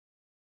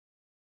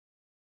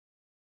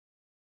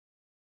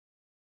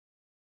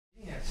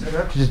set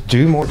up to just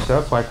do more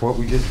stuff like what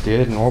we just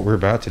did and what we're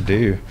about to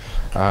do,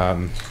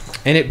 and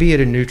it be at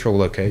a neutral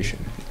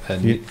location.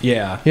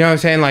 Yeah, you know what I'm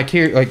saying? Like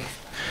here, like,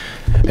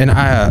 and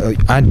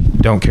I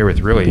don't care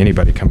with really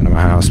anybody coming to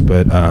my house,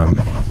 but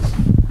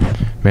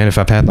man, if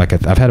I've had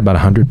about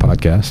 100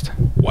 podcasts.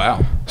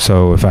 Wow.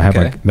 So if I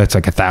have that's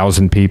like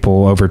 1,000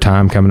 people over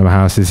time coming to my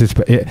house.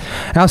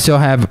 I'll still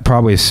have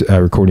probably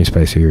a recording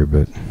space here,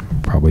 but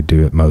probably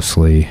do it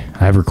mostly.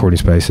 I have a recording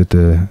space at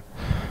the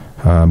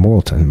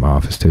Morrilton in my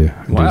office too.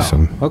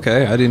 Wow.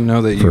 Okay, I didn't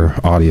know that you for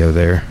audio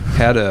there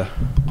had a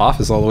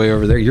office all the way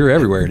over there. You're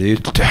everywhere,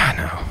 dude. I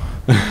know.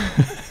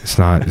 It's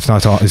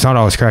not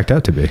always cracked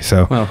up to be.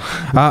 So well,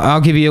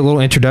 I'll give you a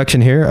little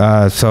introduction here.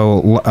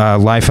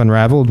 Life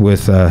Unraveled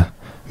with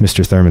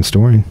Mr. Thurman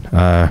Storing.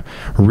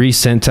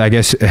 Recent, I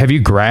guess.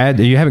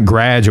 You haven't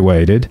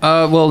graduated?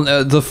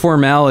 The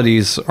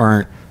formalities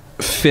aren't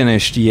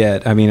finished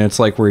yet. I mean, it's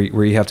like where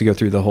you have to go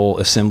through the whole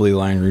assembly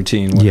line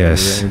routine.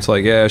 Yes. It's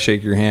like,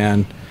 shake your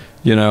hand,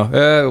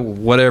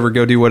 whatever,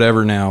 go do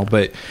whatever now.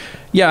 But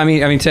yeah, I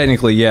mean,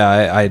 technically,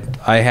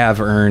 I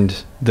have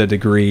earned the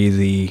degree.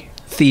 The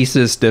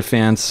thesis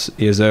defense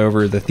is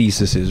over. The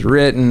thesis is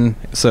written,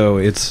 so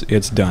it's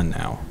done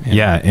now.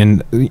 Yeah,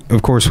 and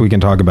of course we can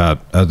talk about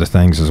other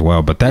things as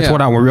well, but that's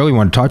what I really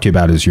want to talk to you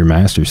about is your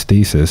master's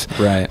thesis.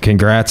 Right.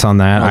 Congrats on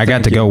that. I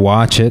got to go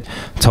watch it.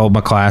 Told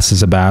my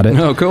classes about it.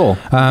 Oh, cool.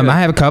 I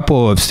have a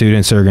couple of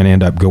students that are going to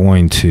end up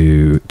going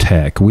to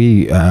tech.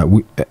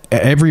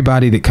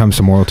 Everybody that comes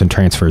to Morrilton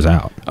transfers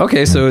out.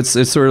 Okay, so it's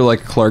sort of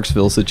like a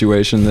Clarksville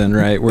situation then,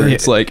 right? Where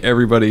it's like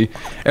everybody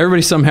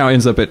somehow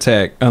ends up at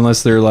tech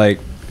unless they're like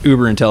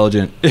uber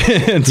intelligent.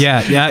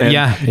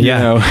 Yeah.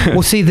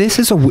 Well, see, this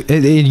is a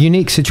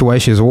unique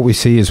situation. Is what we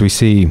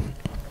see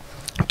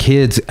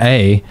kids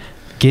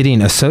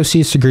getting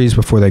associate's degrees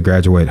before they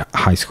graduate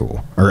high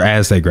school or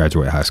as they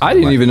graduate high school. I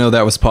didn't even know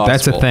that was possible.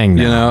 That's a thing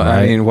now, right?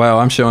 I mean, wow,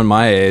 I'm showing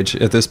my age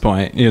at this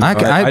point.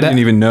 I didn't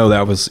even know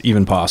that was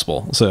even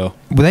possible. So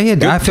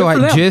I feel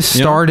like just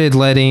started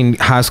letting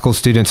high school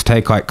students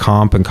take like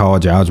comp and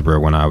college algebra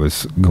when I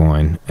was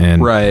going.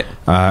 And right.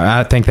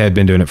 I think they had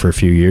been doing it for a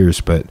few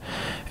years, but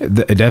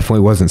it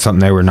definitely wasn't something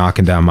they were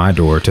knocking down my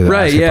door to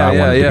ask if I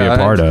wanted to be a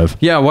part of.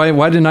 Yeah,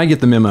 why didn't I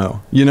get the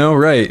memo?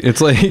 Right.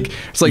 It's like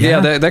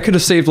that could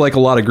have saved like a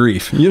lot of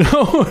grief,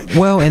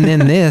 Well, and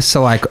then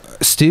so like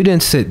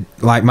students that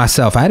like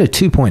myself, I had a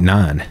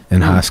 2.9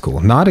 in high school.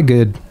 Not a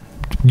good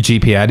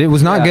GPA. I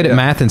was not good at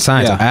math and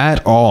science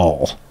at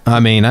all. I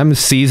mean, I'm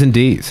C's and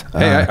D's.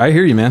 Hey, I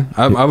hear you, man.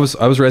 I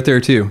was right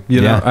there too.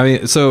 I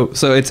mean, so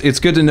it's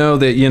good to know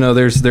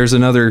that there's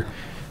another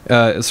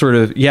sort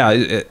of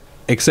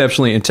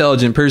exceptionally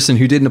intelligent person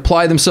who didn't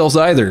apply themselves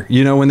either,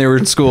 when they were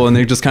in school and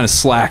they just kind of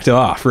slacked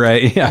off,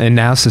 right? Yeah. And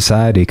now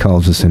society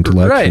calls us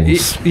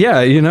intellectuals. Right. Yeah,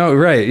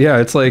 right. Yeah,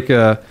 it's like,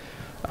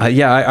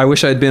 I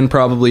wish I'd been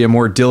probably a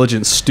more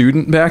diligent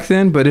student back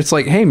then, but it's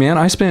like, hey, man,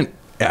 I spent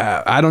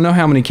I don't know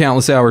how many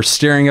countless hours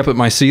staring up at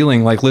my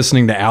ceiling, like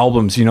listening to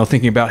albums,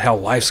 thinking about how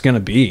life's going to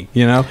be,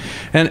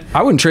 and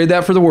I wouldn't trade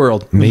that for the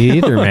world. Me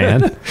either,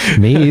 man.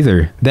 Me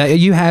either. That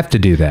you have to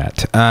do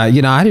that. I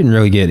didn't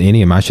really get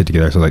any of my shit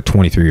together. So I was like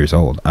 23 years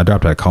old. I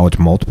dropped out of college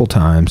multiple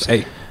times.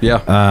 Hey,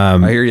 yeah,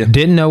 I hear you.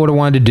 Didn't know what I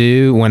wanted to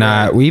do when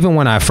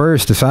I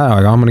first decided,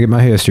 like, I'm going to get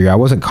my history. I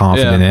wasn't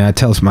confident, and I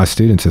tell my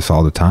students this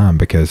all the time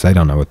because they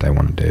don't know what they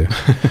want to do.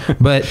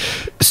 But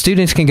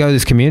students can go to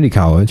this community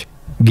college,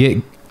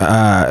 be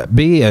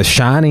a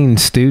shining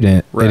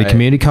student at a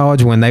community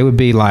college when they would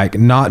be like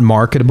not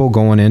marketable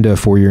going into a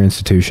 4-year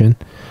institution.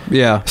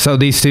 Yeah. So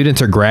these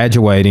students are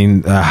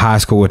graduating high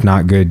school with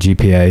not good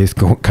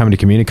GPAs, coming to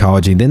community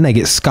college, and then they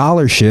get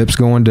scholarships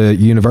going to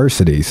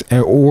universities.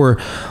 Or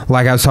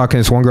like I was talking to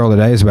this one girl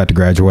today who's about to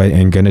graduate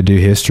and going to do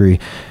history,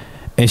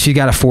 and she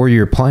got a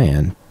 4-year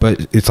plan,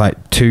 but it's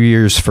like 2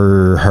 years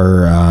for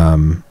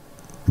her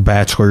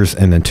bachelor's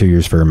and then 2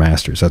 years for her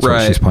master's. That's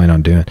what she's planning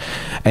on doing.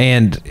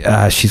 And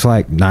she's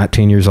like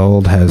 19 years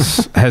old,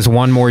 has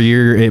one more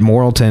year at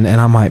Morrilton, and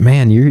I'm like,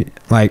 man, you're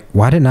like,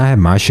 why didn't I have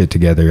my shit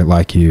together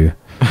like you?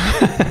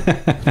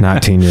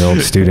 19-year-old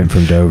student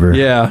from Dover.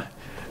 Yeah,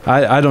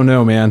 I don't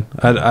know, man.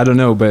 I don't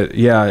know, but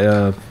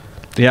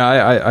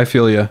I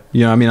feel you.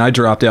 I mean, I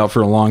dropped out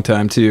for a long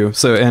time too.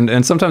 So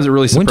and sometimes it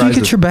really surprises. When did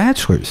you get your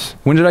bachelor's?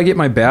 When did I get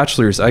my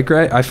bachelor's?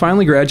 I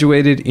finally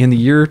graduated in the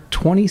year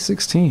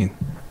 2016.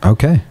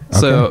 Okay.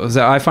 So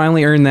I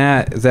finally earned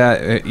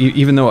that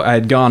even though I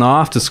had gone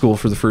off to school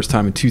for the first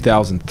time in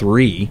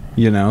 2003,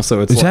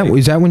 so it's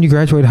is that when you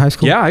graduated high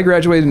school? Yeah, I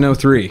graduated in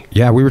 03.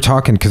 Yeah, we were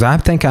talking because I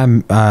think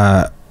I'm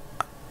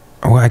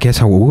I guess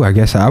I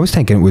was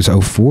thinking it was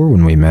 04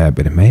 when we met,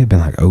 but it may have been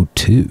like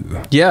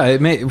 02. Yeah,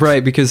 it may,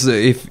 right, because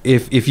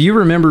if you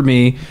remember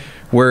me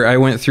where I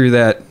went through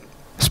that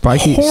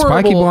spiky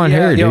blonde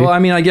hair, dude. Well, I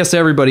mean, I guess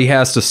everybody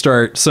has to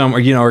start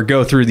somewhere, or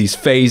go through these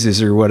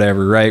phases or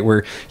whatever, right?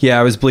 Where,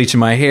 I was bleaching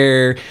my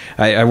hair,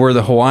 I wore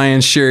the Hawaiian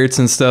shirts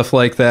and stuff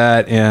like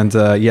that, and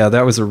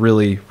that was a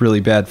really, really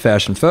bad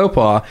fashion faux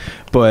pas.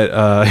 But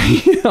that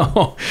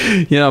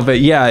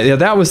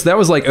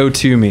was like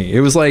 02 me. It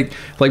was like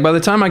by the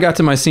time I got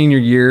to my senior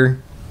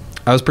year,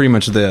 I was pretty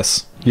much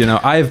this. You know,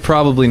 I have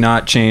probably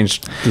not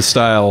changed the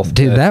style.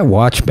 Dude, that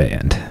watch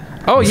band.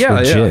 Oh yeah,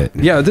 legit.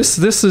 yeah. This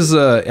is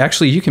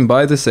actually, you can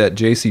buy this at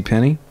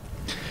JCPenney,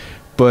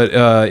 but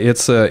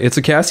it's a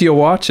Casio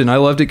watch, and I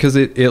loved it because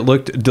it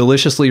looked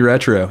deliciously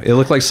retro. It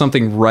looked like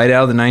something right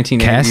out of the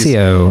 1980s.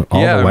 Casio, all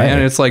the way. Yeah,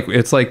 man. It's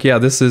like yeah.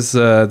 This is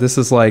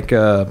like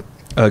a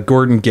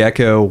Gordon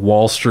Gekko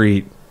Wall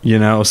Street, you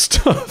know,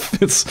 stuff.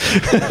 It's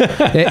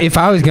if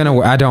I was gonna,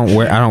 I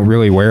don't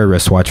really wear a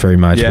wristwatch very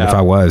much. Yeah. But if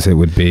I was, it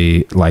would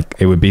be that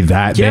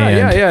band.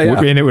 Yeah.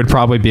 And it would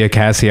probably be a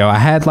Casio. I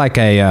had like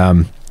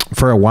a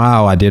for a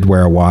while I did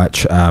wear a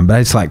watch, but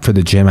it's like for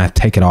the gym I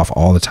take it off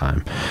all the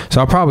time. So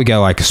I'll probably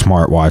go like a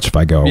smartwatch if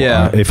I go.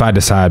 If I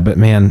decide. But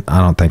man, I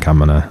don't think I'm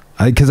gonna.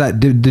 Because I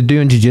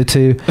doing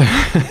jiu-jitsu,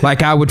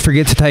 like I would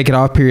forget to take it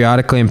off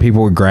periodically, and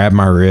people would grab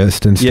my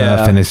wrist and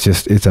stuff, and it's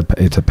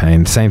a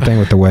pain. Same thing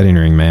with the wedding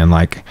ring, man.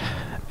 Like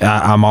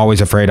I'm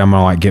always afraid I'm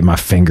gonna like get my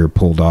finger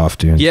pulled off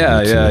doing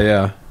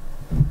jiu-jitsu.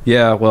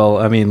 Yeah. Well,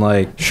 I mean,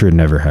 like should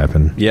never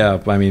happen.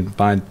 Yeah, I mean,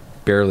 mine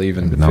barely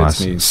even no, fits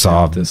I me.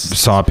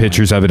 saw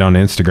pictures of it on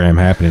Instagram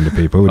happening to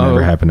people. It would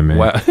never happen to me.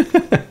 Wow.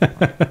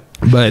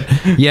 But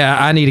yeah,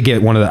 I need to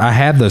get one of the. I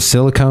have those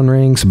silicone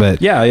rings,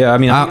 but yeah. I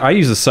mean, I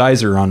use a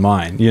sizer on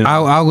mine. You know,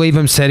 I'll leave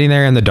them sitting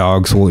there, and the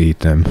dogs will eat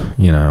them.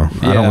 You know,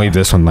 I don't leave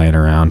this one laying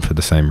around for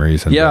the same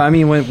reason. Yeah, but. I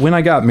mean, when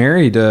I got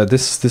married,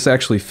 this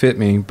actually fit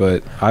me,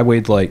 but I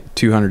weighed like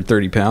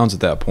 230 pounds at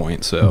that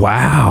point. So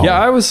wow. Yeah,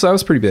 I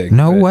was pretty big.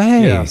 No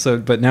way. Yeah. So,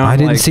 but now I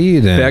didn't like see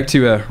you then. Back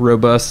to a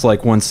robust like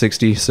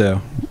 160.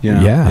 So you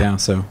know, yeah.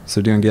 So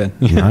doing good.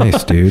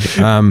 Nice, dude.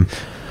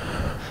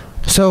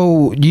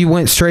 So you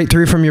went straight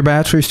through from your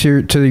bachelor's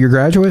to your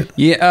graduate?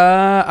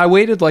 Yeah, I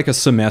waited like a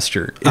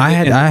semester. I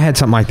had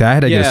something like that. I had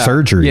to get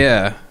surgery.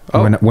 Yeah.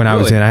 When really? I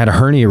was in, I had a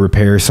hernia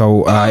repair,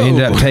 so I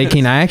ended up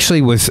taking. I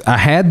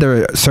had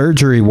the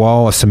surgery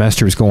while a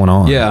semester was going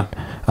on. Yeah.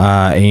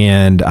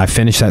 And I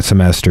finished that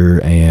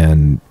semester,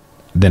 and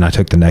then I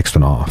took the next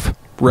one off.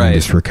 Right. And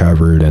just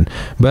recovered,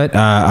 but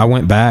I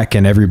went back,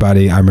 and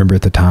everybody I remember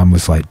at the time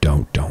was like,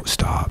 "Don't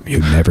stop, you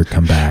never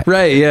come back."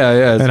 Right.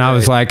 Yeah. And I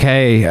was like,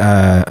 "Hey,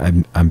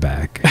 I'm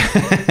back."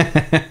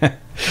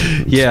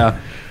 Yeah.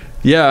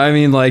 I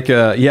mean, like,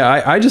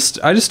 I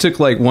just took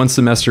like one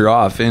semester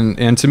off,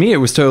 and to me it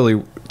was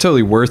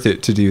totally worth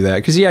it to do that,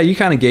 because you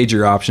kind of gauge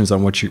your options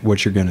on what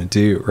you're gonna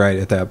do right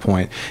at that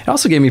point. It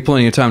also gave me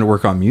plenty of time to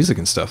work on music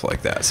and stuff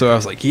like that. So I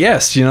was like,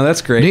 yes, you know,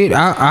 that's great, dude.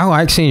 I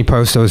like seeing you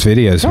post those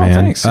videos,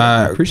 man. Thanks.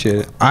 I appreciate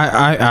it.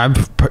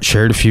 I've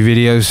shared a few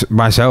videos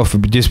myself,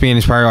 just being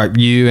inspired, like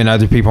you and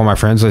other people on my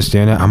friends list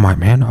doing it. I'm like,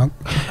 man,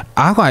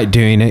 I like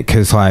doing it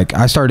because like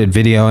I started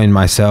videoing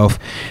myself,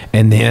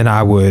 and then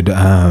I would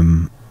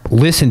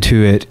listen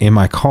to it in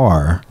my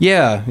car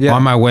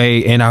on my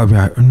way, and I would be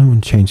like, I'm going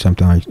to change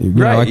something,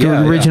 like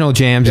original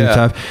jams and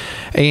stuff.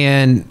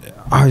 And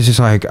I was just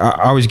like,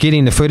 I was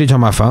getting the footage on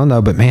my phone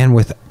though, but man,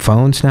 with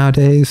phones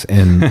nowadays,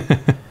 and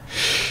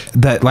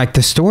that like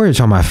the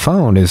storage on my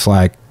phone is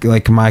like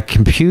my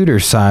computer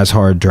size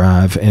hard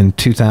drive in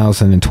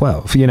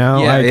 2012, you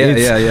know.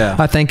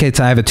 I think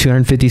I have a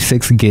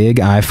 256 gig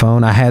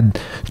iPhone. I had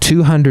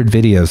 200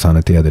 videos on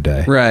it the other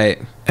day, right?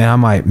 And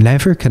I'm like,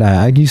 never could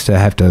I used to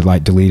have to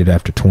like delete it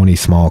after 20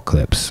 small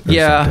clips or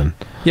something.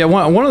 Yeah,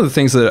 one of the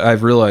things that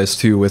I've realized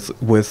too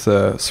with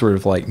sort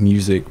of like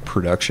music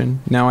production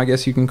now, I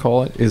guess you can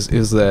call it,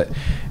 is that,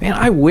 man,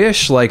 I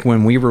wish like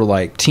when we were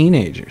like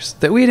teenagers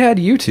that we'd had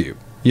YouTube.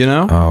 You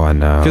know? Oh, I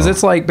know. Because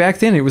it's like back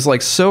then it was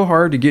like so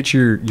hard to get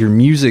your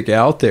music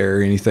out there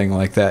or anything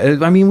like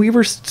that. I mean, we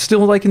were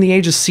still like in the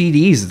age of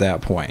CDs at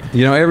that point.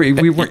 You know,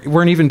 we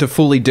weren't even to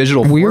fully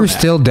digital. We were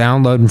still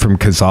downloading from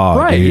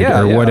Kazaa, dude,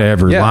 or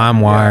whatever,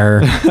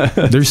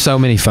 LimeWire. There's so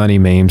many funny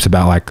memes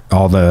about like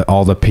all the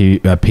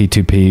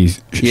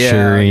P2P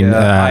sharing.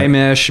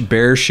 iMesh,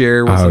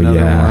 BearShare was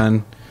another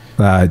one.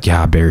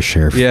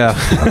 BearShare.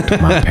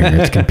 Fucked my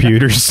parents'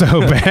 computers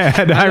so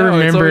bad. I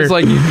remember. It's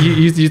like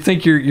you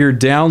think you're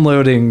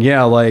downloading,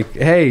 like,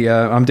 hey,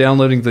 I'm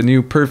downloading the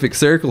new Perfect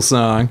Circle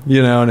song,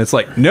 you know, and it's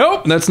like,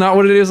 nope, that's not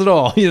what it is at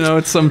all. You know,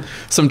 it's some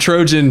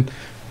Trojan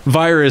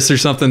virus or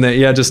something that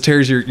just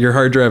tears your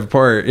hard drive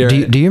apart.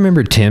 Do you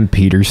remember Tim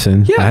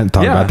Peterson? I hadn't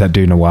thought about that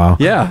dude in a while.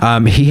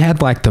 He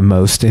had like the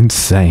most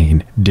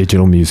insane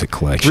digital music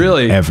collection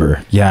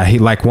ever. He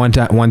like one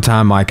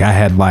time like I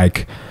had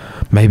like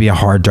maybe a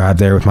hard drive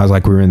there with my,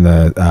 like we were in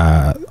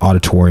the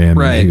auditorium,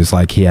 and he was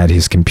like, he had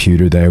his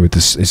computer there with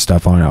his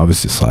stuff on it. I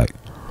was just like,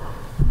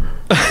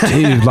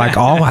 dude, like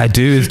all I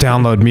do is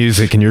download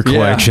music, and your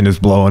collection is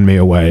blowing me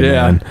away,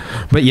 man.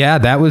 But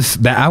that was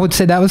that. I would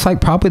say that was like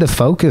probably the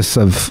focus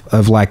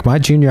of like my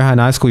junior high and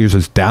high school years,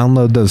 was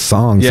download those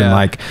songs. And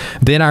like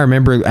then I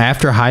remember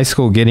after high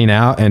school getting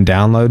out and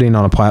downloading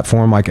on a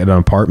platform like at an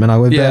apartment I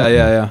lived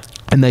at.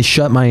 And they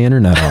shut my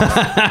internet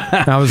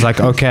off. I was like,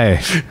 okay,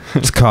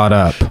 it's caught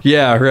up.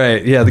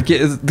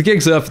 The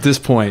gig's up at this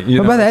point.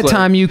 You know? By that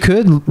time, you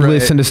could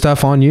listen to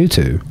stuff on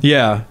YouTube.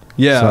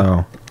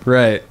 So.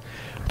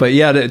 But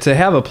yeah, to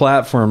have a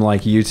platform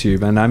like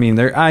YouTube, and I mean,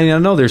 I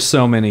know there's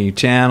so many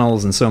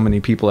channels and so many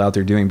people out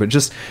there doing, but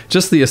just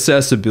the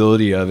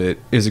accessibility of it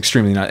is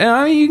extremely nice. And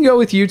I mean, you can go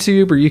with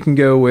YouTube, or you can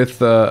go with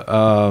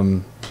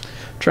trying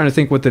to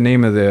think what the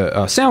name of the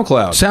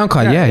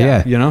SoundCloud.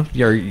 Yeah. You know,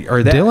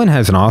 or that. Dylan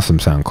has an awesome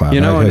SoundCloud.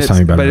 You know,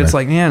 it's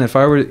like, man, if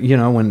I were, you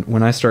know,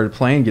 when I started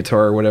playing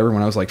guitar or whatever,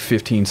 when I was like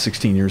 15,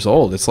 16 years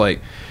old, it's like,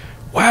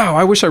 wow,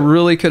 I wish I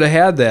really could have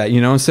had that,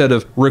 you know, instead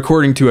of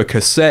recording to a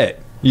cassette.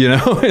 You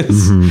know,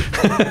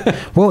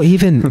 well,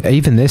 even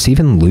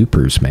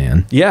loopers,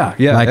 man. Yeah.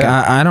 Like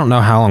I don't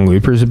know how long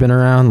loopers have been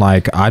around.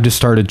 Like I just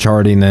started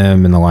charting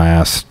them in the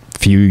last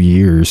few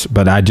years,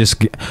 but I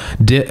just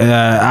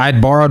I'd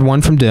borrowed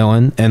one from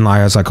Dylan, and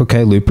like I was like,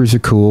 okay, loopers are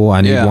cool.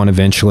 I need one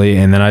eventually,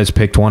 and then I just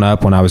picked one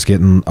up when I was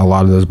getting a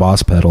lot of those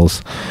Boss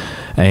pedals.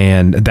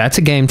 And that's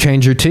a game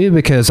changer too,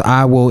 because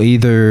I will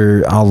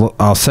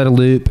I'll set a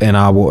loop, and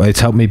it's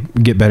helped me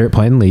get better at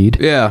playing lead.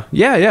 Yeah.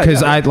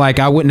 Because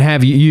I wouldn't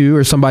have you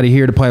or somebody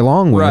here to play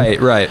along with.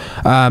 Right.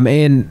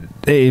 And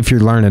if you're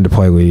learning to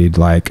play lead,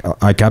 like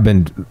I've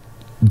been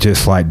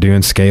just like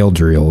doing scale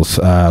drills.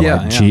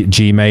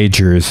 G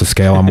major is the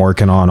scale I'm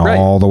working on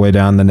all the way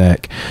down the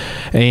neck,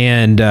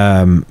 and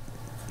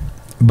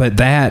but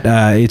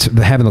it's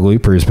having the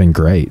looper has been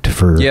great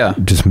for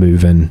just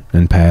moving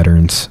and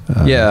patterns.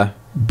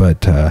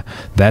 But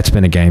that's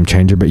been a game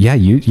changer. But yeah,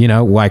 you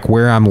know, like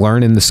where I'm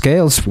learning the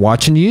scales,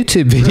 watching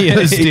YouTube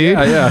videos, dude.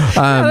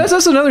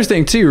 That's another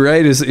thing too,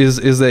 right? Is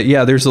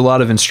that there's a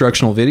lot of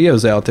instructional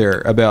videos out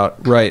there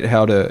about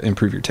how to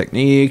improve your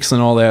techniques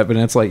and all that. But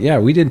it's like,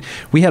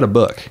 we had a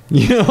book,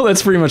 you know,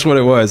 that's pretty much what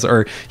it was.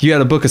 Or you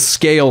had a book of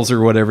scales or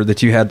whatever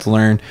that you had to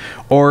learn,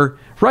 or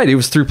it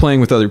was through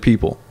playing with other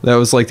people. That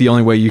was like the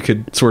only way you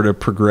could sort of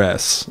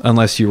progress,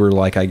 unless you were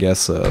like, I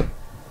guess, a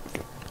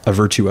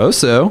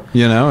virtuoso,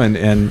 you know,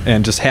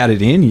 and just had it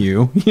in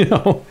you, you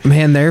know.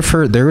 Man, there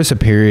was a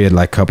period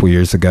like a couple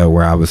years ago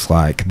where I was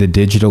like, the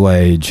digital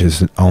age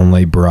has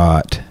only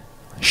brought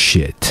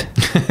shit.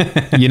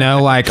 You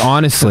know, like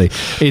honestly,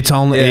 it's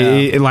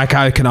only like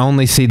I can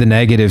only see the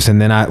negatives. And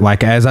then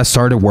as I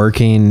started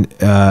working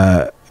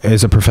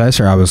as a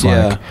professor, I was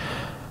like,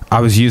 I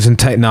was using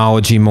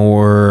technology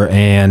more,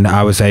 and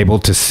I was able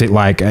to sit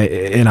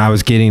and I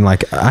was getting I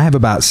have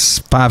about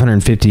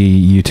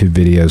 550 YouTube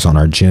videos on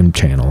our gym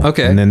channel.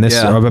 Okay. And then I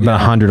have about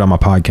 100 on my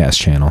podcast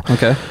channel.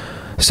 Okay.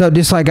 So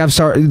just like I've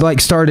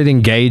started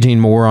engaging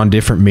more on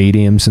different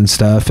mediums and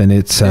stuff, and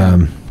it's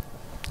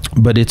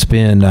but it's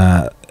been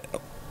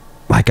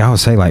like I would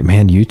say, like,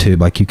 man,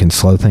 YouTube, like you can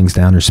slow things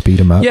down or speed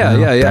them up. Yeah.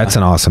 That's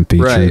an awesome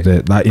feature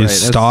that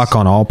is stock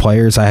on all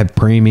players. I have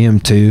premium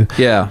too.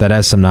 Yeah. That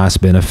has some nice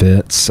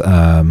benefits.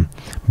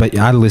 But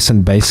I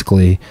listen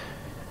basically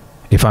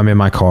if I'm in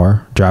my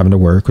car driving to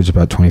work, which is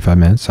about 25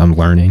 minutes, I'm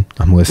learning,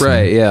 I'm listening.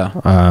 Right.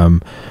 Yeah.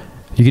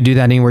 You can do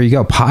that anywhere you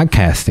go.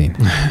 Podcasting.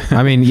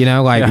 I mean, you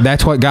know, like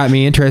that's what got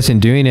me interested in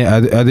doing it,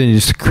 other than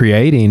just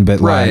creating. But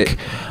like,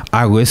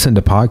 I listen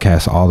to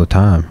podcasts all the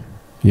time.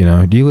 You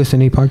know, do you listen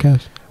to any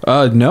podcasts?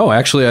 No,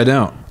 actually I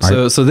don't.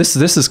 So this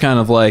is kind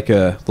of like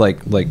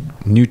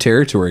new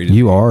territory to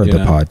you me, are the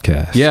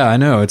podcast. Yeah, I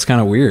know. It's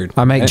kind of weird.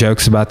 I make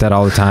jokes about that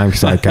all the time,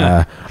 because like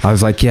I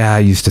was like, I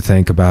used to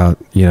think about,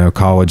 you know,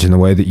 college in the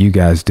way that you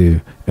guys do,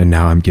 and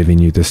now I'm giving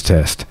you this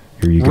test.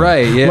 Here you go.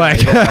 Right, yeah.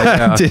 Like,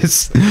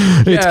 it's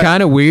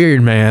kind of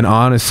weird, man,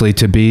 honestly,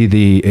 to be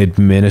the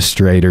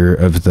administrator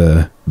of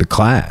the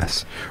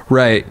class.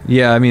 Right.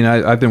 Yeah. I mean,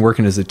 I've been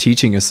working as a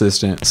teaching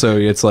assistant, so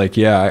it's like,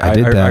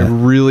 I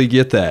really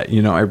get that.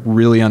 You know, I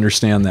really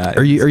understand that.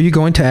 Are you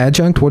going to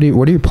adjunct? What are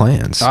your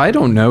plans? I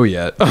don't know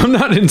yet. I'm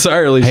not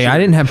entirely sure. I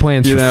didn't have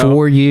plans for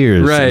 4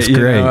 years. Right. It's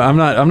great. You know, I'm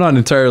not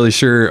entirely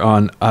sure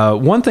on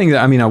one thing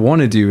that I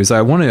want to do is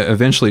I want to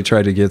eventually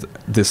try to get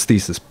this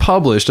thesis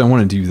published. I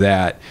want to do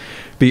that.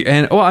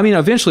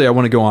 Eventually I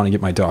want to go on and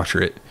get my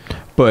doctorate.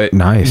 But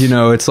nice. You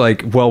know, it's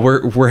like, well,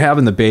 we're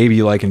having the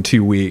baby like in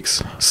 2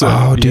 weeks.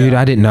 So, dude,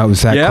 I didn't know it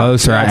was that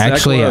close. Or I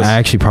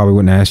actually probably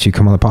wouldn't ask you to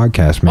come on the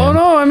podcast, man. Oh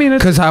no, I mean,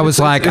 because I was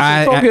like,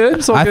 it's all good.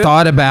 It's all I good.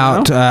 thought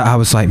about, you know? I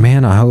was like,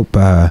 man, I hope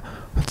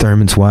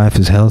Thurman's wife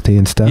is healthy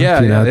and stuff.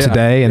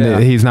 Today,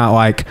 and he's not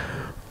like,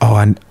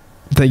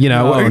 you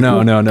know,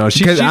 no.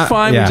 She's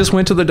fine. We just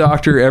went to the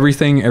doctor.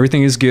 Everything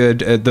is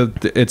good.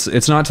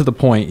 It's not to the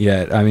point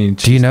yet. I mean,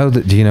 do you know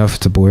if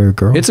it's a boy or a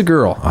girl? It's a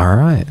girl. All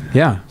right.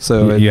 Yeah.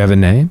 So you have a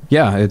name?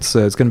 Yeah. It's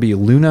going to be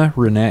Luna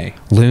Renee.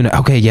 Luna.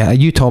 Okay. Yeah.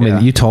 You told me.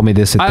 You told me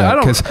this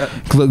because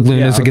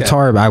Luna's a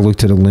guitar. I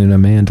looked at a Luna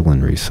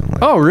mandolin recently.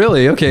 Oh,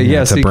 really? Okay.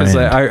 Yeah. See, because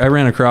I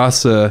ran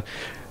across.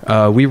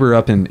 We were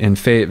up in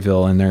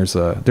Fayetteville, and there's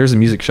a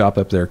music shop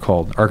up there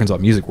called Arkansas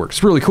Music Works.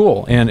 It's really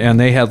cool, and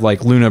they had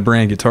like Luna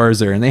brand guitars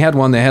there, and they had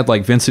one that had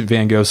like Vincent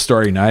Van Gogh's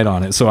Starry Night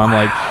on it. So I'm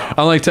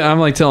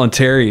like telling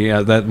Terry,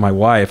 that my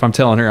wife, I'm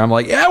telling her, I'm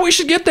like, yeah, we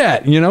should get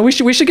that. You know, we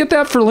should get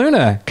that for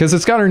Luna, because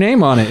it's got her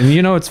name on it, and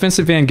you know, it's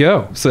Vincent Van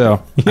Gogh.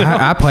 So you know?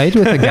 I played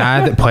with a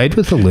guy that played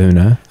with the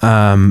Luna.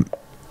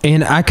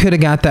 And I could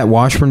have got that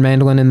Washburn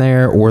mandolin in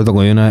there or the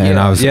Luna, and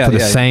I was for the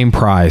same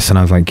price, and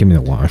I was like, give me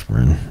the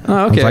Washburn.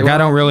 Oh, okay. I was like, I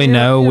don't really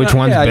know which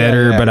one's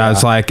better, but I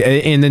was like,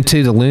 and then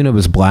too, the Luna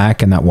was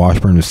black and that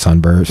Washburn was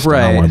sunburst.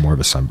 Right. And I wanted more of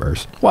a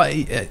sunburst. Well,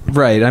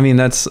 right. I mean,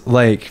 that's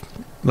like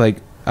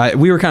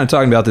we were kind of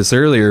talking about this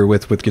earlier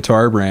with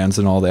guitar brands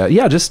and all that.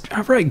 Yeah, just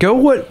go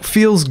what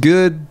feels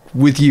good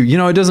with you. You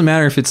know, it doesn't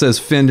matter if it says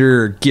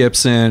Fender or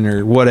Gibson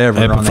or whatever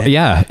on the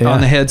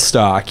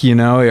headstock, you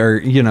know, or,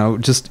 you know,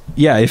 just,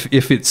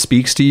 if it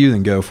speaks to you,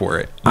 then go for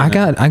it. I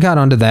got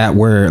onto that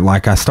where,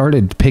 like, I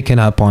started picking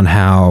up on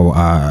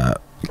how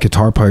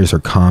guitar players are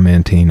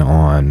commenting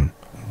on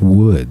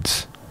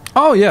woods.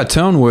 Oh yeah,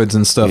 tone woods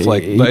and stuff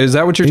like. Is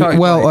that what you're talking?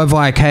 Well, of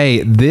like,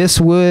 hey, this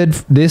wood,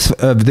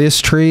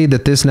 this tree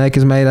that this neck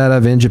is made out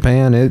of in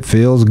Japan, it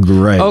feels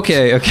great.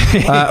 Okay.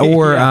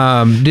 Or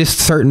just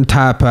certain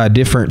type,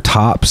 different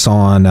tops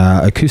on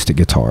acoustic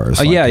guitars.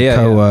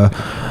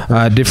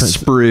 Like different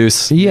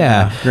spruce.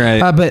 Yeah,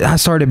 right.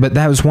 But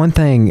that was one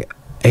thing.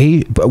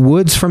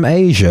 Woods from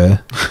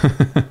Asia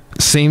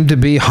seem to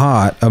be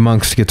hot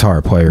amongst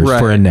guitar players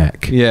for a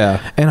neck.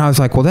 Yeah. And I was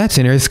like, well, that's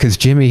interesting because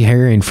Jimmy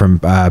Herring from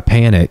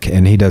Panic,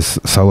 and he does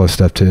solo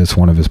stuff too. It's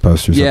one of his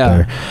posters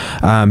up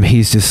there.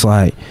 He's just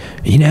like,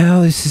 you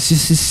know, this is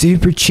just a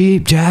super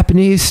cheap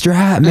Japanese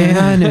Strat,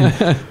 man.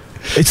 And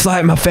it's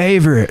like my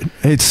favorite.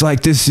 It's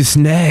like this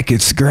neck.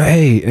 It's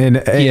great. And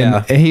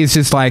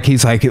he's like,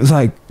 it was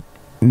like,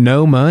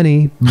 no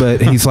money, but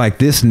he's like,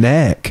 this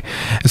neck.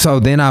 So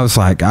then I was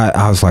like,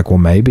 well,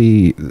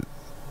 maybe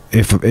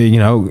if, you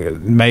know,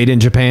 made in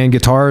Japan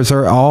guitars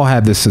all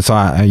have this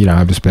society, you know,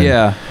 I've just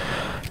been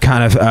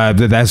kind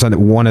of that's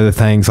one of the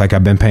things, like,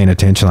 I've been paying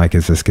attention, like,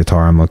 is this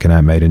guitar I'm looking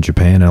at made in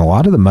Japan? And a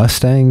lot of the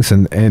Mustangs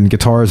and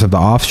guitars of the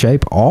off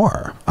shape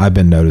I've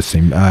been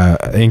noticing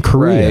in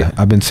Korea. Right.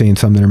 I've been seeing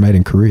some that are made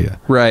in Korea.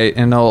 Right.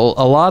 And a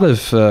lot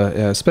of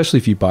especially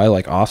if you buy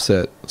like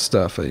offset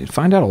stuff, you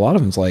find out a lot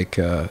of them's like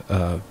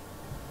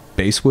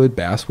basswood,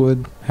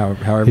 basswood,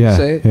 however you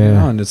say it, you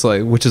know? And it's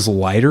like, which is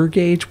lighter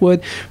gauge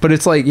wood, but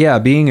it's like,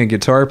 being a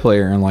guitar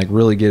player and like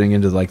really getting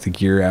into like the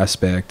gear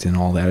aspect and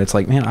all that, it's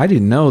like, man, I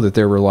didn't know that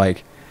there were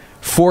like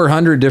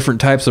 400 different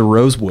types of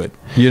rosewood.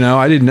 You know,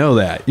 I didn't know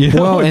that. You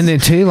know? Well, and then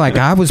too, like,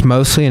 I was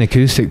mostly an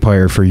acoustic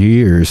player for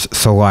years,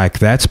 so like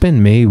that's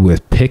been me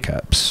with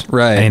pickups,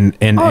 right? And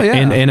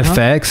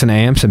effects and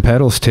amps and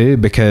pedals too,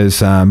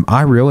 because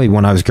I really,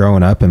 when I was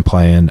growing up and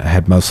playing, I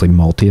had mostly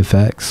multi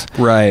effects,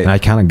 right? And I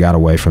kind of got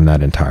away from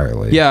that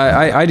entirely.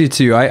 Yeah, I did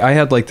too. I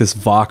had like this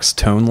Vox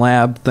Tone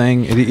Lab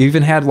thing. It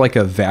even had like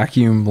a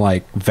vacuum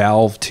like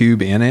valve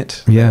tube in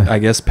it. Yeah, I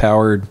guess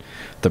powered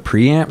the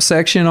preamp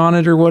section on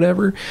it or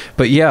whatever.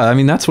 But yeah, I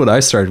mean, that's what I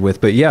started with.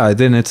 But yeah,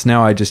 then it's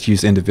now I just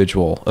use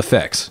individual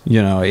effects,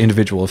 you know,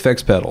 individual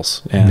effects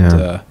pedals. And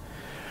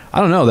I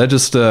don't know, that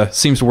just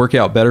seems to work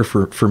out better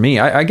for me.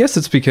 I guess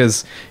it's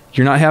because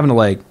you're not having to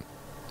like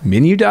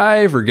menu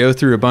dive or go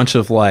through a bunch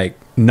of like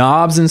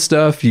knobs and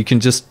stuff. You can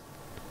just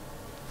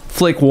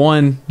flick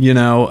one, you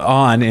know,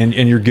 on and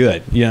you're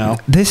good, you know.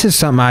 This is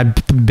something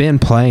I've been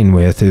playing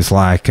with, is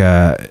like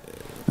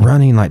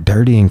running like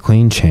dirty and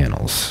clean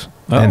channels.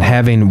 And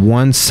having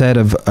one set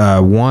of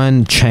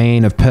one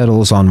chain of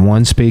pedals on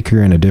one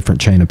speaker and a different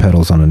chain of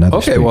pedals on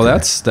another speaker. Okay, well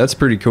that's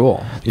pretty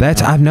cool.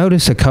 I've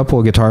noticed a couple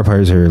of guitar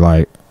players who are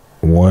like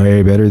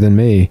way better than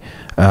me.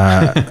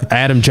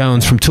 Adam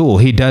Jones from Tool,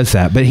 he does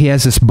that, but he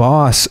has this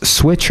Boss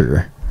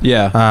switcher.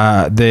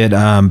 Yeah.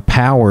 That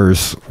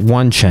powers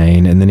one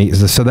chain, and then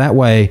so that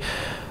way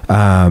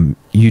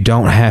you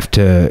don't have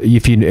to,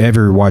 if you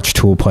ever watch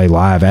Tool play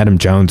live, Adam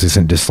Jones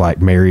isn't just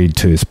like married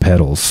to his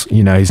pedals.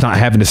 You know, he's not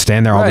having to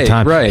stand there all the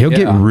time. Right, He'll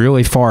get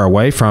really far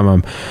away from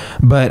them.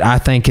 But I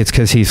think it's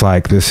because he's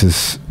like,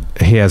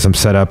 he has them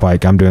set up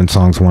like, I'm doing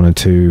songs 1 and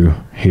 2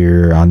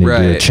 here. I need to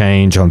do a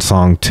change on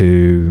song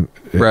 2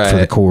 for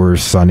the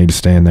chorus, so I need to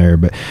stand there.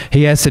 But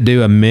he has to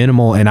do a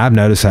minimal, and I've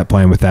noticed that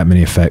playing with that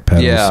many effect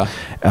pedals.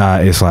 Yeah.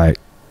 It's like,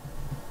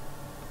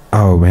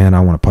 oh man, I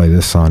want to play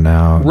this song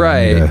now.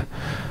 Right.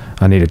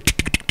 I need to.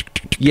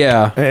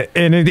 Yeah.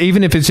 And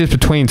even if it's just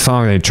between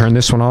songs, they turn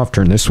this one off,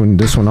 turn this one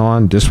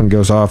on, this one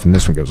goes off, and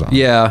this one goes on.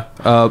 Yeah.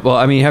 Well,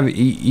 I mean, have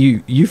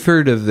you've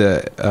heard of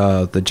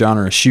the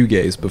genre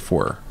shoegaze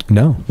before?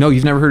 No,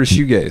 you've never heard of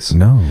shoegaze.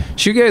 No.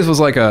 Shoegaze was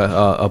like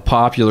a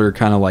popular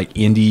kind of like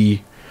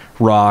indie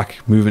rock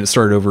movement. It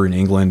started over in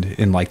England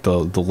in like the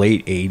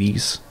late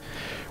 80s,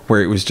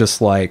 where it was just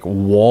like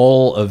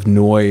wall of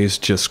noise,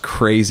 just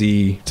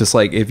crazy. Just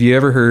like if you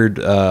ever heard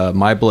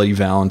My Bloody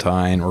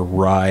Valentine or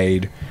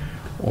Ride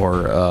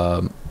or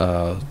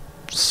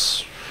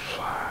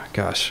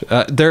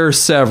there are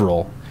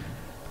several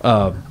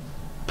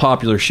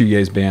popular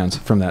shoegaze bands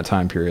from that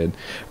time period,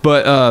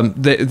 but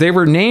they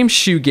were named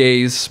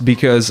shoegaze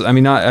because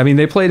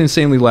they played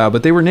insanely loud,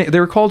 but they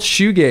were called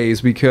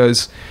shoegaze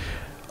because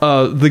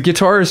the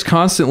guitarists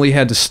constantly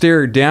had to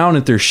stare down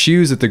at their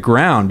shoes at the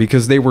ground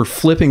because they were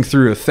flipping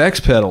through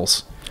effects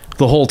pedals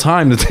the whole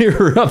time that they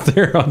were up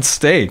there on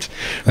stage.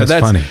 But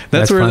That's funny.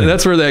 That's Funny.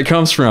 where that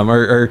comes from,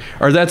 or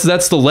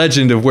that's the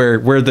legend of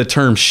where the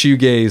term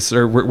shoegaze,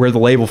 or where the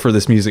label for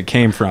this music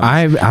came from.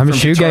 I'm a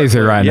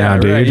shoegazer right now,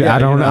 dude. Right,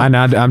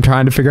 yeah, I'm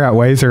trying to figure out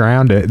ways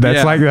around it.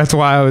 That's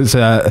why I was.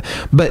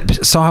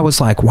 But so I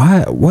was like,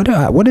 why?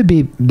 What did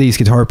these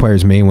guitar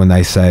players mean when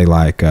they say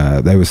like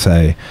they would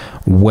say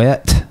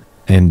wet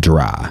and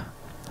dry?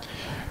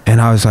 And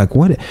I was like,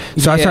 what?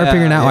 So I started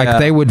figuring out like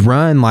they would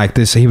run like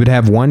this. He would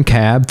have one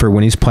cab for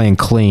when he's playing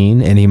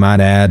clean, and he might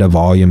add a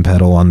volume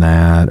pedal on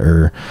that,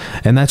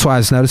 and that's why I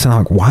was noticing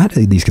like, why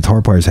do these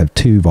guitar players have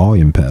 2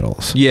 volume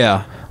pedals?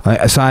 Yeah.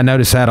 So I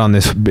noticed that on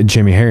this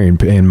Jimmy Harry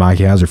and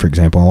Mikey Hauser, for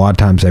example. A lot of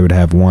times they would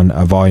have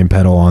a volume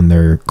pedal on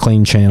their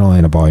clean channel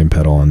and a volume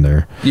pedal on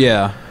their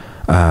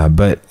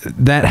but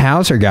that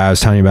Hauser guy I was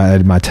telling you about,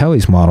 Ed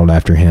Mitelli's modeled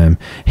after him.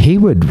 He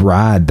would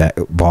ride that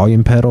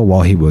volume pedal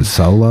while he was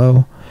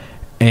solo,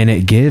 and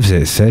it gives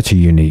it such a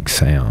unique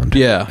sound.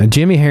 Yeah. And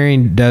Jimmy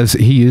Herring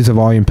he uses a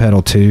volume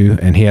pedal too,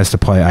 and he has to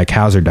play, like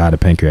Hauser died of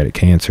pancreatic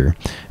cancer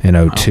in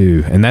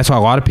 2002. And that's why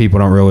a lot of people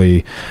don't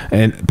really,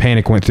 and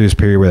Panic went through this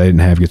period where they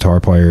didn't have guitar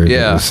players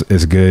that was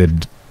as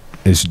good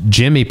as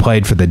Jimmy.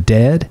 Played for the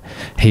Dead.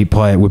 He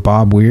played with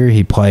Bob Weir.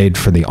 He played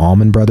for the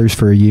Allman Brothers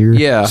for a year.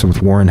 Yeah. So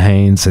with Warren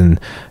Haynes and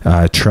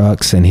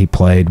Trucks, and he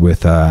played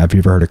with, have you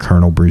ever heard of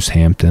Colonel Bruce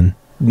Hampton?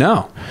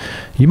 No.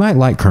 You might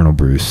like Colonel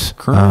Bruce.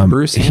 Colonel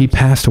Bruce He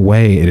passed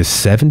away at his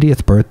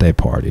 70th birthday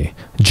party,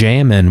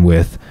 jamming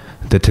with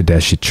the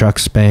Tedeschi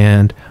Trucks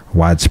Band,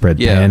 Widespread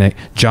Panic.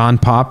 John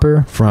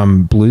Popper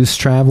from Blues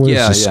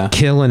Travelers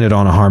killing it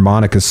on a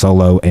harmonica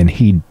solo, and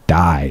he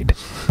died.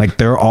 Like,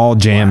 they're all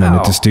jamming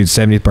at this dude's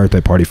 70th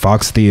birthday party,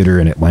 Fox Theater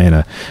in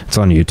Atlanta. It's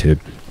on YouTube.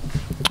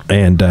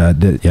 And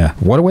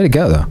what a way to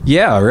go, though.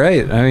 Yeah,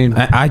 right. I mean,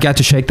 I got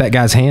to shake that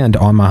guy's hand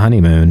on my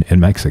honeymoon in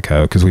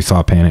Mexico because we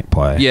saw Panic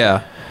play.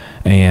 Yeah.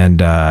 And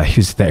he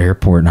was at the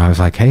airport, and I was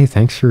like, hey,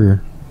 thanks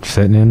for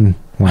sitting in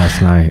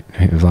last night.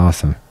 It was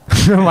awesome.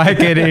 Like,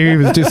 he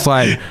was just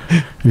like,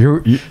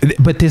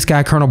 but this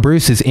guy, Colonel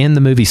Bruce, is in the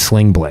movie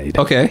Sling Blade.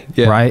 Okay.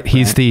 Yeah. Right?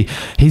 He's the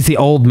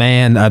old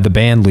man, the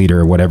band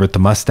leader or whatever, with the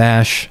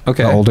mustache.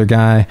 Okay. The older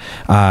guy.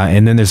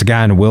 And then there's a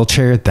guy in a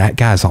wheelchair. That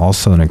guy's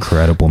also an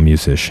incredible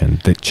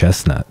musician, Vic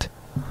Chestnut.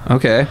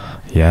 Okay.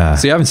 Yeah.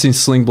 See, I haven't seen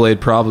Sling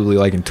Blade probably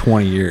like in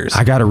 20 years.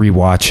 I got to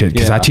rewatch it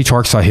because I teach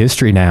Arkansas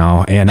history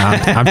now, and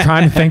I'm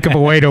trying to think of a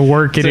way to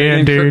work it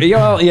in, dude.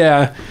 Well,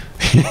 yeah.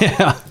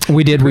 Yeah.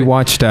 We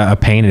watched A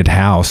Painted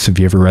House. Have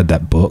you ever read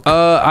that book?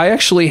 I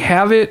actually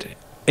have it.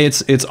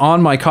 It's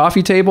on my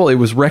coffee table. It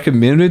was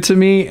recommended to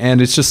me, and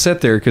it's just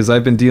set there because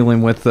I've been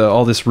dealing with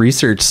all this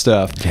research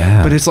stuff.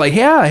 Yeah. But it's like,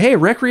 hey,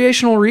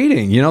 recreational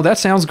reading. You know, that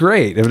sounds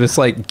great. But it's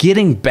like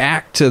getting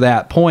back to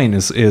that point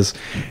is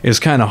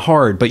kind of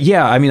hard. But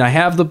yeah, I mean, I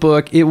have the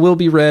book. It will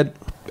be read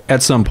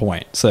at some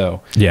point.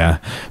 So yeah,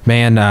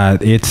 man,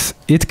 it's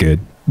good.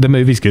 The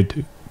movie's good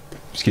too.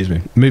 Excuse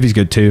me. Movie's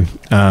good too.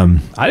 I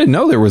didn't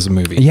know there was a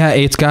movie. Yeah,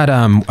 it's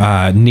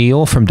got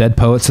Neil from Dead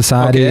Poets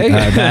Society. Okay.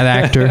 That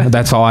actor.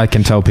 That's all I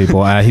can tell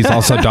people. He's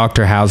also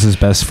Dr. House's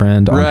best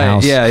friend on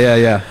House.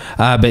 Yeah.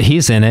 But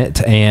he's in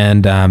it,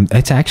 and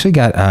it's actually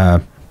got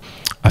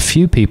a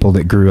few people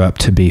that grew up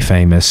to be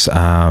famous.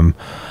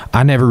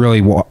 I never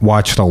really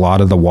watched a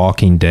lot of The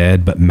Walking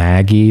Dead, but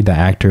Maggie, the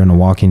actor in The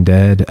Walking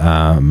Dead,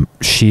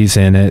 she's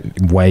in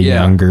it, way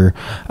younger.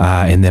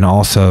 And then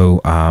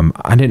also,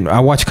 I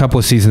watched a couple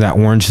of seasons of that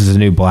Orange is the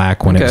New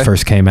Black when it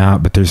first came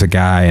out, but there's a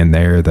guy in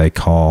there they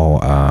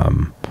call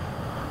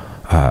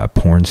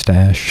Porn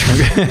Stash.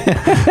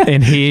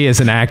 And he is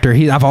an actor.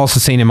 I've also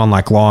seen him on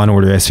like Law and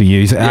Order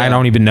SVU. I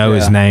don't even know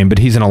his name, but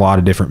he's in a lot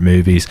of different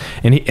movies,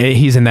 and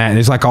he's in that. And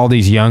there's like all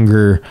these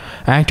younger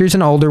actors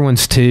and older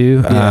ones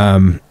too.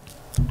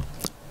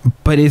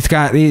 But it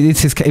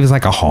was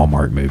like a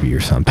Hallmark movie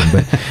or something,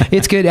 but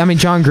it's good. I mean,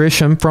 John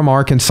Grisham from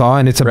Arkansas,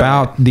 and it's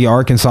about the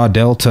Arkansas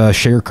Delta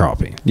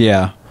sharecropping.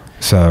 Yeah.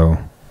 So.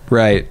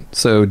 Right.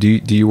 So do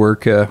you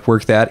work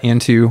that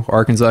into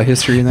Arkansas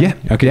history? Then?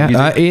 Yeah. Okay.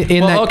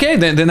 Yeah.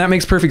 Then that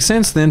makes perfect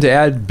sense. Then to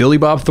add Billy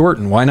Bob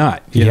Thornton, why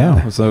not? You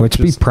know? So let's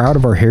be proud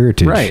of our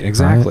heritage. Right.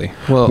 Exactly.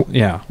 Right? Well,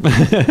 yeah.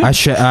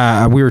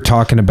 We were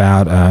talking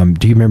about.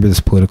 Do you remember this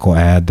political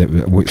ad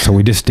so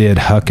we just did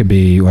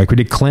Huckabee, like we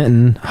did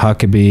Clinton,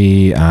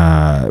 Huckabee,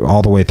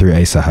 all the way through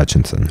Asa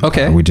Hutchinson.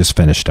 Okay. We just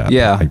finished up.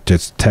 Yeah. Like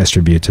just test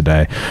review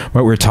today.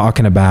 What we're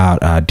talking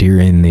about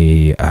during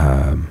the.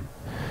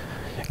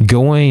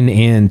 Going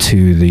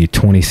into the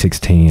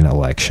 2016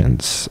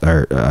 elections,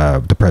 or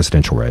the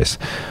presidential race,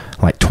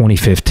 like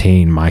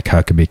 2015, Mike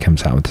Huckabee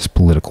comes out with this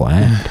political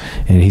ad,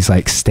 and he's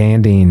like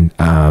standing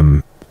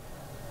in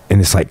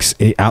this like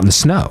out in the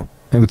snow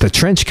with a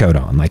trench coat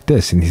on like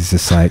this, and he's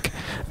just like,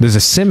 there's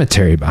a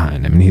cemetery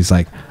behind him, and he's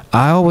like,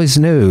 I always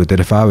knew that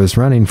if I was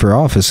running for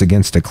office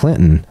against a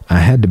Clinton,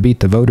 I had to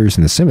beat the voters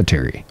in the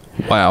cemetery.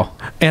 Wow.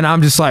 And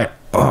I'm just like,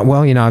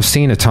 well, I've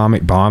seen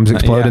atomic bombs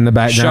explode in the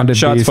background.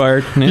 Shots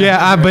fired.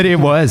 But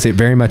it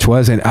very much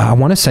was. And I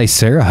want to say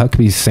Sarah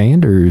Huckabee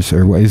Sanders,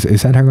 or is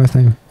that her last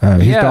name?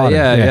 His daughter.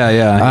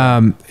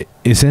 Yeah.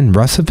 Is in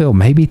Russellville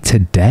maybe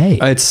today.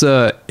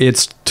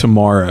 It's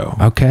tomorrow.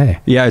 Okay.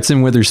 Yeah, it's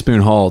in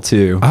Witherspoon Hall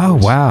too. Oh,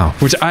 wow.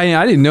 Which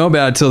I didn't know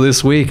about until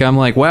this week. I'm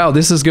like, wow,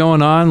 this is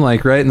going on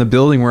like right in the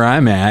building where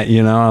I'm at.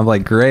 I'm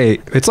like,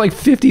 great. It's like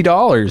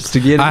 $50 to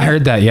get in. I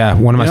heard that. Yeah,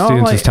 one of my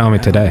students was telling me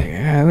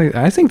today.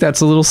 I think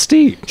that's a little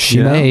steep.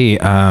 She may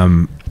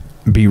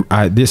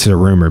this is a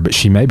rumor, but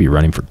she may be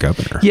running for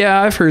governor.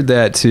 Yeah, I've heard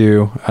that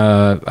too.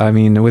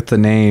 With the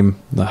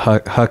name, the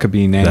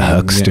Huckabee name, the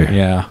huckster.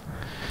 Yeah.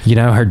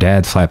 Her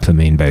dad slaps a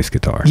mean bass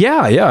guitar.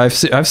 Yeah.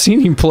 I've seen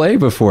him play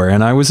before,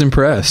 and I was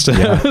impressed.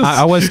 Yeah,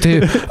 I was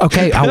too.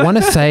 Okay, I want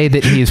to say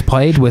that he has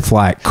played with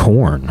like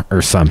Korn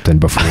or something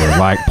before,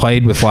 like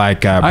played with like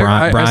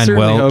Brian I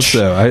Welch.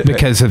 Hope so.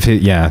 Because of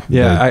his,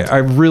 I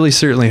really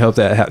certainly hope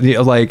that happens.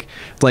 Like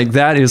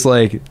that is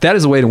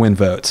a way to win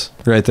votes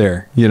right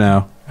there.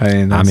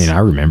 I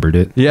remembered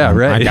it. Yeah,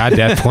 right. I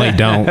definitely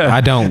don't.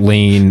 I don't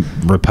lean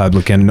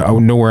Republican,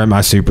 nor am I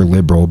super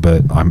liberal,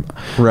 but I'm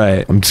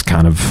just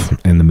kind of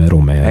in the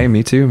middle, man. Hey,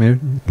 me too,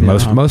 man.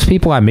 Most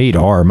people I meet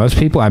are. Most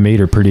people I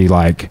meet are pretty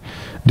like,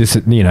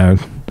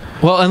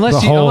 Well,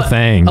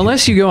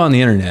 unless you go on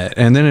the internet,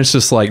 and then it's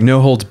just like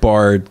no holds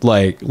barred.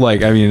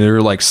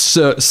 They're like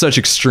such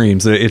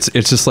extremes that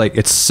it's just like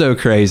it's so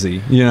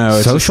crazy.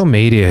 Social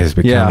media has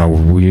become a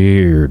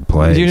weird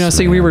place.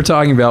 We were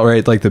talking about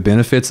like the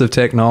benefits of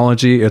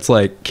technology. It's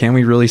like, can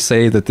we really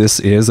say that this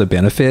is a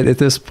benefit at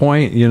this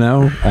point?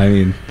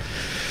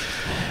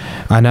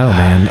 I know,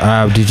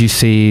 man. Did you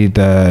see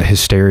the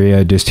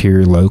hysteria just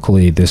here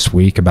locally this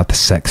week about the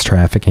sex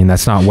trafficking?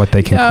 That's not what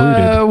they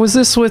concluded. Was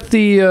this with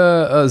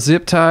the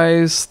zip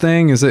ties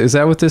thing? Is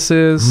that what this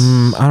is?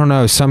 I don't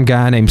know. Some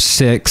guy named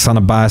Six on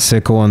a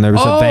bicycle, and there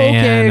was a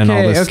van and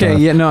all this stuff.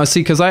 Yeah, no, see,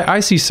 because I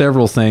see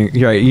several things.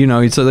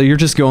 Right, so you're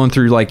just going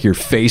through like your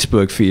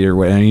Facebook feed or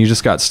whatever, and you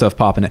just got stuff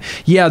popping in.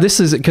 Yeah, this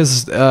is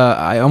because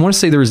I want to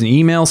say there was an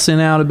email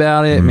sent out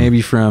about it,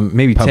 maybe from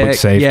public Tech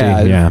safety.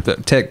 Yeah,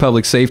 Tech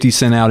Public Safety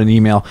sent out an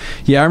email.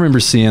 Yeah, I remember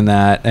seeing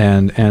that,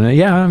 and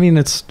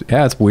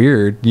it's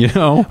weird,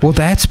 Well,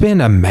 that's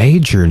been a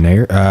major in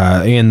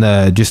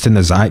the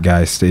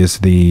zeitgeist is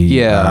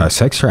the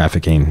sex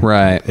trafficking,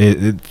 right?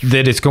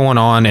 That it's going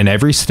on in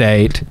every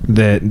state,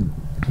 that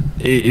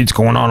it's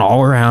going on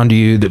all around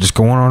you, that it's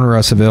going on in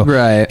Russellville,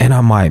 right? And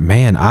I'm like,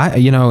 man,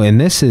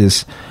 and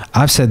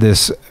I've said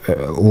this a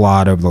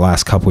lot over the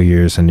last couple of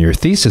years in your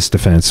thesis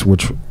defense,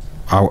 which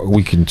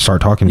we can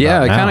start talking about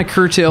now. Yeah, it kind of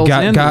curtails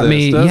into got this,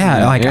 me.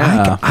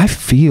 Yeah, I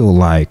feel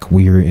like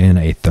we're in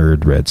a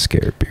third Red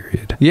Scare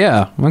period.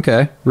 Yeah.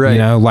 Okay. Right.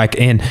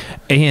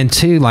 And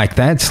too, like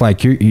that's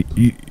like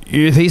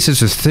your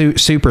thesis is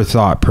super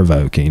thought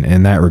provoking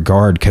in that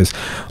regard. Because,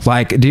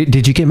 like,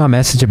 did you get my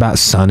message about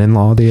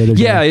son-in-law the other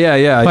day?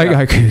 Yeah. Like,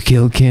 I could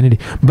kill Kennedy,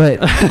 but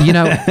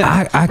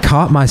I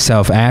caught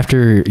myself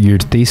after your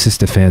thesis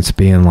defense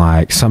being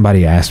like,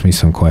 somebody asked me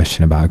some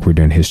question about like, we're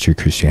doing history of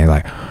Christianity,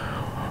 like,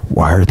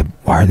 why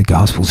are the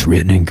Gospels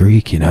written in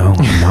Greek,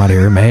 not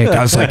Aramaic?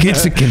 I was like,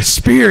 it's a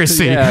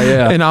conspiracy.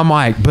 Yeah. And I'm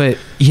like, but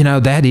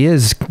that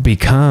is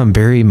become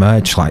very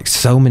much like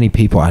so many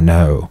people I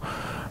know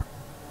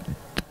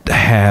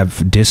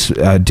have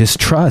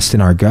distrust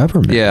in our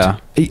government. Yeah.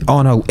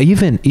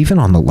 Even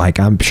on the, like,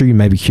 I'm sure you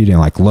may be cute,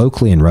 like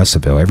locally in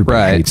Russellville,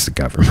 everybody hates the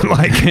government,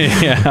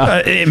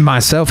 like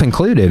myself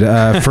included.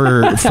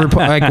 For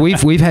like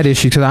we've had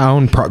issues because I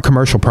own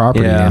commercial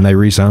property and they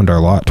rezoned our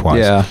lot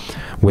twice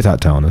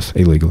without telling us,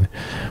 illegally.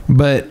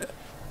 But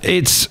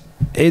I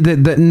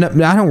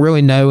don't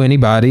really know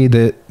anybody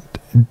that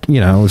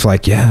was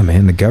like, yeah,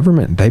 man, the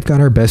government, they've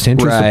got our best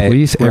interest, the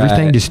police,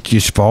 everything,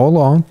 just follow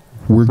along.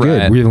 We're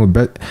good.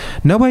 But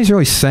nobody's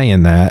really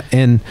saying that.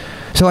 And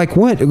so, like,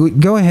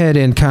 go ahead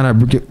and kind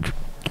of,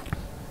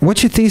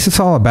 what's your thesis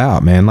all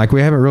about, man? Like,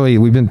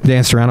 we've been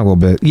danced around a little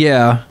bit.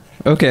 Yeah.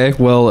 Okay.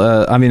 Well,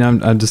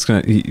 I'm just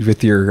going to,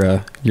 with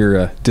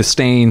your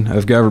disdain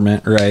of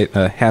government, right?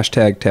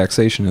 Hashtag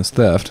taxation is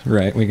theft,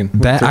 right? We can.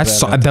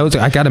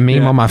 I got a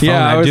meme on my phone.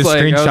 Yeah, I just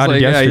screenshotted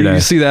it yesterday. Yeah, you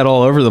see that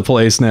all over the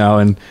place now,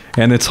 and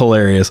it's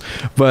hilarious.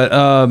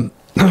 But,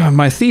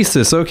 my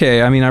thesis,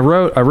 okay. I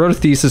wrote a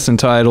thesis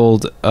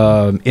entitled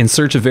 "In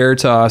Search of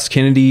Veritas: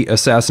 Kennedy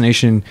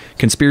Assassination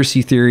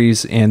Conspiracy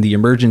Theories and the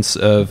Emergence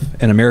of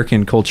an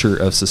American Culture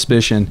of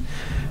Suspicion,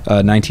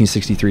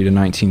 1963 to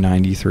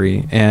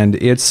 1993." And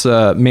it's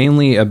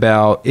mainly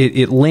about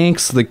it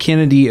links the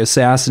Kennedy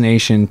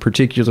assassination,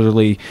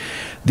 particularly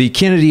the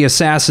Kennedy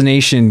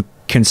assassination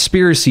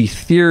conspiracy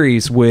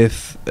theories,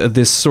 with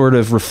this sort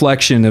of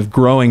reflection of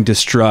growing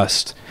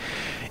distrust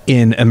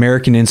in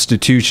American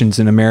institutions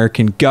and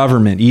American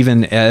government.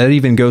 It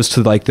even goes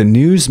to like the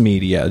news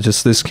media,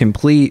 just this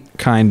complete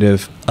kind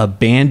of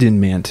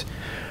abandonment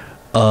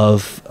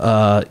of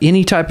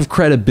any type of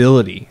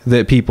credibility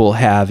that people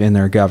have in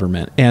their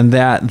government, and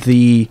that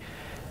the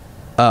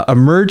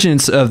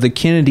emergence of the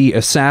Kennedy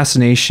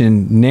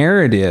assassination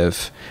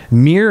narrative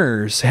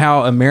mirrors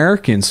how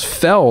Americans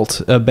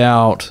felt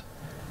about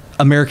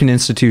American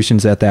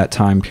institutions at that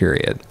time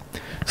period.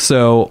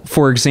 So,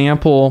 for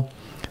example,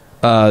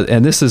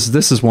 and this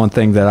is one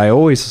thing that I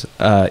always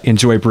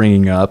enjoy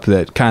bringing up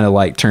that kind of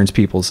like turns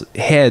people's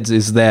heads,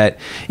 is that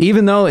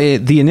even though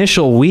the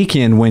initial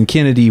weekend when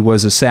Kennedy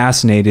was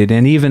assassinated,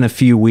 and even a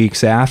few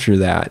weeks after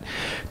that,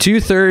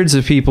 2/3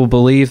 of people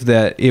believe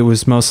that it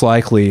was most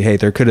likely, hey,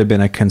 there could have been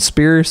a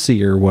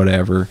conspiracy or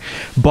whatever.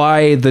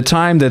 By the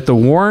time that the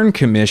Warren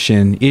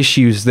Commission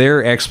issues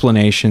their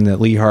explanation that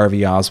Lee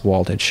Harvey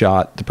Oswald had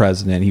shot the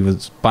president, he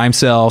was by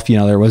himself, you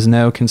know, there was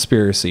no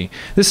conspiracy.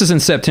 This is in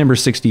September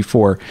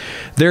 64.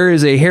 There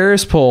is a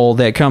Harris poll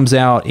that comes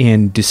out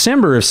in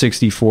December of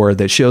 64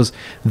 that shows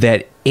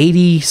that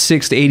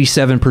 86 to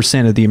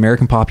 87% of the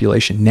American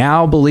population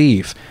now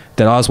believe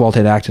that Oswald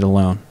had acted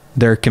alone.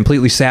 They're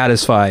completely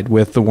satisfied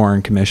with the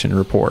Warren Commission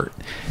report.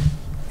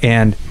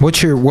 And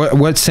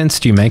what sense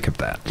do you make of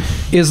that?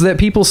 Is that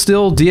people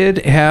still did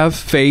have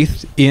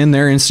faith in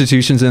their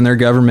institutions and their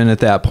government at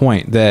that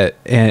point, that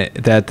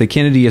the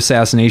Kennedy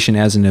assassination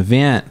as an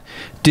event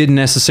didn't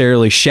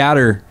necessarily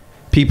shatter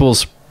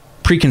people's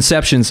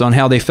preconceptions on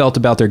how they felt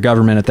about their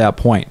government at that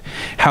point.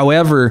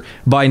 However,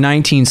 by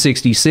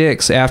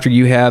 1966, after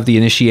you have the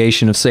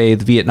initiation of, say,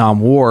 the Vietnam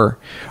War,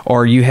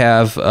 or you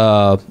have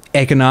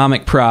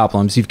economic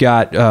problems, you've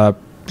got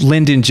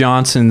Lyndon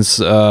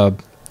Johnson's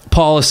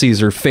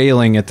policies are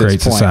failing at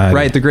this point,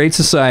 right? The Great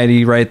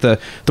Society, right? The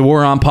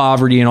war on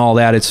poverty and all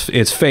that,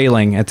 it's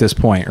failing at this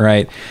point,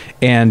 right?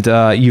 And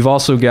you've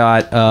also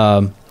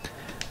got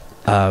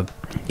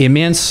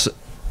immense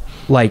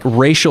like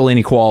racial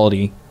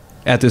inequality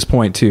at this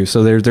point too.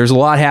 So there's a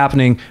lot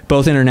happening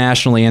both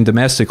internationally and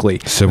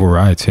domestically. Civil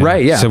rights, yeah.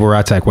 Right, yeah. Civil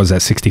Rights Act was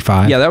that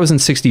 65? Yeah, that was in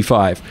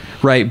 65,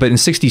 right? But in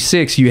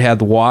 66 you had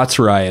the Watts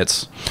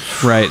riots,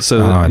 right?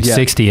 So in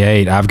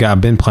 68, I've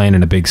been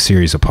planning a big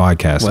series of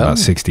podcasts about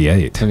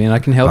 68. I mean, I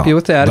can help you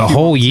with that. The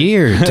whole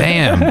year,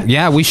 damn.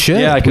 Yeah, we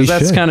should. Yeah, because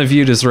that's kind of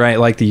viewed as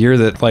like the year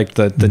that like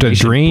the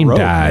dream broke,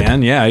 died.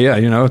 Man. Yeah,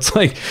 you know, it's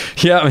like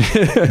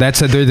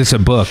there's a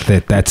book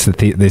it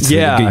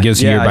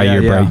gives a year by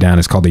year breakdown.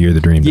 It's called The Year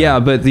the Dream Died. Yeah,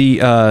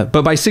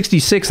 but by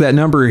 66 that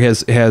number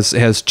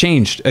has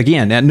changed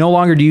again. And no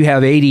longer do you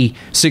have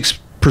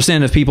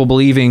 86% of people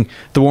believing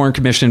the Warren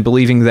Commission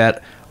believing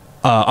that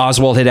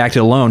Oswald had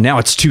acted alone. Now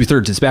it's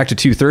 2/3. It's back to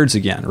 2/3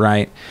 again,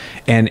 right?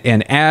 And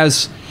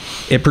as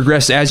it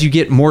progressed, as you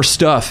get more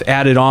stuff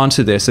added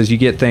onto this, as you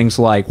get things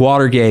like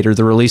Watergate or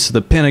the release of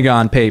the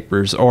Pentagon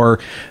Papers or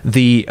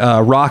the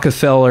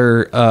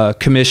Rockefeller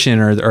Commission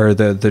or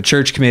the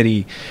Church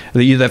Committee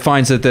that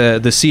finds that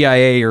the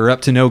CIA are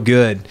up to no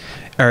good,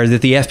 or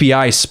that the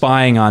FBI is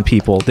spying on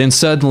people, then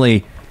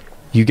suddenly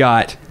you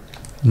got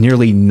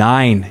nearly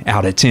 9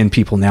 out of 10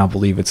 people now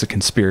believe it's a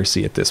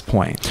conspiracy at this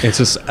point. It's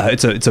just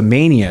it's a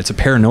mania. It's a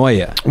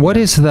paranoia. What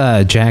is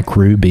the Jack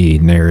Ruby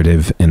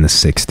narrative in the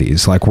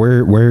 60s? Like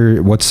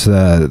what's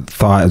the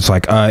thought? It's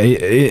like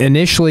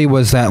initially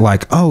was that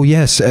like, oh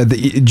yes,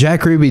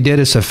 Jack Ruby did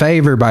us a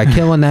favor by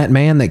killing that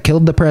man that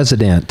killed the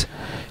president.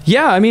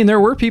 Yeah, I mean,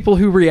 there were people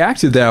who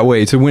reacted that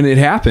way to when it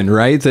happened,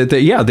 right? That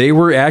they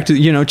were acting,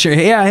 you know,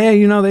 hey,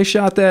 you know, they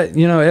shot that,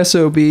 you know,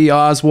 SOB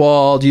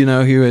Oswald, you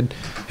know, who had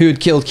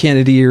killed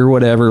Kennedy or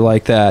whatever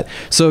like that.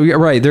 So yeah,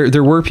 right,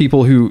 there were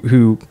people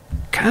who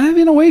kind of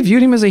in a way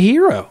viewed him as a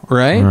hero,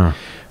 right?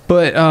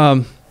 But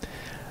I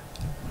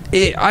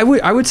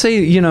would say,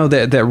 you know,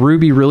 that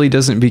Ruby really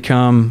doesn't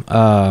become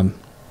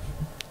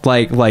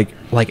like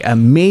a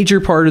major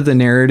part of the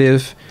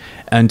narrative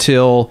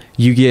until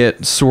you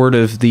get sort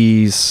of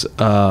these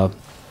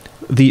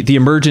the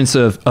emergence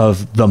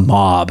of the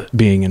mob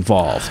being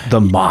involved, the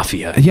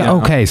mafia. Yeah.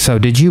 Okay. So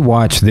did you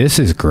watch? This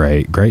is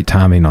great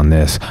timing on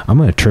this. I'm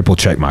going to triple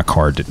check my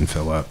card didn't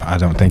fill up. I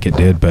don't think it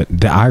did, but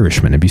The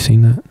Irishman. Have you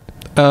seen that?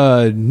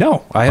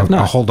 No, I have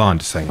not. Hold on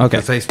just a second. Okay.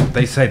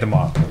 They say the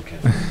mob. Okay.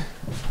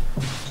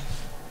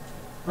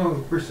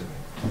 Oh, we're sitting.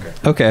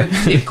 Okay.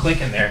 See it click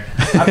in there.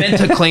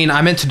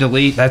 I meant to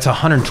delete. That's a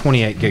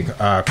 128 gig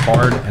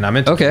card, and I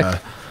meant to. Okay.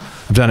 I've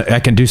done it. I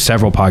can do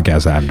several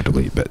podcasts I have to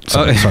delete, but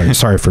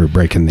sorry for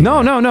breaking the.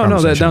 No.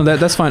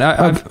 That's fine.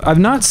 I've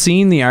not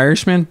seen The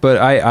Irishman, but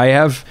I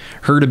have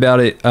heard about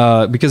it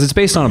because it's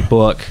based on a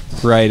book,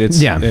 right?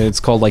 It's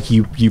called like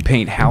you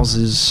paint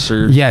houses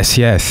or yes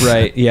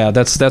right, yeah,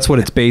 that's what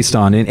it's based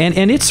on,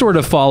 and it sort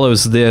of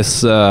follows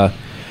this.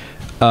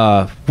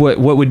 What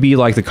would be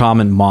like the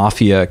common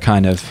mafia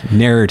kind of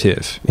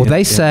narrative. Well,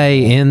 they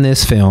say in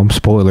this film,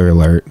 spoiler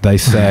alert, they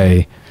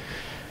say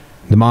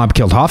the mob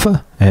killed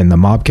Hoffa and the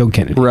mob killed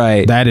Kennedy.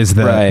 Right. That is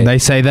they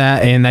say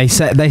that, and they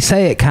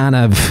say it kind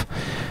of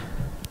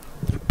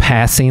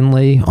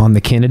passingly on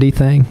the Kennedy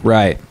thing.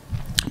 Right.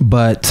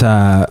 But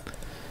I'm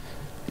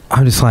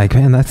just like,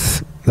 man,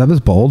 that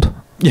was bold.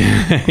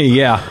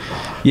 Yeah.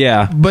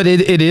 But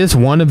it is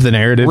one of the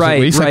narratives, right,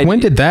 at least. right. Like, when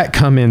did that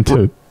come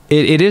into?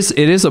 It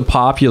is a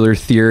popular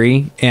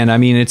theory, and I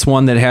mean it's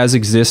one that has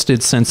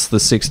existed since the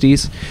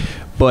 60s,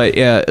 But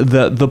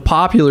the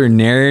popular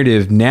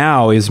narrative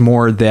now is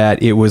more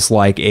that it was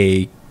like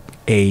a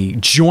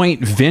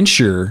joint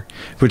venture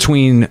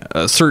between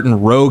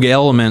certain rogue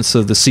elements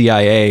of the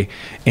CIA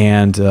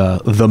and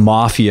the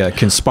mafia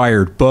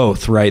conspired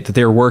both, right? That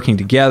they're working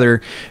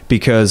together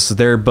because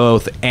they're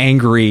both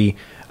angry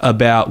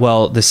about,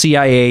 well, the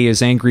CIA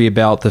is angry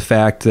about the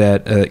fact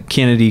that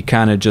Kennedy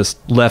kind of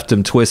just left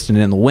him twisting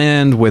in the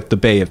wind with the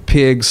Bay of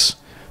Pigs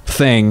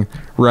thing,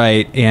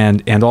 right?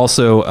 And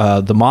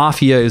also the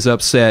mafia is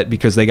upset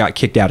because they got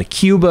kicked out of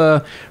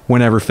Cuba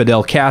whenever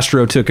Fidel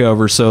Castro took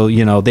over, so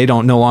they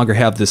don't no longer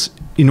have this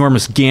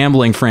enormous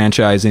gambling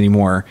franchise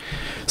anymore,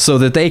 so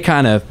that they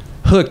kind of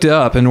hooked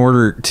up in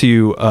order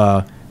to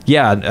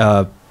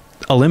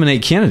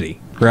eliminate Kennedy,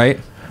 right?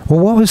 Well,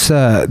 what was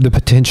the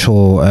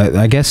potential?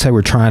 I guess they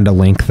were trying to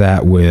link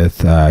that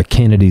with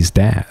Kennedy's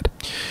dad,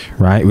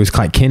 right? It was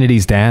like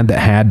Kennedy's dad that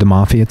had the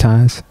mafia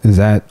ties. Is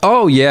that?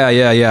 Oh,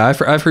 yeah.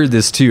 I've heard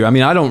this too. I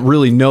mean, I don't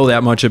really know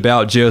that much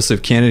about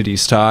Joseph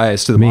Kennedy's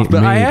ties to the mafia,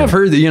 but I have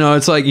heard that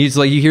it's like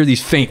you hear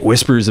these faint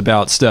whispers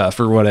about stuff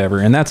or whatever,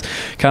 and that's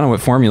kind of what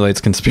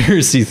formulates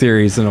conspiracy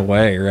theories in a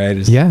way, right?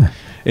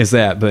 Is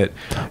that, but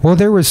well,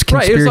 there was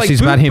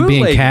conspiracies about him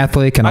being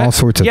Catholic and all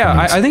sorts of things.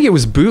 I think it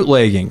was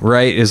bootlegging,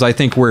 right? Is I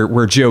think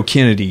where Joe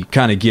Kennedy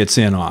kind of gets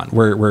in on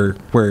where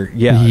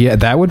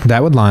that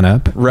would line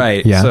up,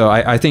 right? Yeah. So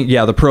I think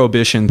the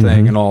prohibition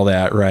thing and all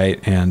that, right?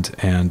 And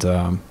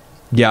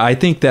I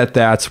think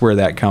that's where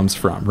that comes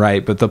from,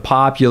 right? But the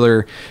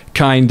popular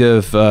kind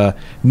of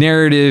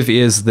narrative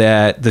is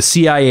that the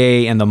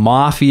CIA and the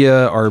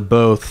mafia are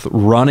both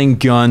running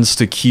guns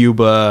to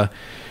Cuba.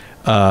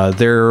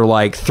 There are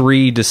like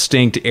three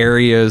distinct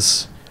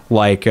areas,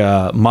 like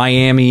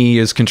Miami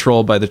is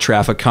controlled by the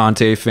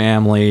Trafficante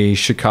family.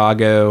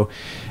 Chicago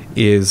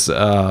is,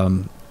 I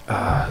want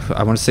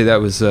to say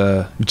that was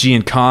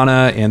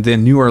Giancana, and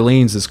then New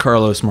Orleans is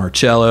Carlos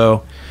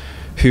Marcello,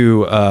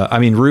 who,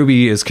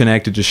 Ruby is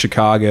connected to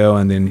Chicago,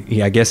 and then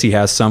I guess he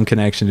has some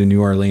connection to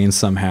New Orleans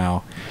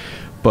somehow.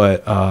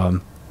 But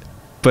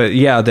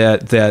yeah,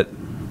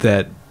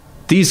 that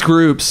these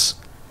groups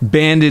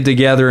banded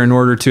together in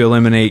order to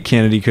eliminate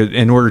Kennedy,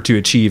 in order to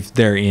achieve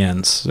their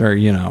ends, or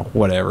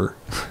whatever.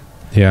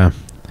 Yeah,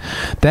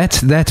 that's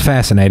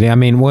fascinating. I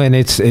mean, when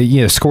it's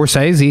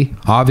Scorsese,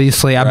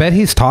 obviously, I bet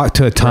he's talked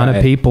to a ton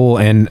of people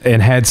and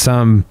had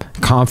some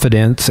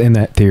confidence in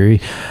that theory.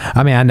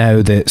 I mean, I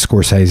know that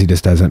Scorsese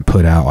just doesn't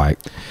put out like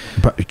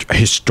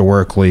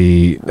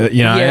historically,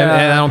 and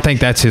I don't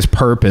think that's his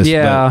purpose.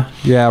 Yeah,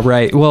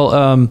 right.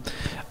 Well,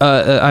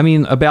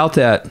 about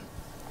that.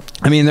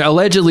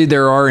 Allegedly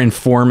there are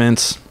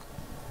informants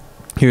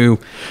who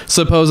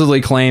supposedly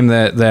claim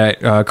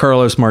that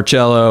Carlos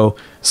Marcello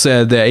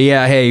said that,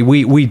 hey,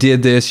 we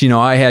did this,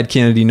 I had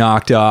Kennedy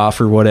knocked off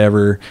or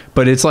whatever.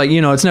 But it's like,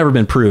 it's never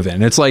been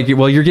proven. It's like,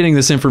 well, you're getting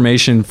this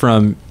information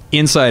from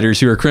insiders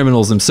who are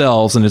criminals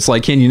themselves, and it's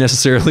like, can you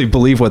necessarily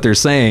believe what they're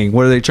saying?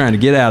 What are they trying to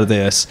get out of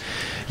this?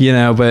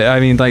 But I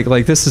mean,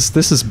 like this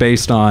is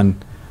based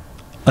on.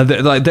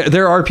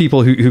 There are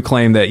people who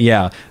claim that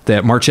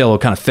that Marcello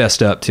kind of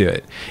fessed up to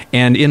it.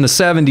 And in the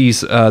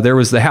 70s, there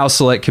was the House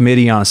Select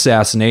Committee on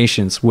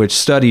Assassinations, which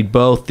studied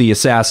both the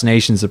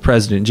assassinations of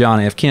President John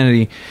F.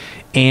 Kennedy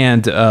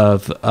and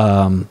of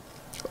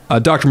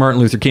Dr. Martin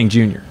Luther King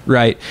Jr.,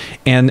 right?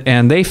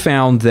 And they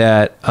found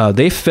that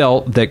they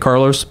felt that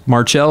Carlos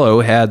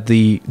Marcello had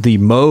the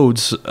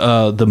motives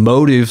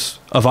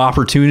of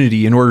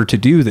opportunity in order to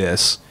do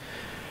this.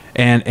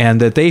 And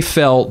that they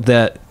felt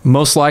that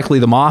most likely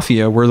the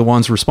mafia were the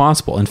ones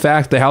responsible. In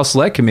fact, the House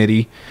Select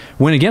Committee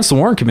went against the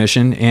Warren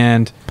Commission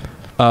and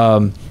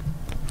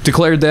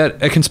declared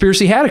that a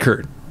conspiracy had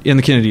occurred in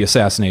the Kennedy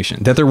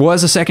assassination, that there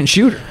was a second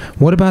shooter.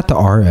 What about the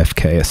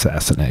RFK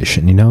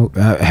assassination?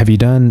 Have you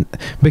done,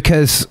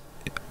 because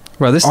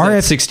well, this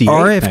is 68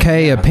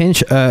 RFK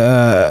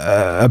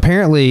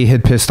apparently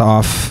had pissed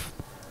off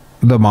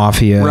the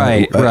mafia,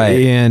 right.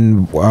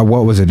 In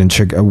what was it in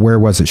where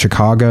was it,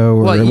 Chicago,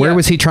 or where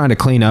was he trying to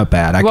clean up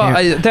at?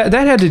 That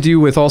had to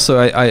do with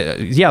also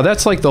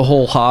that's like the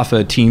whole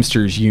Hoffa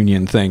Teamsters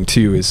Union thing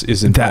too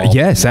is involved.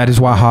 That is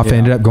why Hoffa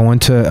ended up going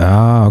to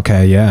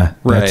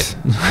right.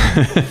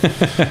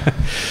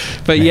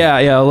 But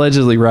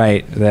allegedly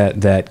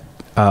that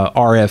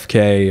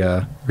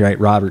RFK right,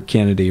 Robert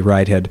Kennedy,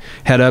 right, had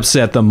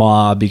upset the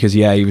mob because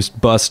he was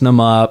busting them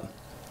up,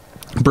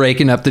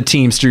 breaking up the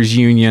Teamsters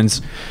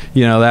unions,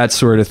 that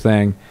sort of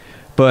thing.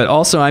 But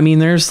also,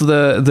 there's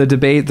the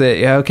debate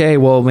that,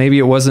 well, maybe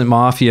it wasn't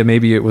mafia,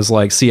 maybe it was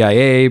like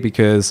CIA,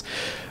 because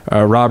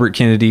Robert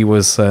Kennedy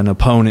was an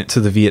opponent to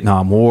the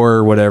Vietnam War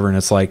or whatever, and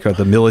it's like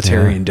the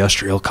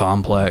military-industrial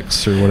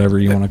complex or whatever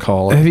you want to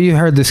call it. Have you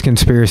heard this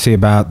conspiracy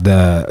about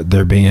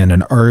there being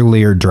an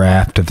earlier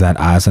draft of that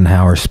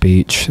Eisenhower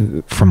speech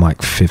from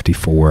like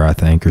 54, I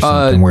think, or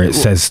something, where it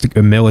says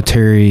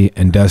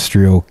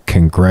military-industrial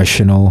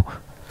congressional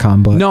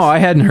complex? No, I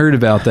hadn't heard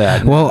about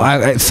that. Well,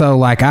 I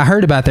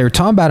heard about, they were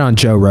talking about it on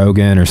Joe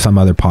Rogan or some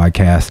other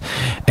podcast,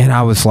 and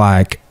I was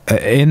like,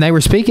 and they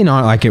were speaking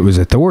on it like it was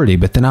authority,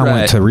 but then I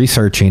went to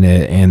researching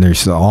it, and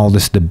there's all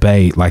this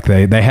debate. Like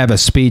they have a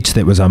speech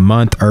that was a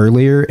month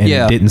earlier, and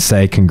it didn't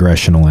say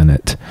congressional in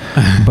it.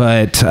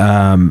 But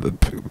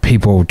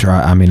people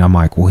try. I mean, I'm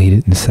like, well, he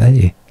didn't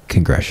say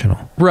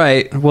congressional,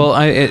 right? Well,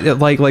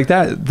 like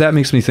that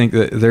makes me think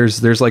that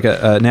there's like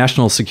a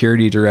national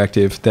security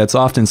directive that's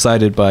often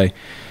cited by.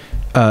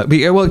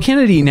 Well,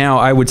 Kennedy now,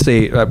 I would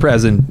say,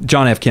 President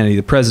John F. Kennedy,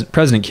 the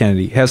President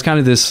Kennedy, has kind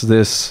of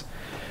this.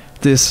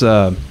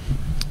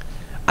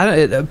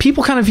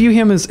 People kind of view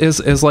him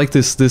as like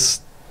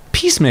this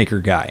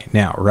peacemaker guy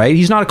now, right?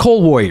 He's not a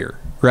cold warrior,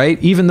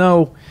 right? Even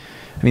though,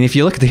 I mean, if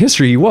you look at the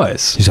history, he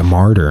was. He's a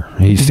martyr.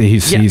 He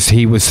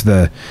was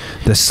the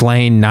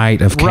slain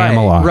knight of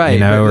Camelot. Right. You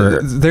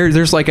know,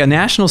 there's like a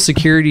national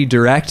security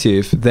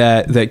directive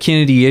that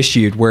Kennedy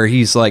issued where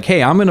he's like,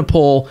 hey, I'm going to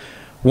pull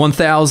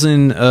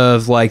 1,000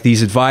 of like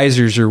these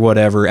advisors or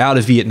whatever out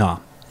of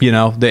Vietnam. You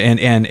know,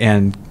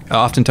 and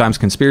oftentimes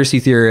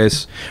conspiracy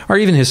theorists or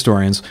even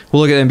historians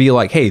will look at it and be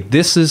like, hey,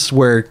 this is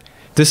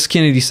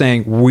Kennedy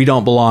saying we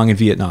don't belong in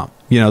Vietnam.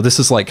 You know, this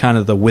is like kind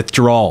of the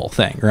withdrawal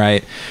thing,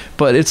 right?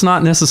 But it's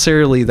not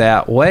necessarily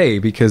that way,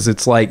 because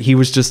it's like he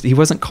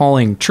wasn't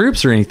calling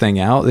troops or anything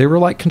out. They were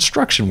like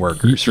construction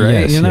workers, right?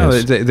 Yes, you know,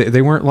 yes.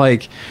 They weren't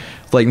like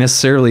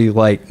necessarily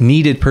like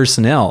needed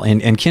personnel.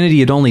 And Kennedy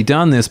had only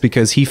done this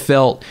because he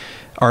felt,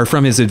 or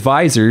from his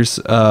advisors,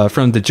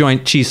 from the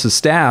Joint Chiefs of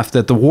Staff,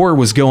 that the war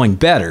was going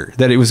better,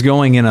 that it was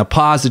going in a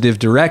positive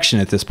direction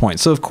at this point.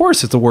 So, of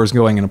course, if the war is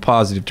going in a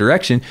positive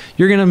direction,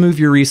 you're going to move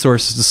your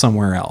resources to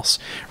somewhere else,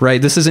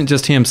 right? This isn't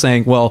just him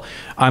saying, well,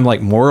 I'm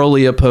like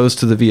morally opposed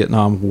to the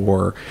Vietnam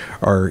War,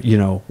 or, you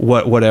know,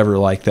 whatever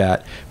like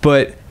that.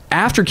 But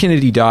after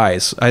Kennedy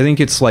dies, I think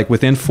it's like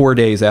within 4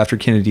 days after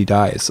Kennedy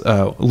dies,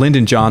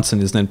 Lyndon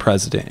Johnson is then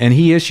president, and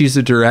he issues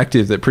a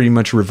directive that pretty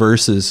much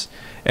reverses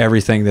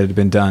everything that had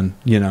been done,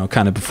 you know,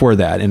 kind of before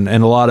that. And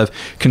a lot of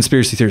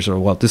conspiracy theories are,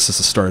 well, this is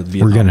the start of the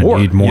Vietnam War.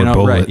 We're going to need more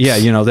bullets. Right? Yeah,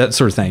 you know, that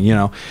sort of thing, you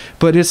know.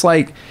 But it's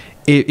like,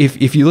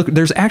 if you look,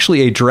 there's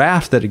actually a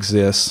draft that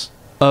exists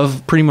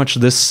of pretty much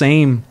this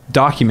same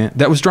document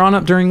that was drawn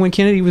up during when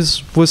Kennedy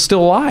was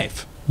still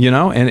alive. You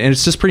know, and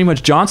it's just pretty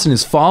much Johnson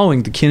is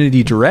following the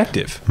Kennedy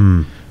directive.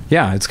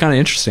 Yeah, it's kind of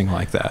interesting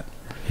like that.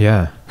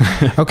 Yeah.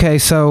 Okay,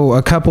 so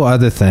a couple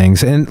other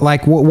things, and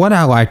like what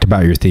I liked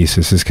about your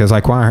thesis is because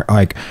I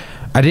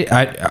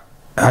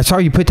saw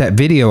you put that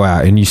video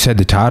out and you said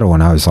the title,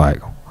 and I was like,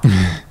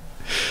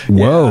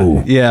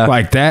 whoa, yeah,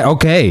 like that.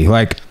 Okay,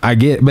 like I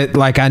get, but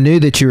like I knew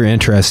that you were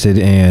interested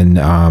in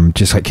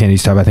just like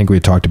Kennedy's stuff. I think we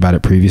had talked about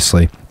it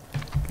previously.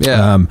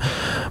 Yeah.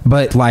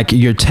 But like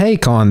your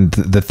take on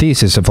the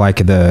thesis of like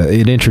it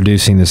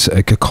introducing this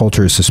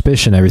culture of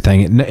suspicion,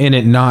 everything, and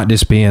it not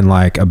just being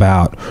like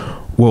about,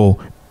 well,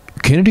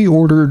 Kennedy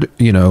ordered,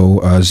 you know,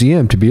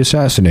 ZM to be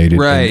assassinated.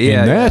 Right.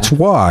 And that's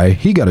why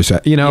he got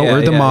assassinated, you know,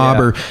 or the mob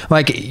or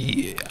like,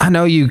 I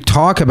know you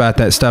talk about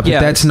that stuff, but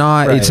that's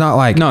not, it's not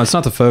like, no, it's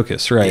not the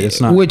focus. Right.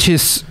 It's not, which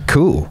is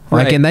cool.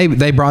 Like, and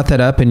they brought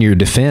that up in your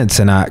defense.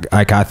 And I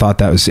thought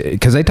that was,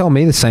 cause they told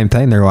me the same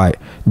thing. They're like,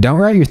 don't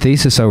write your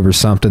thesis over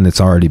something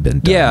that's already been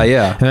done.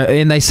 Yeah.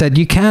 And they said,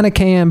 you kind of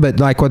can, but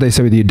like what they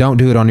said with you, don't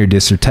do it on your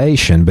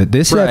dissertation. But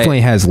this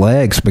definitely has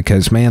legs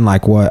because, man,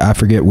 like what, I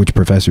forget which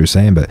professor is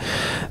saying, but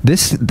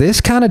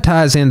this kind of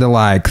ties into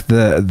like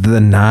the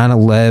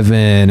 9/11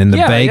 and the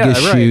Vegas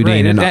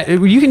shooting,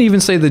 and you can even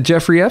say the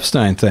Jeffrey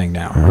Epstein thing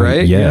now,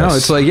 right? Yes. You know,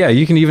 it's like,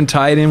 you can even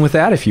tie it in with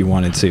that if you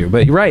wanted to.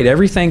 But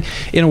everything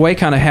in a way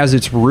kind of has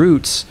its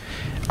roots,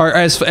 or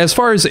as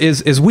far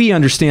as we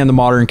understand the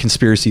modern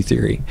conspiracy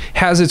theory,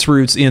 has its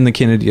roots in the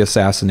Kennedy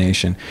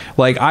assassination.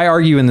 Like I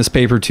argue in this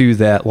paper too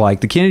that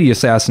like the Kennedy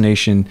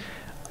assassination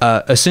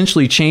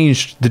essentially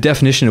changed the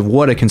definition of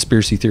what a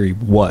conspiracy theory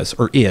was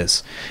or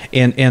is,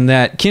 and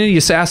that Kennedy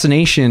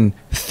assassination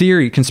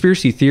theory,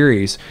 conspiracy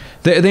theories,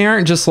 they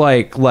aren't just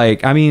like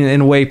I mean,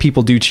 in a way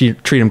people do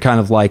treat them kind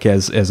of like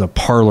as a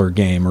parlor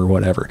game or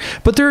whatever,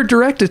 but they're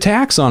direct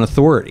attacks on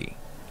authority.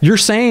 You're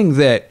saying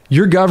that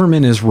your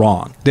government is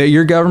wrong, that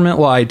your government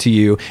lied to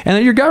you, and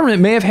that your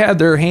government may have had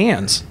their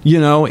hands, you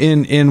know,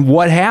 in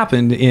what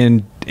happened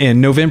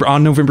on November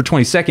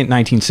 22nd,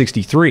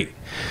 1963,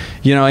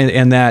 you know,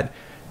 and that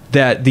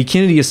the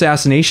Kennedy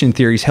assassination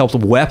theories helped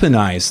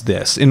weaponize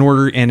this in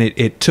order, and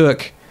it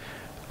took,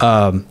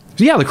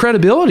 the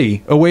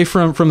credibility away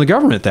from the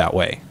government that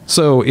way.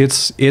 So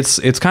it's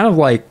kind of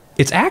like,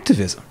 it's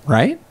activism,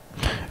 right?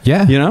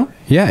 Yeah. You know?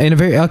 Yeah. In a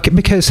very,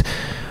 because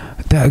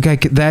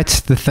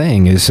that's the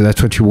thing, is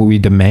that's what we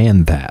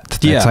demand that.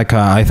 That's like,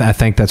 I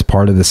think that's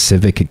part of the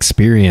civic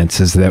experience,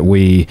 is that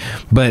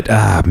but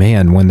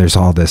man, when there's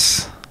all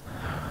this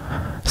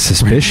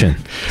suspicion,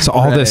 so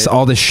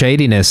all this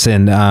shadiness,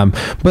 and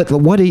but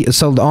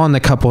so on the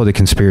couple of the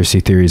conspiracy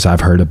theories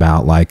I've heard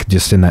about, like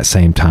just in that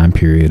same time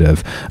period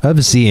of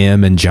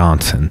ZM and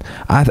Johnson,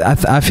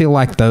 I feel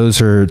like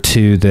those are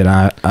two that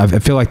I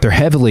feel like they're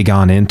heavily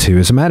gone into.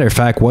 As a matter of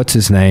fact, what's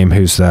his name,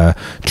 who's a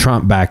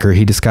Trump backer,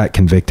 he just got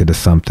convicted of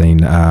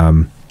something.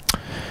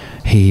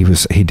 he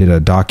did a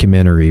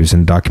documentary. He was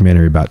in a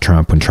documentary about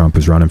Trump when Trump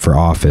was running for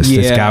office.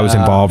 This guy was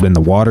involved in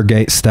the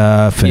Watergate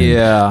stuff.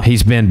 And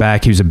he's been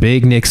back. He was a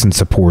big Nixon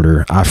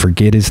supporter. I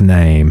forget his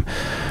name.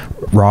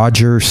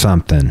 Roger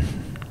something.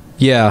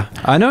 Yeah,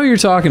 I know what you're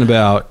talking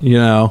about, you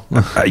know.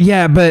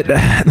 Yeah, but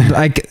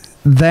like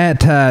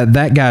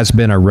that guy's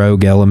been a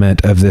rogue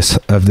element of this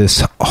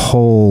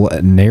whole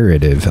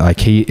narrative. Like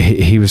he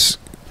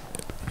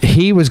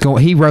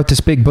wrote this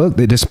big book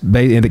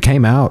that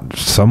came out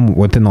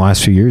within the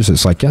last few years.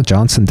 It's like, yeah,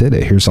 Johnson did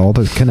it. Here's all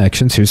the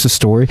connections. Here's the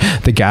story.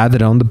 The guy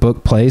that owned the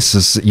book place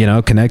is, you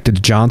know, connected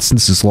to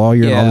Johnson's his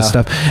lawyer and all this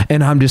stuff.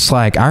 And I'm just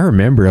like, I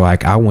remember,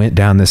 like, I went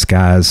down this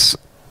guy's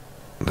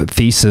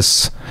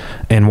thesis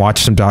and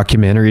watched some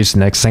documentaries.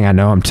 Next thing I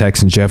know, I'm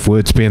texting Jeff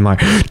Woods being like,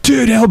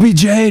 dude,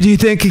 LBJ, do you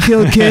think he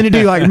killed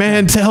Kennedy? Like,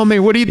 man, tell me,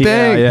 what do you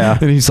think? Yeah.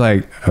 And he's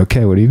like,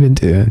 okay, what have you been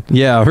doing?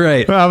 Yeah,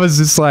 right. I was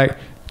just like,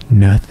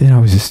 nothing. I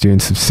was just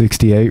doing some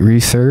 68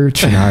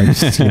 research, and I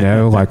just, you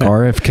know, like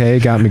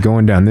RFK got me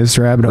going down this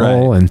rabbit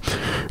hole, and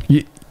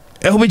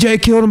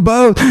LBJ killed them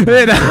both.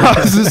 And I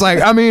was just like,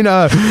 I mean,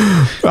 I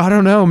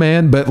don't know,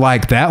 man, but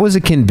like that was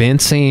a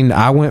convincing.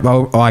 I went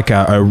like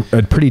a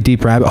pretty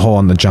deep rabbit hole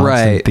on the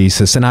Johnson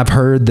thesis, and I've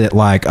heard that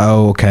like,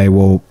 oh, okay,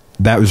 well,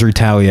 that was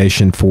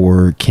retaliation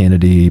for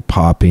Kennedy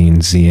popping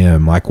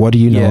ZM. Like, what do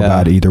you know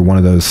about either one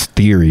of those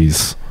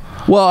theories?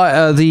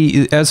 Well,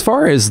 as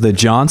far as the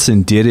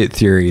Johnson did it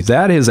theory,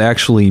 that has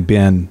actually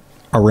been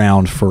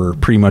around for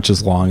pretty much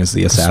as long as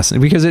the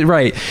assassin, because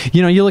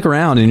you know, you look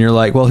around and you're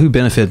like, well, who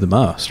benefited the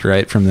most,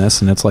 right, from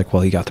this? And it's like,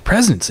 well, he got the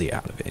presidency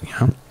out of it, you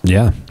know?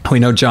 Yeah. We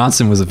know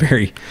Johnson was a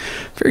very,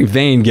 very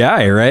vain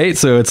guy, right?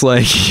 So it's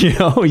like, you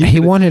know, he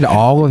wanted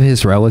all of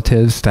his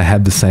relatives to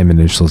have the same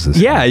initials as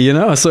him. You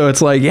know, so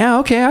it's like, yeah,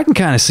 okay, I can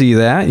kind of see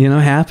that, you know,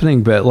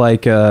 happening, but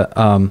like,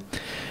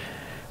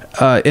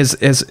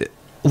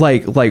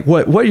 like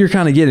what you're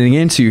kind of getting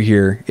into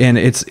here, and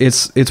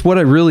it's what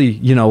I really,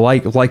 you know,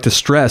 like to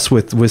stress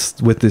with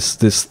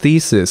this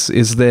thesis,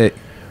 is that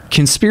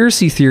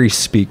conspiracy theories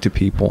speak to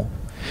people.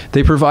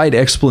 They provide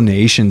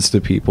explanations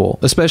to people,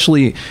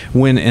 especially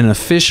when an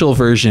official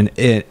version,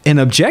 an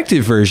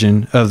objective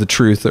version of the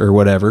truth or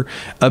whatever,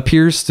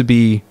 appears to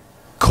be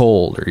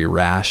cold or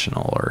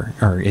irrational, or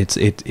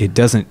it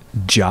doesn't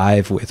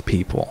jive with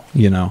people,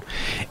 you know.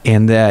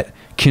 And that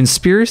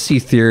conspiracy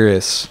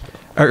theorists,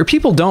 or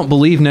people don't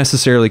believe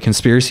necessarily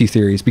conspiracy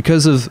theories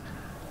because of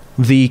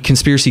the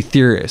conspiracy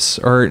theorists,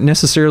 or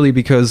necessarily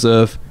because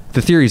of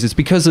the theories. It's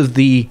because of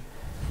the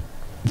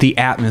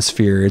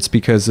atmosphere. It's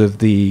because of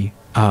the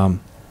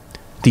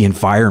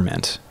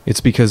environment.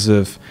 It's because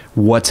of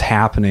what's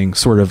happening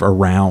sort of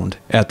around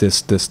at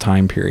this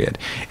time period.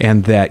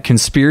 And that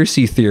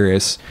conspiracy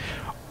theorists,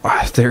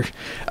 they're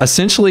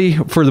essentially,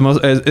 for the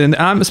most, and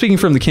I'm speaking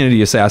from the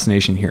Kennedy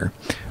assassination here,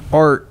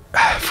 are,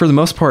 for the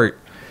most part,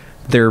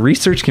 their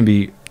research can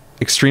be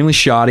extremely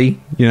shoddy.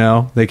 You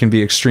know, they can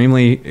be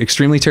extremely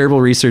terrible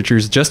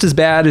researchers, just as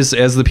bad as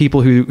the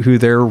people who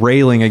they're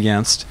railing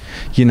against.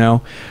 You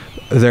know,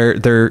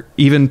 they're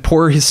even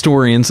poor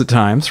historians at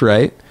times,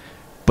 right?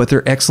 But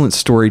they're excellent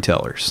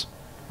storytellers,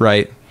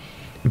 right?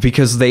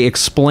 Because they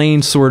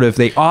explain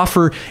they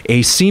offer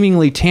a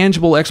seemingly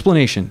tangible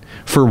explanation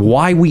for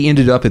why we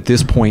ended up at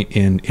this point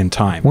in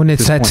time. When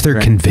that's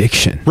their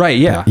conviction. Right,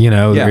 yeah. You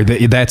know,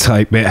 that's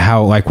like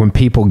how, like, when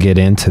people get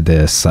into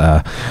this,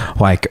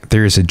 like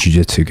there's a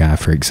jiu-jitsu guy,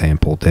 for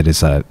example, that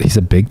he's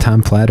a big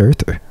time flat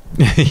earther.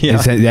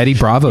 Eddie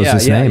Bravo's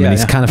his name, and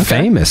he's kind of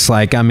famous.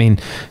 Like, I mean,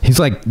 he's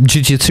like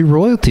jiu-jitsu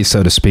royalty,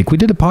 so to speak. We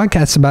did a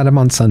podcast about him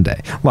on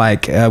Sunday.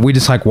 Like, we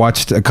just like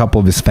watched a couple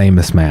of his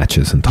famous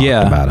matches and talked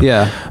about him.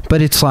 Yeah.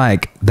 But it's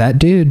like that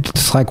dude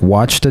just like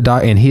watched a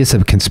doc, and he is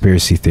a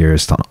conspiracy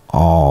theorist on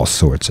all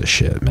sorts of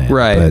shit, man.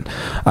 Right.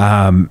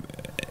 But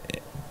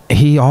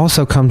he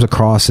also comes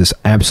across as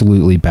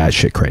absolutely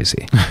batshit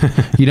crazy.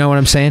 You know what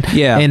I'm saying?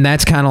 Yeah. And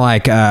that's kind of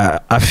like,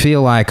 I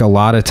feel like a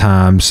lot of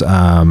times,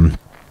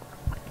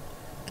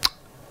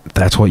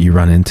 that's what you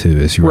run into,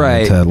 is you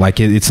run into, like,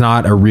 it's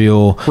not a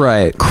real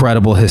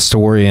credible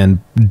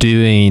historian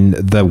doing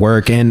the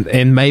work,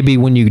 and maybe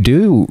when you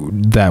do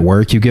that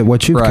work, you get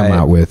what you've come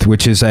out with,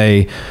 which is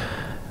a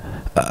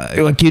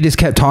like you just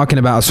kept talking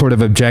about sort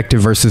of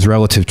objective versus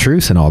relative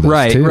truth and all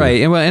this too.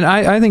 Right. And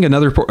I think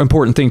another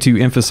important thing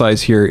to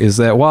emphasize here is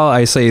that while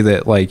I say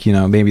that, like, you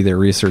know, maybe their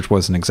research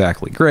wasn't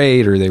exactly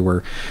great, or they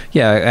were,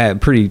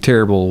 pretty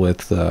terrible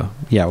with the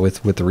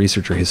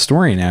research or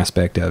historian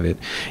aspect of it,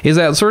 is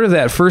that sort of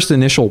that first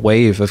initial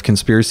wave of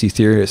conspiracy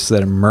theorists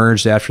that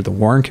emerged after the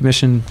Warren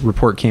Commission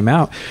report came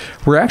out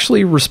were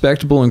actually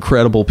respectable and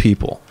credible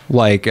people.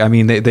 Like, I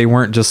mean, they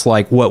weren't just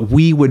like what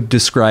we would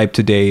describe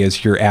today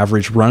as your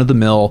average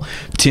run-of-the-mill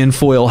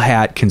tinfoil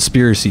hat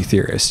conspiracy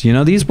theorist. You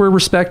know, these were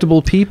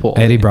respectable people.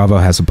 Eddie Bravo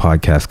has a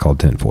podcast called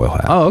Tinfoil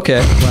Hat. Oh, okay.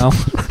 Well,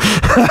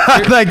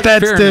 like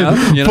that's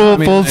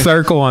full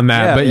circle on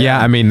that. Yeah,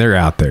 but I mean, they're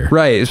out there.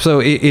 Right. So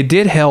it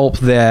did help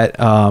that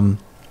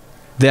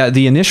that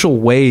the initial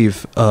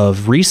wave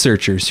of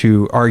researchers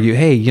who argue,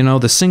 hey, you know,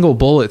 the single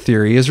bullet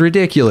theory is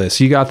ridiculous.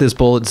 You got this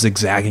bullet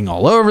zigzagging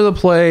all over the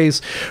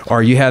place,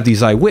 or you have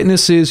these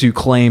eyewitnesses who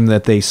claim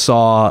that they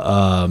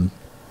saw,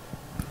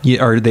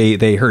 or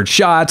they heard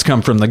shots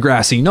come from the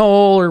grassy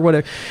knoll or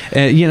whatever.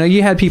 You know,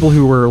 you had people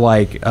who were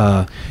like,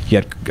 you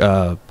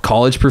had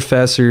college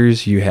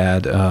professors, you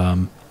had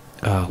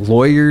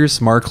lawyers.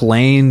 Mark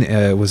Lane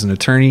was an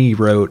attorney. He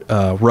wrote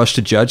Rush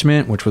to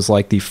Judgment, which was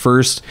like the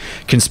first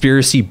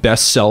conspiracy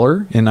bestseller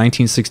in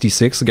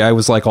 1966. The guy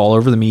was like all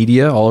over the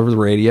media, all over the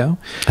radio.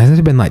 Has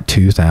there been like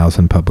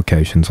 2,000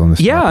 publications on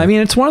this? Yeah, topic? I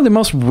mean, it's one of the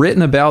most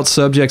written about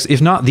subjects,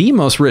 if not the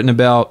most written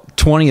about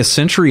 20th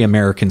century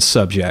American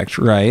subject,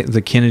 right?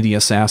 The Kennedy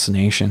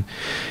assassination.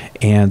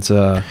 And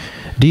do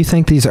you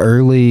think these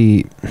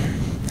early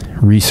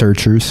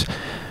researchers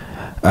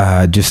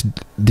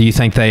do you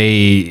think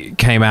they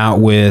came out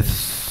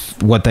with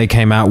what they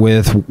came out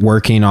with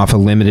working off a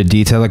limited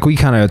detail? Like we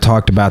kind of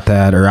talked about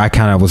that, or I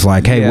kind of was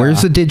like, hey,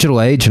 where's the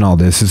digital age in all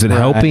this? Is it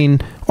helping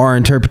our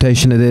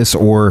interpretation of this,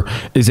 or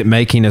is it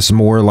making us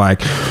more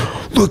like,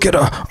 look at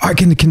I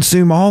can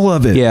consume all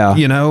of it,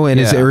 you know, and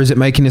is it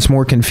making us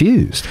more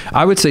confused?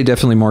 I would say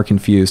definitely more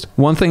confused.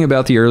 One thing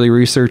about the early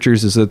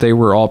researchers is that they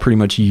were all pretty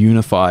much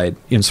unified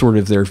in sort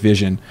of their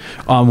vision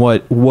on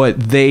what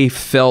they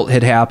felt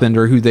had happened,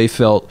 or who they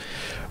felt.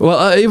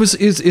 Well,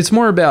 it's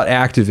more about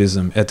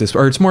activism at this,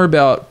 or it's more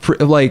about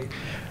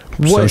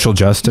social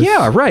justice.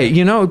 Yeah, right.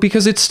 You know,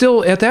 because it's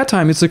still at that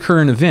time it's a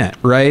current event,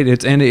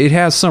 right? And it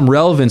has some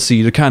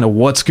relevancy to kind of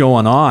what's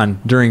going on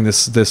during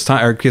this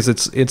time, because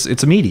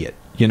it's immediate.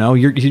 You know,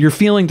 you're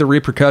feeling the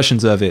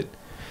repercussions of it,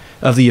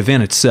 of the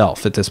event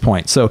itself at this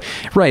point. So,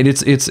 right,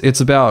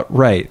 it's about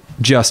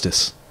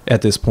justice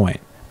at this point.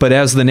 But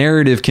as the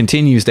narrative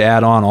continues to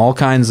add on all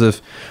kinds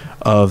of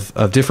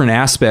different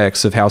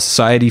aspects of how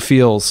society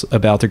feels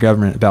about their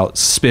government, about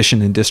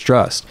suspicion and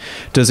distrust,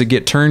 does it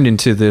get turned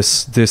into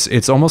this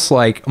it's almost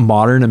like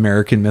modern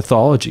American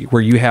mythology,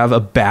 where you have a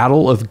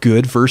battle of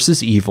good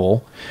versus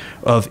evil,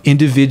 of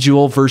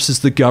individual versus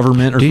the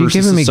government, or Dude, versus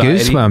you're giving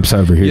society. me goosebumps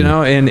over here. You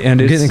know, and I'm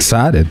it's getting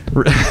excited.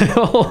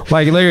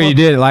 Like literally, you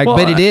did like,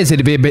 but it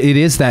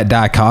is that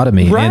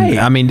dichotomy, right? And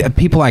I mean,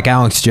 people like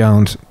Alex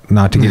Jones,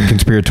 not to get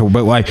conspiratorial,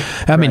 but like,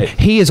 I mean,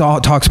 he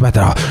talks about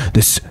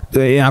that.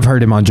 I've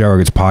heard him on Joe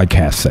Rogan's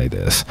podcast say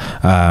this.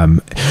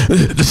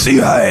 The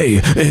CIA,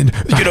 and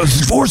you know,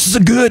 there's forces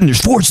of good and there's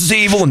forces of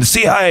evil, and the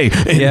CIA,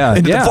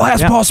 and the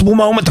last possible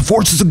moment, the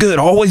forces of good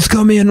always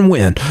come in and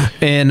win.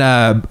 And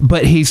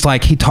but he's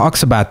like, he talks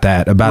about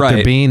that, about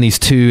there being these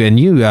two, and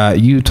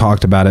you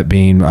talked about it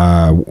being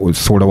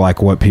sort of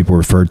like what people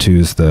refer to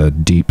as the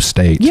deep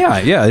state.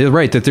 Yeah,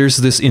 right. That there's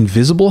this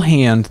invisible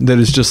hand that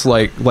is just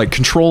like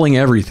controlling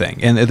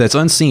everything, and that's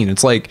unseen.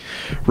 It's like,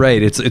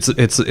 right. It's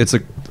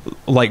a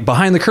like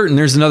behind the curtain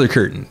there's another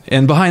curtain,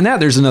 and behind that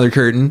there's another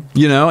curtain,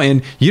 you know,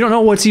 and you don't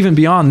know what's even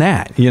beyond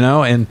that, you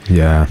know. And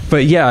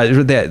but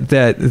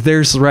that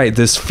there's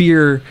this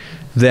fear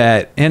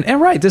that, and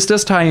this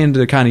does tie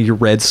into kind of your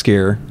Red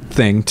Scare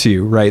thing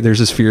too, right? There's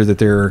this fear that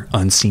there are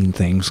unseen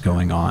things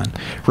going on,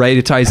 right?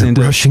 It ties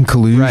into Russian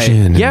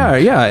collusion.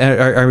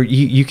 Right.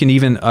 You can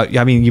even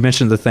I mean, you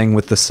mentioned the thing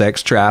with the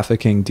sex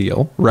trafficking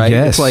deal, right?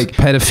 Yes, it's like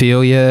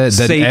pedophilia, the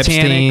satanic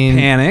Epstein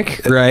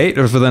panic, right?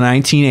 Or for the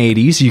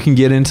 1980s, you can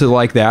get into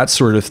like that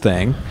sort of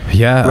thing.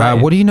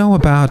 What do you know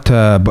about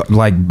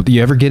like, do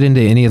you ever get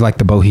into any of like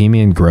the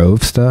Bohemian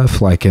Grove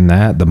stuff, like in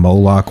that the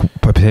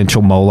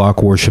potential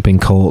Moloch worshipping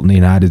cult in the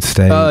United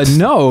States?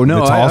 No,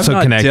 it's also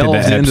connected to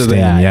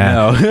Epstein.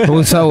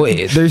 Well, so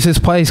there's this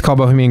place called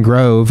Bohemian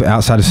Grove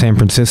outside of San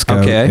Francisco,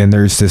 and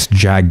there's this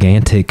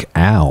gigantic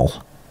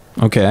owl.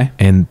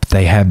 And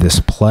they have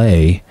this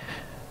play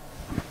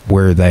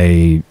where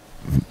they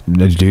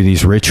do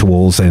these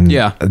rituals and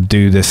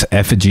do this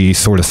effigy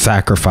sort of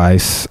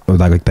sacrifice, or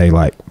like they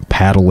like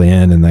paddle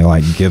in and they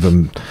like give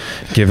them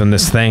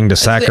this thing to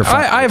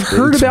sacrifice. I've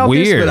heard about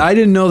this, but I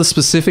didn't know the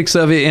specifics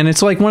of it. And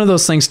it's like one of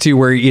those things too,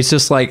 where it's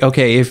just like,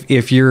 okay,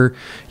 if you're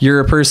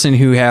a person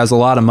who has a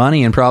lot of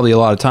money and probably a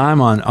lot of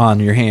time on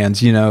your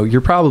hands, you know,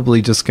 you're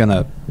probably just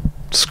gonna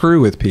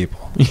screw with people.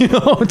 You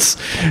know, it's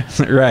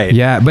right.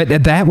 Yeah,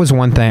 but that was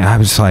one thing I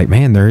was like,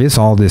 man, there is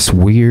all this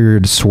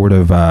weird sort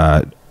of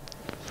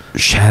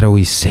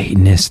shadowy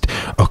Satanist,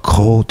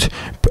 occult,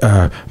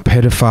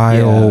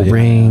 pedophile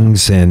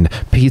rings, and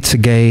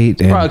Pizzagate.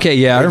 And,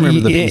 I remember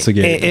the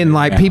Pizzagate. And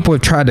like people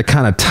have tried to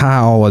kind of tie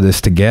all of this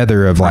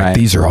together of like,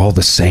 these are all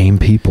the same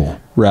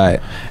people.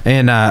 Right.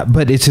 And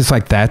but it's just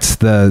like that's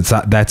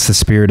the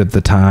spirit of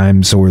the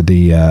times, or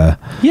the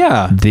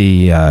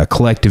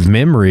collective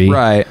memory.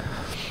 Right.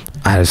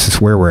 It's just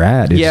where we're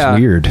at. It's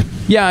weird.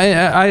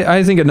 Yeah,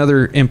 I think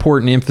another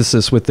important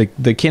emphasis with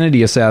the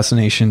Kennedy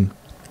assassination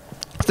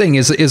thing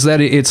is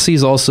that it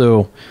sees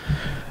also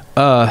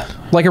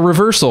like a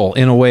reversal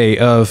in a way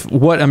of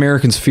what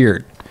Americans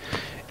feared.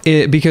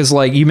 Because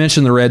like you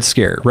mentioned the Red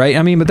Scare, right?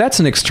 I mean, but that's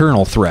an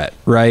external threat,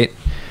 right?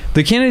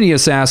 the Kennedy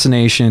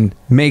assassination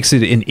makes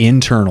it an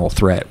internal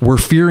threat. We're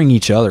fearing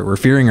each other. We're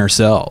fearing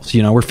ourselves.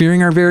 You know, we're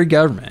fearing our very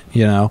government,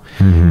 you know,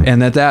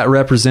 and that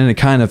represented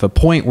kind of a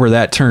point where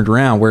that turned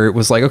around, where it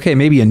was like, okay,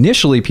 maybe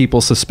initially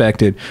people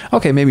suspected,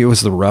 okay, maybe it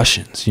was the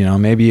Russians, you know,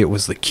 maybe it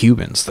was the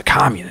Cubans, the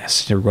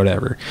communists or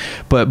whatever.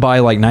 But by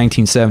like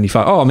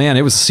 1975, oh man,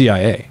 it was the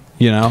CIA.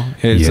 You know,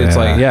 it's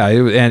like, yeah,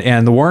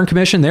 and the Warren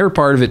Commission, they were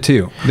part of it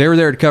too. They were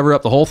there to cover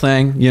up the whole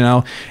thing. You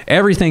know,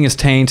 everything is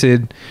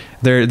tainted.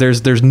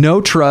 There's no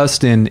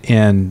trust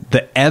in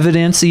the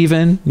evidence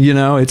even. You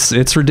know,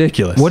 it's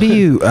ridiculous. What do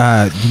you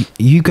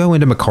go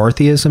into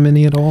McCarthyism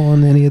any at all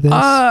on any of this?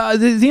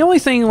 The only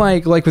thing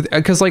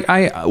because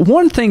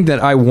one thing that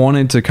I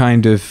wanted to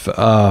kind of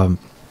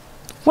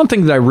one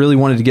thing that I really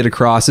wanted to get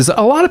across is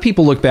a lot of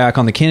people look back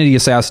on the Kennedy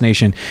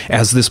assassination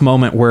as this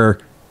moment where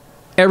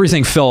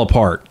everything fell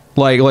apart.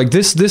 Like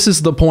this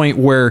is the point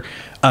where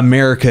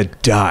America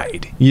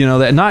died. You know,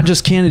 that not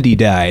just Kennedy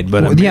died,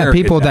 but America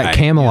people died, that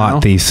Camelot you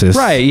know? thesis,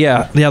 right?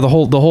 Yeah, the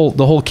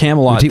whole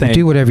Camelot thing.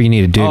 Do whatever you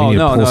need to do. You need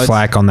to pull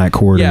slack on that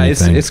cord. Yeah,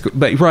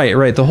 but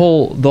right. The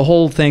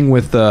whole thing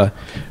with the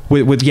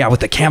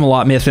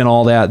Camelot myth and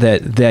all that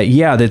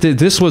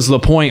this was the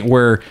point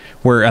where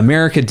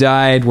America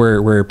died,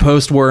 where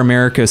post-war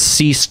America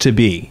ceased to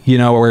be. You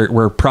know,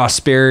 where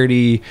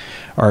prosperity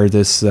or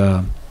this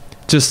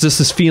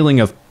this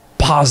feeling of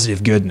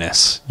positive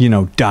goodness, you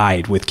know,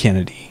 died with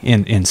Kennedy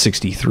in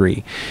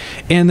 63,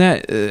 and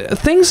that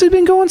things had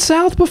been going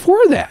south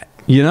before that.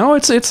 You know,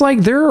 it's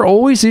like there are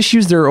always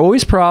issues, there are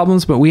always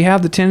problems, but we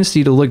have the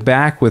tendency to look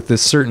back with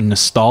this certain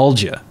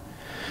nostalgia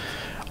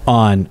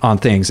on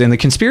things, and the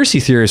conspiracy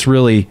theorists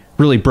really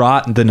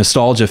brought the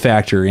nostalgia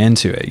factor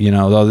into it. You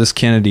know, though this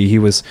Kennedy, he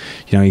was,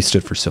 you know, he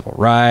stood for civil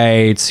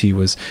rights, he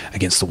was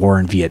against the war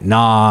in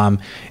Vietnam,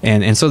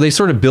 and so they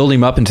sort of build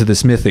him up into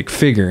this mythic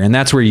figure, and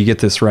that's where you get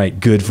this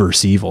good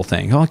versus evil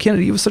thing. Oh,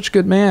 Kennedy was such a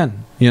good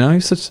man. You know,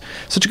 he's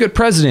such a good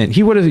president.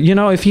 He would have, you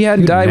know, if he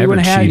hadn't died, we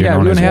wouldn't have had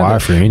on his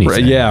wife or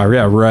anything. Yeah,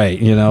 right.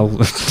 You know.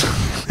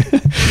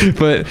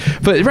 but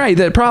right,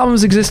 that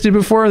problems existed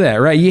before that,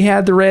 right? You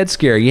had the Red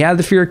Scare, you had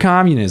the fear of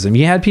communism,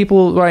 you had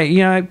people, right?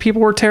 You know,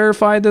 people were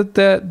terrified that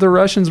the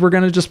Russians were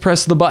going to just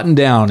press the button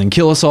down and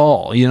kill us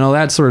all, you know,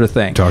 that sort of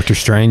thing. Dr.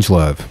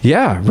 Strangelove.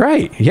 Yeah,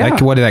 right. Yeah.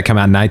 What did that come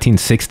out in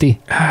 1960?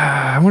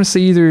 I want to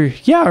say either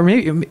or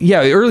maybe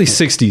early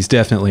 60s,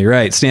 definitely,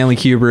 right? Stanley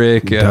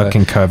Kubrick, duck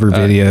and cover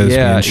videos,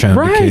 being shown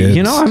to kids.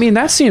 You know, I mean,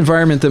 that's the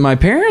environment that my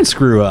parents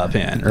grew up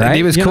in, right?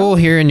 It was cool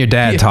hearing your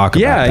dad talk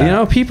about that. Yeah, you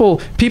know,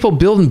 people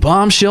building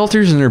bomb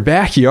shelters in their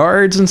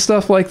backyards and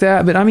stuff like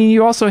that. But I mean,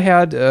 you also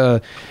had,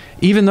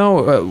 even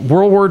though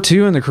World War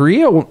II and the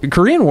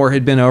Korean War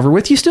had been over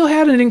with, you still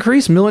had an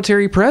increased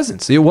military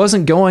presence. It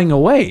wasn't going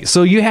away.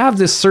 So you have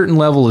this certain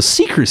level of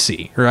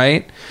secrecy,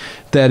 right?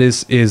 That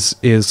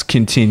is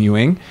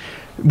continuing,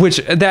 which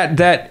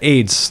that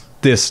aids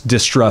this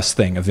distrust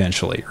thing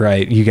eventually,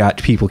 right? You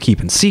got people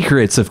keeping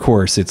secrets. Of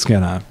course, it's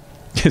gonna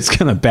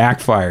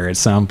backfire at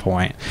some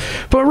point.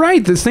 But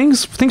right, the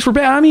things were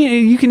bad. I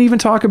mean, you can even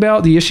talk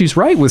about the issues,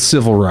 right, with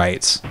civil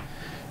rights,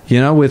 you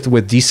know, with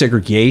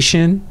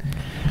desegregation,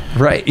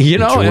 right? You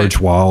know, George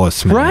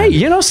Wallace, man. Right?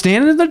 You know,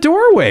 standing in the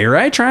doorway,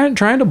 right, trying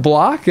to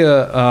block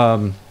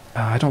I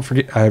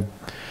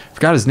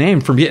forgot his name,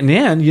 from getting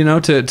in, you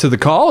know, to the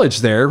college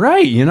there,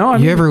 right? You know,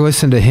 you ever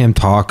listen to him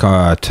talk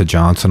to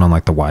Johnson on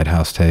like the White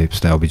House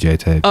tapes, the LBJ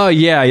tapes? Oh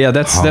yeah,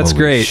 that's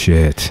great.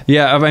 Shit.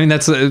 Yeah, I mean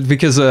that's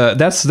because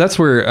that's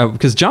where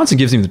because Johnson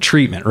gives him the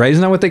treatment, right?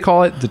 Isn't that what they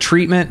call it, the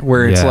treatment,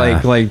 where it's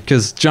like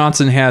because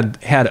Johnson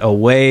had a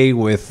way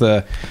with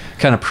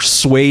kind of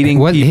persuading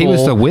people. He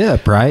was the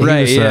whip, right?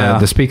 Right. He was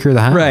the Speaker of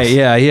the House. Right.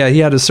 Yeah. He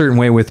had a certain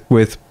way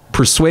with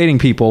persuading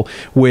people,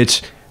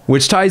 which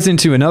ties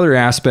into another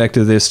aspect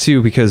of this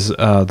too, because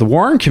the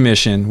Warren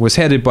Commission was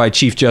headed by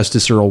Chief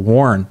Justice Earl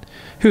Warren,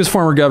 who was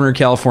former governor of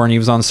California. He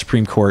was on the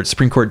Supreme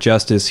Court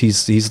Justice.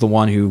 He's the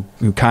one who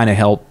kind of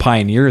helped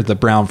pioneer the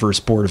Brown versus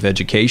Board of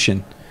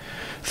Education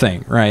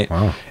thing, right?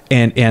 Wow.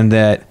 And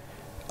that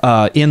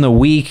in the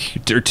week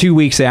or 2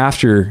 weeks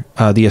after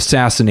the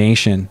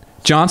assassination,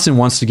 Johnson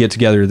wants to get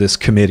together this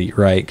committee,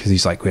 right? Because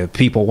he's like,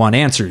 people want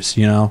answers,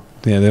 you know.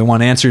 They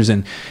want answers,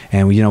 and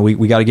you know,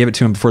 we got to give it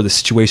to him before the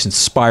situation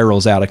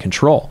spirals out of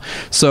control.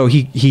 So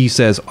he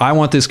says, I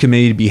want this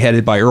committee to be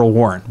headed by Earl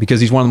Warren, because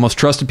he's one of the most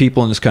trusted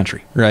people in this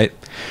country, right?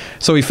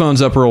 So he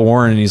phones up Earl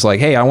Warren and he's like,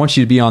 hey, I want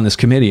you to be on this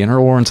committee. And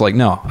Earl Warren's like,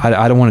 no,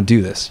 I don't want to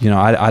do this. You know,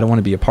 I don't want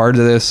to be a part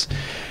of this.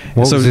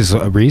 What was his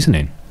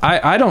reasoning?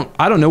 I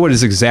don't know what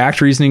his exact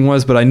reasoning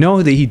was, but I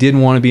know that he didn't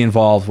want to be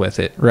involved with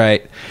it,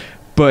 right?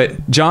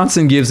 But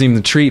Johnson gives him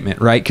the treatment,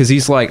 right? Because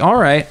he's like, all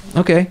right,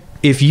 okay.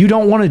 If you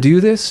don't want to do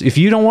this, if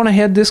you don't want to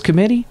head this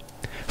committee,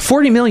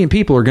 40 million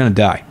people are going to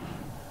die,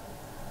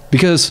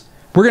 because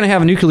we're going to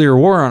have a nuclear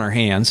war on our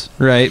hands,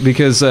 right?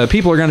 Because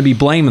people are going to be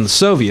blaming the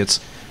Soviets,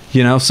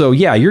 you know? So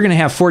yeah, you're going to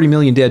have 40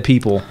 million dead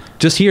people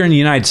just here in the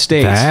United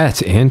States.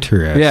 That's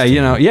interesting. Yeah,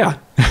 you know, yeah.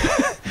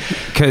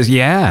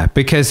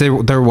 Because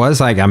there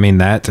was like, I mean,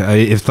 that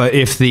if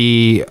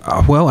the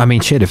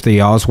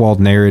Oswald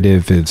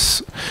narrative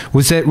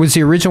was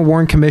the original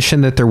Warren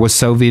Commission that there was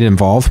Soviet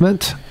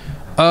involvement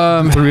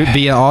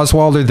via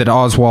Oswald, or that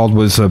Oswald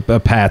was a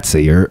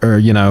patsy, or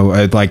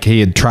like he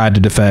had tried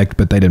to defect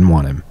but they didn't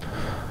want him.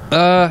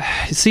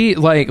 See,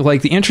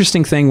 like the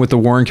interesting thing with the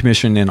Warren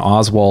Commission and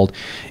Oswald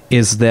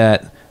is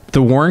that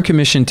the Warren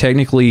Commission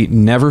technically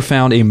never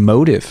found a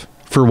motive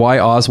for why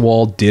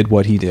Oswald did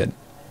what he did.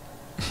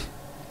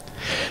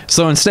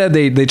 So instead,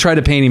 they try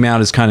to paint him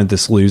out as kind of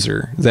this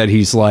loser, that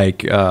he's like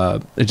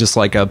just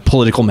like a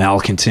political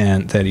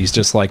malcontent, that he's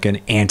just like an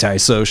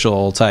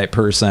antisocial type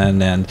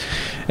person, and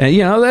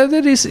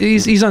that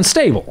he's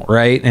unstable,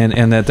 right?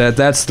 And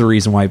that's the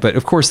reason why. But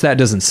of course, that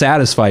doesn't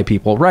satisfy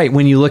people, right?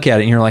 When you look at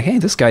it and you're like, hey,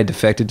 this guy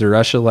defected to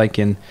Russia like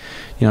in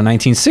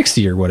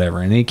 1960 or whatever,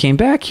 and he came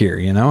back here,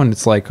 and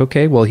it's like,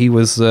 okay, well, he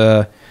was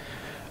when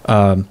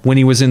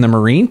he was in the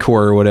Marine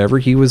Corps or whatever,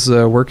 he was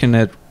working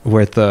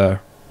with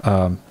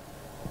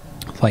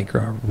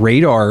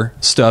radar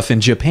stuff in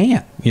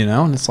Japan,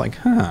 and it's like,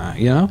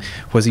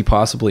 was he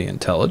possibly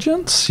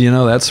intelligence,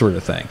 that sort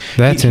of thing.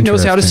 He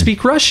knows how to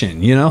speak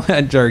Russian,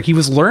 or he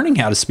was learning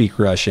how to speak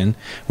Russian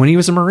when he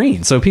was a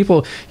Marine. So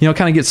people,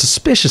 kind of get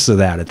suspicious of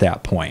that at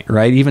that point,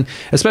 right? Even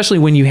especially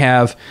when you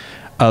have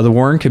the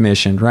Warren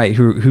Commission, right,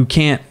 who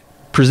can't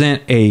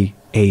present a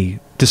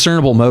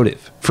discernible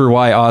motive for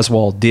why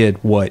Oswald did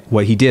what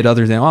he did,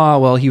 other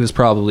than, he was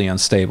probably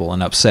unstable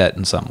and upset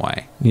in some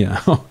way.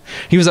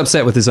 He was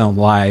upset with his own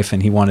life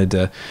and he wanted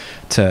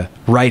to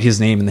write his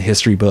name in the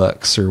history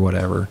books or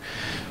whatever.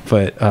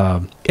 But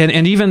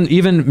and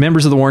even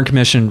members of the Warren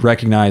Commission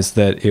recognized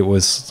that it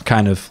was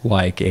kind of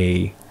like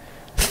a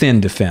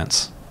thin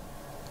defense.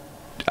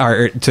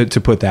 Or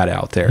to put that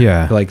out there.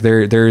 Yeah. Like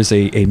there is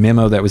a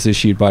memo that was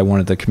issued by one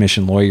of the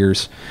commission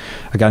lawyers,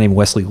 a guy named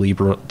Wesley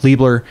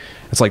Liebler.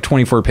 It's like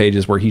 24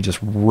 pages where he just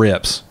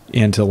rips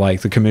into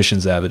like the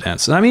commission's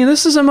evidence. And I mean,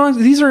 these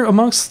are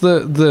amongst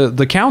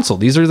the council.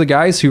 These are the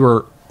guys who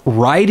are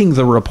writing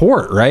the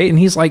report, right? And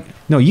he's like,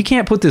 no, you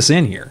can't put this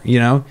in here.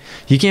 You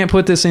can't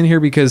put this in here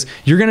because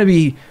you're going to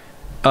be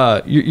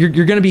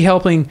you're going to be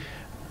helping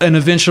an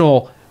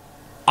eventual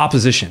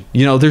opposition.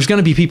 There's going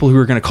to be people who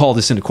are going to call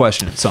this into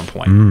question at some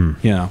point.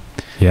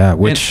 Yeah,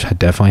 which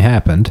definitely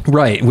happened.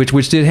 Right,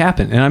 which did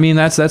happen. And I mean,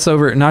 that's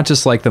over not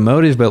just like the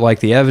motive, but like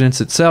the evidence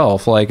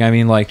itself. Like, I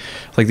mean, like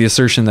the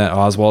assertion that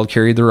Oswald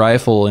carried the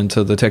rifle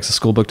into the Texas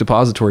School Book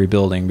Depository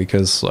building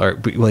because,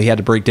 he had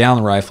to break down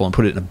the rifle and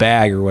put it in a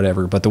bag or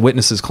whatever. But the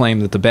witnesses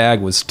claimed that the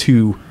bag was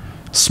too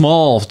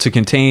small to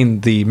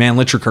contain the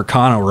Mannlicher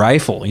Carcano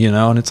rifle,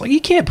 and it's like,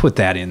 you can't put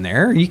that in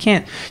there. You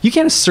can't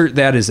assert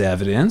that as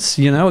evidence,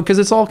 because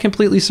it's all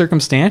completely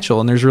circumstantial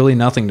and there's really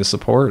nothing to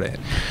support it.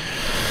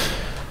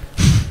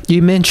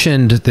 You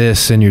mentioned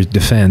this in your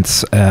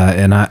defense,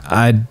 and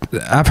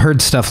I've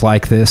heard stuff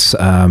like this,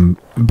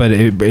 but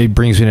it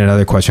brings me to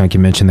another question. Like you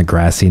mentioned the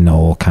grassy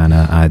knoll kind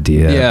of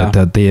idea, yeah.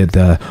 But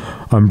the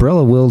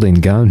umbrella wielding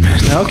gunman.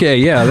 Okay,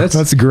 yeah,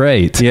 that's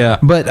great. Yeah,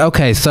 but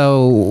okay,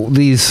 so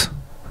these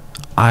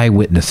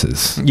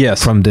eyewitnesses,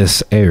 yes, from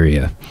this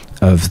area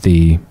of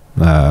the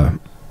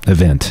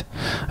event,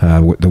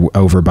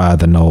 over by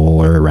the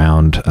knoll or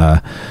around,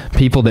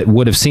 people that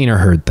would have seen or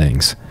heard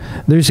things.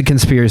 There's a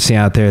conspiracy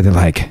out there that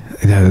like,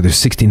 there's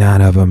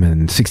 69 of them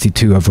and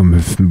 62 of them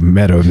have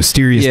met a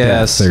mysterious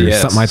death or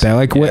something like that.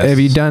 Like, what, have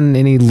you done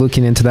any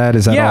looking into that?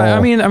 Is that all?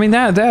 I mean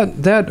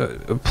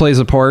that plays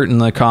a part in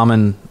the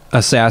common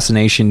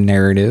assassination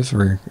narrative,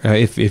 or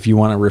if you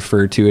want to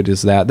refer to it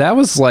as that. That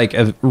was like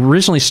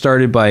originally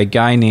started by a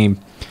guy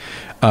named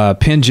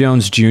Penn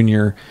Jones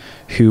Jr.,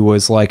 who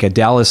was like a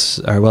Dallas,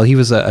 he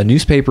was a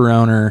newspaper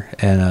owner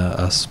in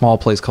a small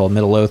place called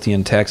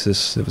Midlothian,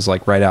 Texas. It was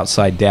like right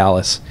outside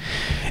Dallas.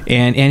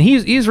 And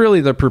he's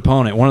really the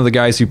proponent, one of the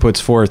guys who puts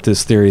forth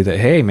this theory that,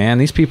 hey, man,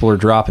 these people are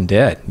dropping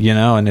dead,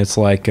 and it's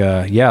like,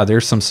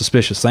 there's some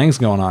suspicious things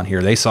going on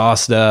here. They saw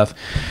stuff.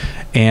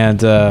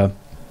 And,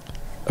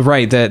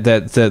 right, that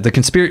the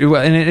conspiracy,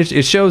 and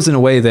it shows in a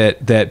way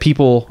that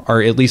people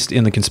are, at least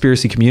in the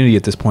conspiracy community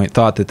at this point,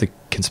 thought that the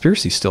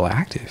conspiracy is still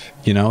active.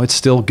 It's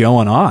still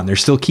going on. They're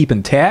still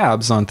keeping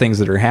tabs on things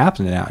that are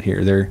happening out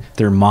here.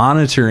 They're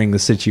monitoring the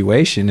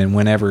situation, and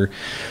whenever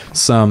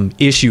some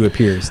issue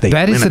appears, they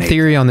that is the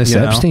theory on this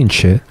Epstein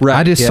shit. Right,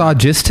 I just saw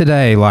just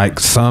today,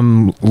 like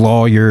some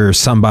lawyer or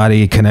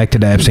somebody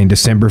connected to Epstein,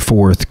 December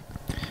 4th.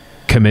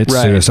 Commits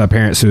suicide,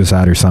 apparent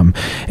suicide or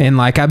something. And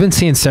like, I've been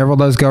seeing several of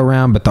those go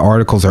around, but the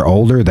articles are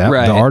older.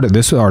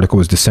 This article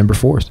was December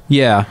 4th.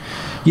 Yeah.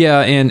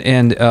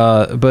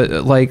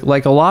 But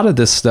like a lot of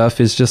this stuff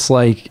is just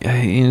like,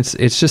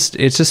 it's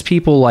just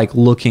people like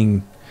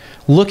looking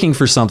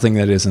for something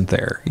that isn't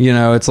there.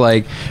 It's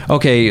like,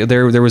 okay,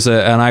 there was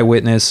an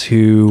eyewitness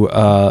who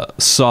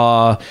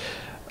saw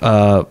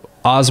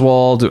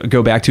Oswald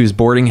go back to his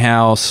boarding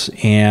house,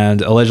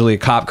 and allegedly a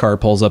cop car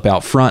pulls up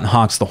out front and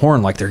honks the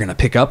horn like they're going to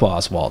pick up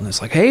Oswald. And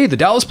it's like, hey, the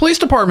Dallas Police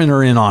Department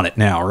are in on it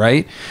now,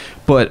 right?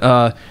 But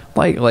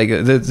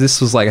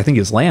this was like, I think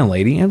his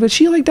landlady, but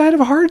she like died of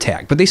a heart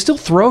attack. But they still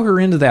throw her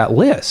into that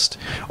list.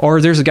 Or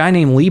there's a guy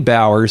named Lee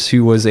Bowers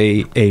who was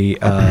a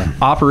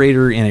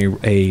operator in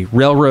a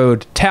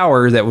railroad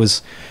tower that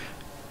was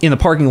in the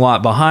parking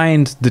lot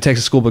behind the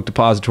Texas School Book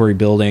Depository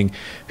building,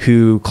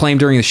 who claimed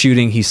during the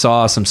shooting he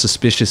saw some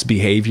suspicious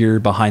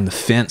behavior behind the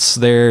fence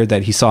there,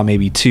 that he saw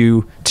maybe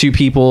two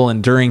people,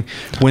 and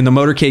when the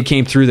motorcade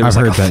came through, there was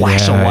like a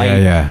flash of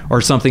light or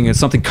something, and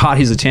something caught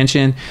his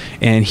attention,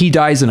 and he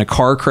dies in a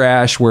car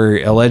crash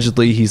where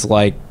allegedly he's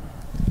like,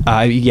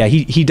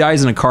 he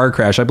dies in a car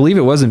crash. I believe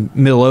it was in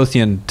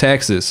Midlothian,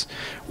 Texas,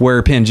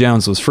 where Penn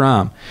Jones was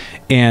from,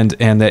 and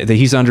that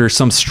he's under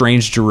some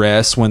strange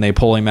duress when they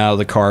pull him out of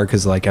the car,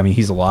 because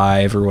he's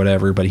alive or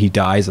whatever, but he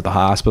dies at the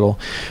hospital.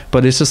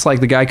 But it's just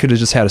like the guy could have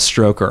just had a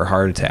stroke or a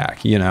heart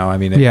attack, it could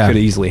have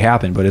easily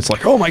happened. But it's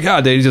like, oh my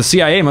God, the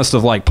CIA must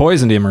have like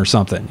poisoned him or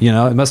something,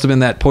 it must have been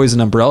that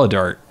poison umbrella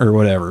dart or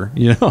whatever,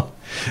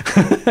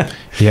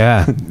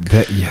 Yeah,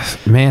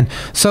 yes, man.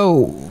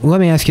 So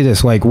let me ask you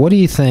this: like, what do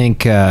you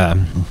think?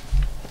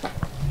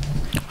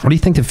 What do you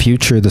think the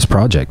future of this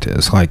project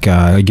is? Like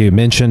you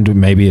mentioned,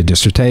 maybe a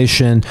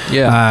dissertation,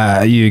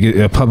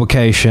 a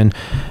publication.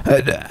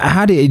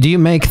 How do you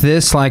make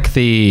this like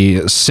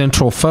the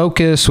central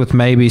focus with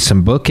maybe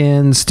some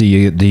bookends? Do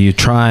you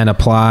try and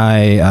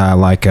apply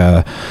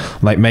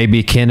like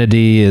maybe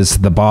Kennedy is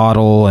the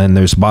bottle and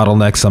there's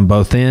bottlenecks on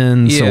both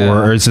ends,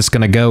 or is this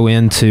going to go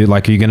into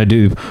like, are you going to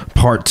do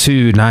part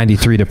 2,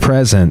 93 to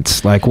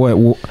present? Like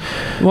what?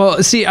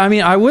 Well, see,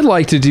 I would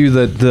like to do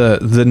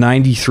the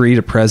 93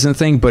 to present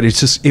thing, but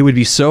it would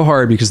be so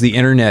hard because the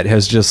internet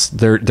has just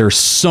there's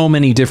so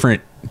many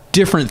different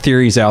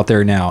theories out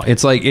there now.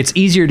 It's like it's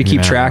easier to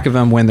keep track of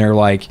them when they're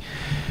like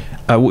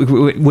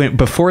when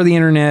before the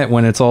internet,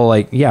 when it's all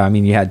like, you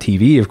had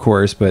TV, of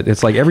course, but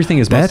it's like everything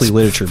is mostly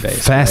literature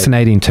based.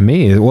 Fascinating to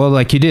me. Well,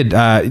 like you did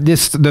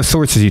the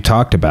sources you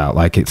talked about,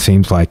 like it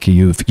seems like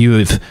you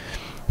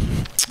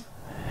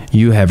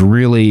have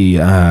really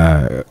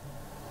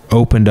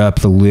opened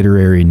up the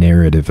literary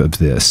narrative of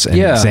this and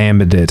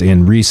examined it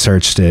and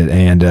researched it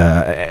and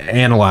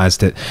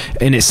analyzed it.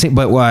 And it seemed,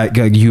 but like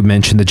you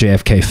mentioned the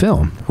JFK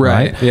film,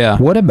 right? Yeah.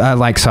 What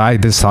about so I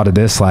just thought of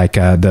this, like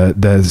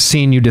the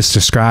scene you just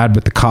described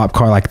with the cop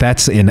car, like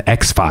that's in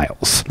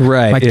X-Files,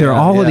 right? Like there are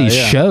all of these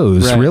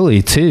shows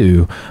really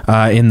too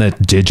in the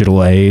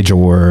digital age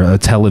or a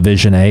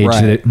television age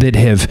that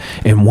have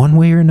in one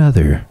way or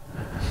another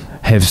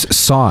have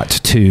sought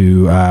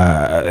to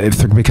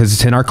because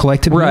it's in our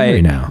collective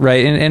memory now,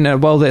 right?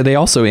 And well, they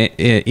also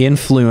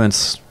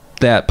influence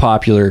that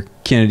popular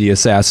Kennedy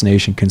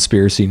assassination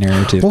conspiracy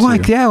narrative. Well,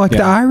 too.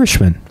 The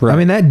Irishman. Right. I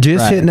mean, that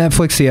just hit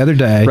Netflix the other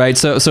day. Right.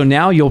 So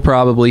now you'll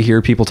probably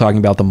hear people talking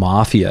about the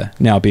mafia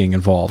now being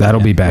involved. That'll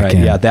be back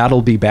in. Yeah,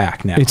 that'll be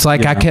back now. It's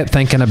like I kept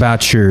thinking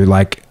about your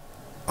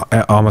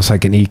almost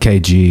like an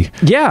EKG.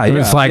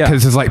 It's like,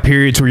 because it's like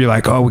periods where you're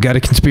like, oh, we got a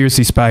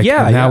conspiracy spike.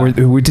 Now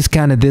we're just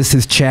kind of, this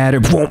is chatter.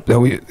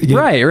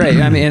 Right.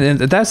 I mean, and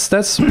that's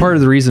part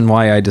of the reason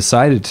why I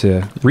decided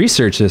to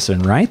research this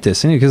and write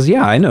this, because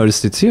I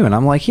noticed it too, and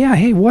I'm like,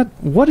 hey,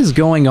 what is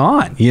going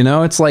on?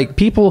 It's like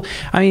people.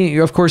 I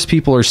mean, of course,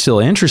 people are still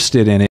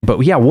interested in it, but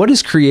what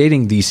is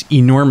creating these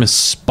enormous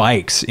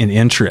spikes in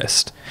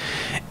interest?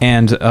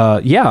 And a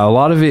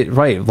lot of it,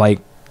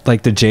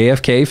 like the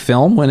JFK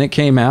film when it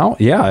came out.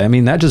 I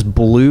mean, that just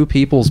blew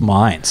people's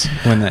minds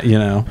when that,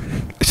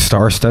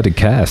 star-studded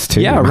cast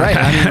too. Right.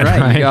 I mean,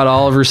 right. You got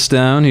Oliver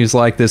Stone, who's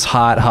like this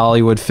hot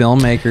Hollywood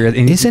filmmaker.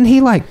 And isn't he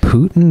like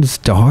Putin's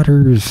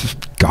daughter's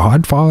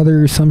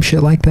godfather or some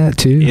shit like that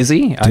too? Is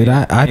he?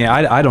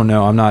 I don't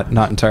know. I'm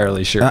not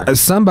entirely sure.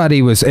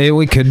 Somebody was,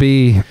 it could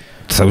be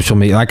social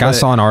media. I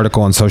saw an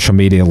article on social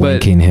media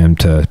linking him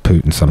to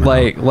Putin somehow.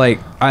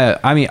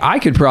 I mean, I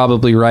could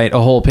probably write a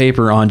whole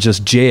paper on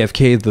just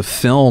JFK the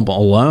film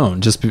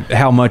alone, just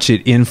how much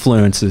it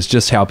influences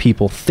just how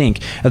people think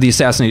of the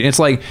assassination.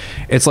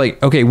 It's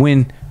like okay,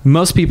 when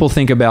most people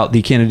think about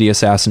the Kennedy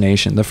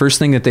assassination, the first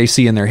thing that they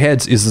see in their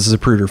heads is the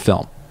Zapruder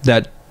film,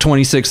 that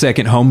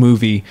 26-second home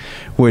movie,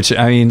 which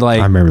I mean,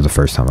 I remember the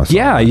first time I saw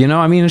it.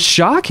 I mean, it's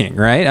shocking,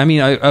 right? I mean,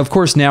 of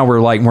course now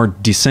we're like more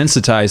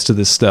desensitized to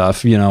this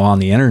stuff, on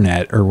the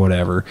internet or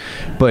whatever,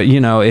 but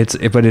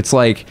it's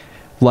like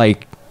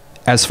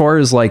as far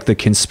as like the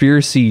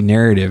conspiracy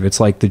narrative, it's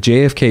like the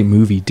JFK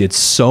movie did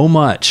so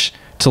much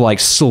to like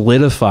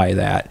solidify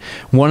that.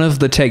 One of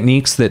the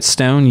techniques that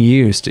Stone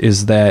used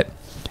is that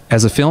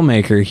as a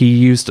filmmaker, he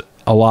used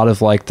a lot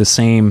of like the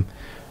same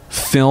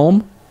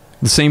film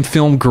the same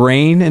film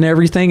grain and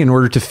everything in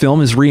order to film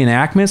his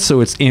reenactments.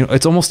 So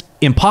it's almost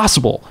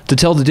impossible to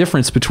tell the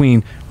difference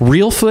between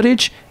real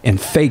footage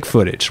and fake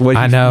footage.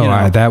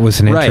 That was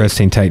an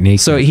interesting technique.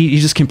 So he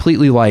just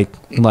completely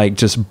like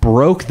just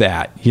broke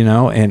that,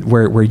 and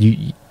where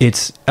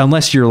it's,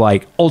 unless you're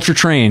like ultra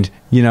trained,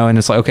 and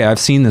it's like, okay, I've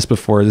seen this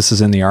before, this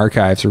is in the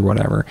archives or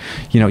whatever,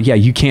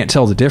 you can't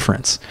tell the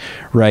difference,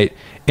 right?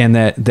 And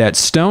that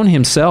Stone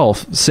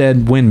himself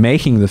said when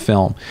making the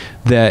film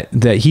that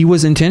he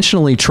was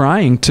intentionally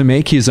trying to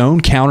make his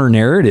own counter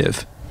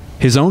narrative,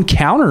 his own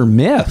counter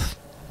myth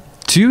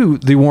to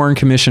the Warren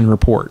Commission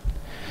report.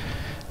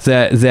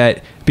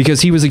 That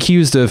because he was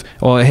accused of,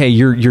 oh, hey,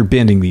 you're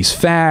bending these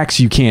facts,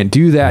 you can't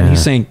do that. And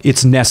he's saying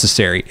it's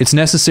necessary. It's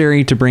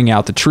necessary to bring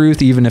out the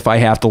truth, even if I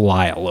have to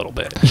lie a little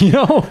bit. You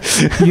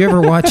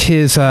ever watch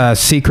his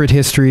Secret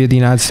History of the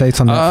United States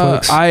on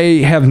Netflix?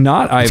 I have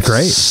not. I've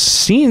great.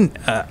 Seen.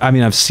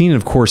 I've seen it,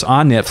 of course,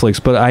 on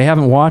Netflix, but I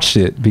haven't watched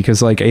it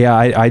because,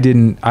 I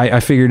didn't. I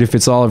figured if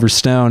it's Oliver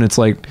Stone, it's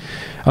like,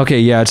 okay,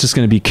 yeah, it's just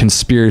going to be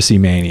conspiracy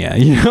mania.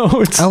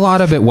 It's a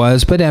lot of it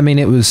was, but I mean,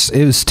 it was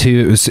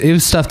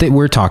stuff that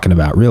we're talking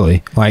about,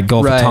 really, like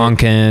Gulf of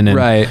Tonkin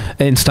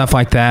and stuff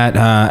like that.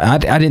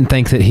 I didn't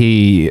think that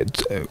he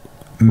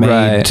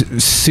made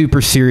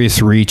super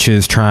serious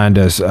reaches trying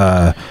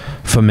to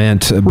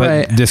foment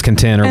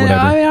discontent or whatever.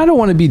 I don't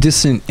want to be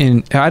distant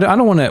I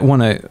don't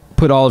want to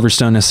put Oliver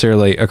Stone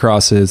necessarily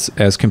across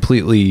as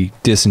completely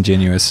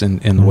disingenuous in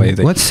the way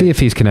that. Let's see if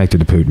he's connected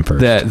to Putin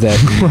first.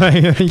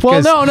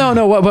 Well,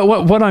 no.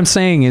 What I'm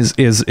saying is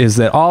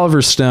that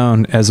Oliver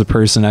Stone as a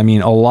person, I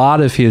mean, a lot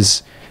of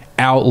his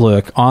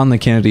outlook on the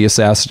Kennedy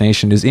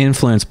assassination is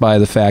influenced by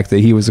the fact that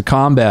he was a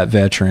combat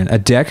veteran, a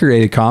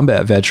decorated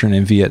combat veteran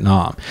in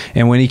Vietnam.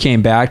 And when he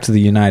came back to the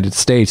United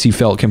States, he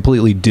felt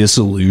completely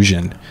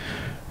disillusioned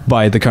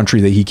by the country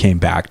that he came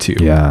back to.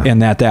 Yeah.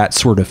 And that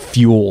sort of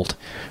fueled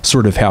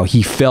sort of how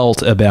he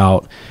felt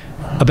about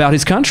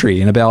his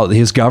country and about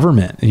his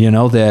government,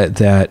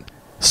 that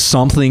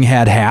something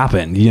had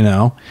happened,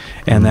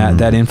 and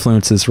that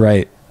influences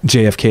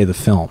JFK the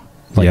film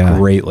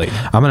greatly.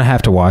 I'm gonna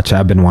have to watch.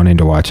 I've been wanting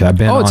to watch.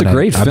 It's a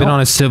great film. I've been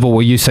on a Civil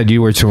War. You said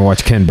you were to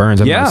watch Ken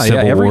Burns.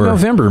 Every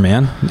November,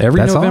 man.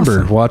 That's November,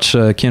 awesome. Watch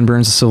Ken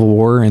Burns' The Civil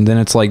War, and then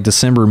it's like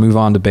December. Move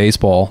on to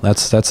baseball.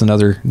 That's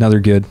another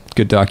good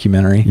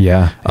documentary.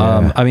 Yeah.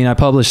 I mean, I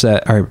published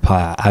that. Or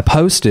I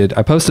posted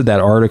that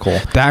article.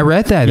 I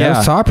read that. That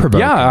was thought provoking.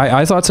 Yeah,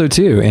 I thought so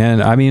too.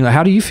 And I mean,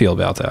 how do you feel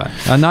about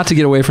that? Not to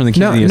get away from the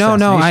Kennedy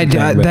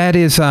assassination. That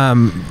is.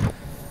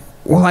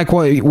 Well, like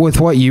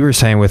what you were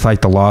saying with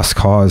like the lost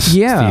cause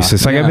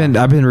thesis, like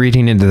I've been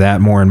reading into that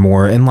more and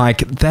more, and like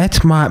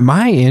that's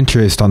my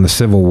interest on the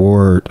Civil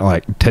War.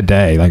 Like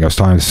today, like I was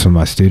talking to some of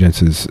my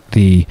students, is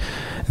the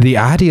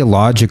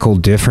ideological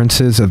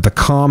differences of the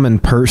common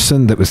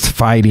person that was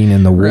fighting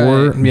in the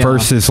war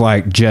versus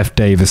like Jeff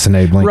Davis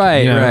enabling.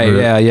 Right,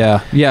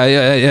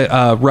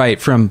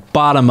 from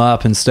bottom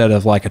up instead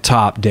of like a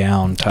top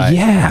down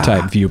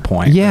type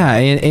viewpoint. Yeah,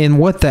 and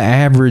what the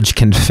average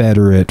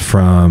Confederate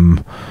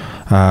from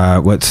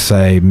let's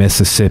say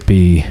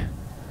Mississippi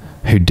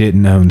who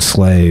didn't own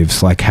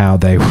slaves, like how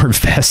they were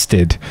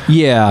vested.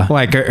 Yeah.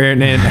 Like,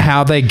 and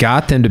how they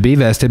got them to be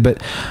vested.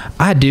 But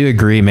I do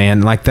agree,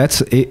 man. Like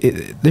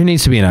there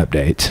needs to be an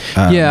update.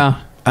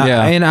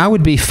 And I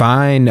would be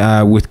fine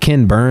with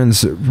Ken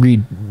Burns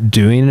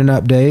redoing an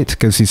update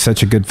because he's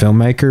such a good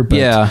filmmaker.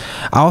 But I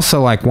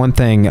also like one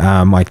thing,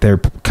 like they're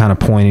kind of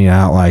pointing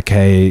out like,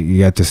 hey, you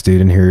got this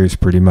dude in here who's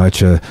pretty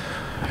much a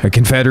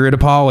Confederate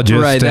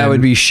apologist. Right, that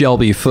would be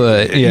Shelby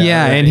Foote.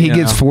 And he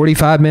gets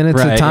 45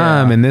 minutes of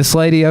time. And this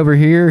lady over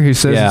here who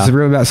says it's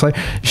really about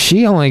slavery,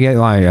 she only get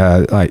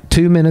like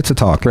 2 minutes of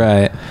talk.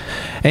 Right.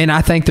 And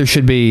I think there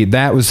should be,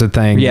 that was the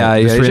thing.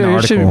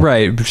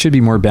 It should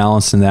be more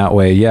balanced in that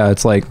way. Yeah,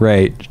 it's like,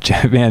 man,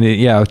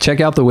 check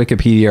out the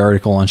Wikipedia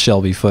article on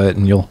Shelby Foote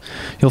and you'll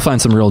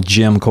find some real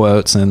Jim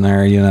quotes in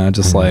there,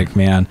 like,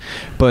 man.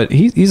 But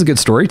he's a good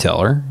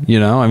storyteller,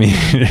 I mean,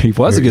 he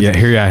was a good... Yeah,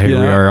 here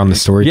we are on the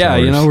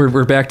storytellers. Yeah,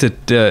 we're back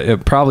to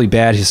probably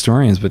bad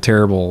historians, but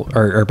terrible,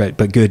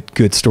 but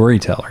good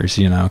storytellers,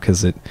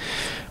 because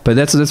but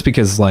that's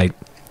because, like,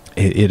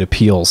 it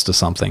appeals to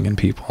something in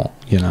people,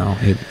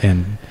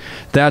 and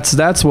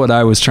that's what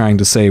I was trying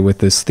to say with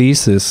this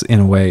thesis in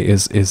a way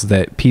is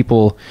that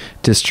people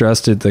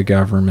distrusted the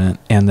government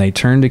and they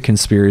turned to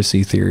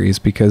conspiracy theories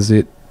because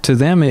to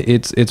them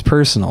it's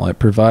personal. It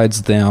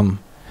provides them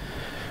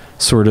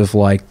sort of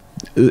like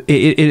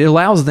it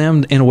allows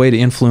them in a way to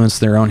influence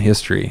their own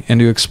history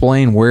and to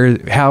explain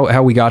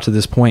how we got to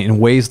this point in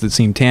ways that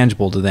seem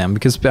tangible to them,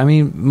 because I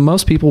mean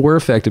most people were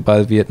affected by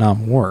the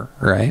Vietnam War,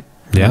 right?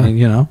 Yeah. I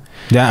mean,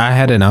 Yeah, I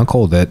had an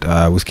uncle that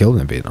was killed in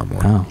the Vietnam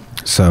War. Oh.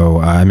 So,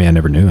 I mean, I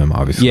never knew him,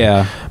 obviously.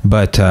 Yeah.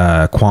 But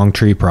Quang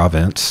Tri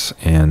Province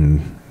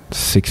in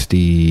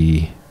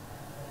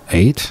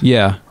 68,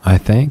 yeah, I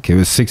think. It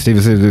was 60. It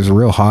was a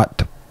real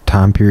hot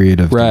time period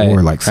of the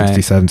war, like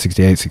 67,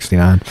 68,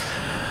 69.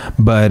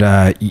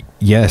 But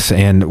yes,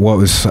 and what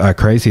was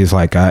crazy is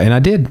like, and I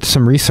did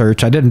some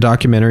research. I did a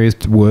documentary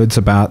with Woods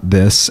about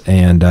this,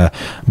 and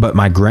but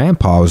my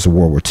grandpa was a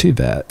World War II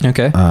vet.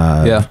 Okay.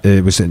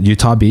 It was at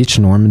Utah Beach,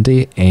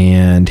 Normandy,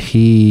 and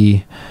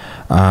he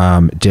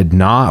did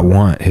not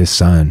want his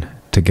son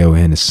to go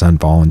in. His son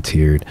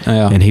volunteered,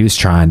 and he was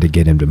trying to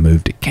get him to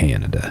move to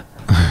Canada.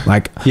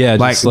 Like,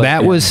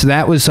 that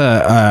was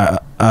a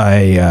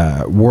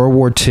World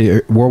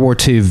War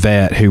II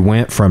vet who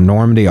went from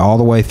Normandy all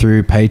the way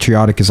through,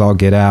 patriotic as all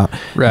get out.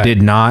 Right.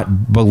 Did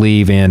not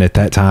believe in at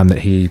that time that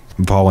he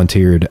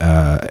volunteered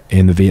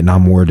in the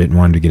Vietnam War. Didn't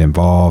want to get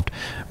involved.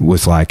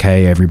 Was like,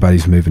 hey,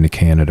 everybody's moving to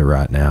Canada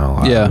right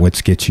now.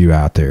 Let's get you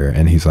out there.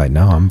 And he's like,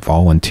 no, I'm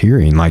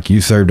volunteering. Like,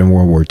 you served in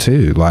World War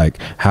II. Like,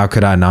 how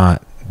could I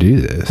not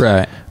do this?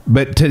 Right.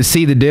 But to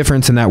see the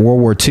difference in that World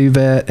War II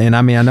vet, and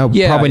I mean, I know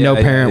probably no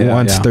parent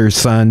wants their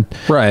son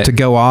to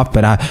go off,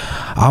 but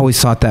I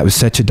always thought that was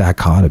such a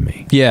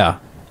dichotomy. Yeah.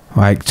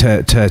 Like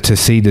to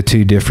see the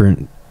two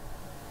different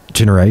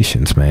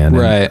generations, man.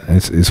 Right.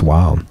 It's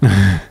wild.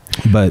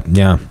 But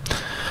yeah.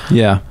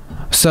 Yeah.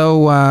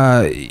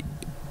 So,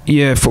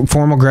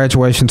 formal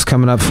graduation's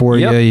coming up for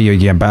you.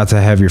 You're about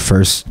to have your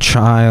first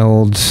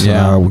child.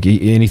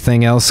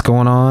 Anything else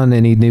going on?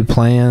 Any new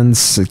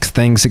plans?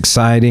 Things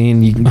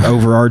exciting?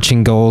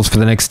 Overarching goals for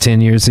the next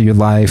 10 years of your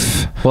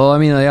life? Well, I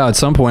mean, at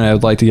some point I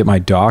would like to get my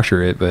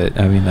doctorate, but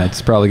I mean,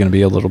 that's probably going to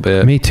be a little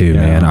bit. Me too,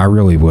 man. I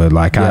really would.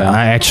 Like,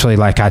 I actually,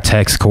 like, I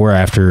text Cora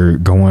after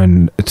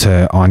going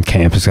on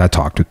campus. I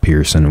talked with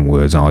Pearson and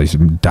Woods and all these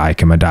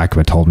Dykeman. My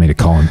Dykeman told me to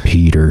call him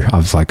Peter. I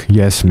was like,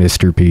 yes,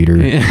 Mr. Peter.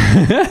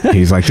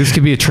 He's like, this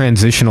could be a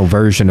transitional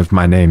version of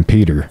my name,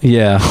 Peter.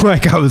 Yeah.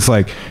 Like, I was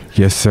like,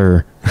 yes,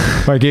 sir.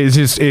 Like,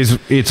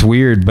 it's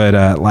weird,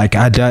 but like,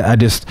 I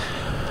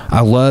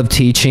love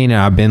teaching, and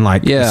I've been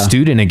like a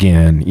student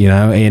again,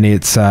 and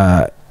it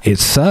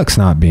sucks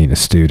not being a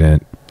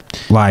student.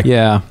 Like,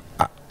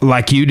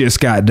 like you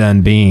just got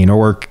done being,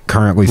 or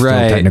currently still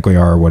technically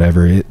are, or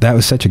whatever. That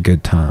was such a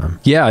good time.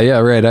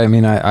 Right. I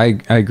mean, I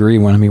agree.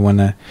 When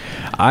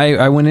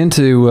I went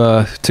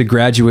into to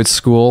graduate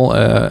school,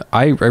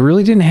 I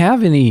really didn't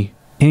have any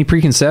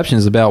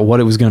preconceptions about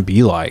what it was going to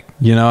be like.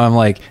 I'm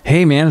like,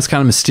 hey man, it's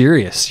kind of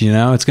mysterious.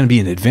 It's going to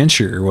be an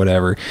adventure or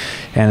whatever.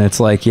 And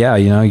it's like, you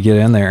get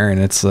in there, and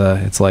it's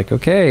like,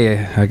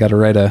 okay, I got to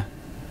write a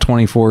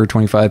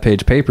 25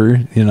 page paper,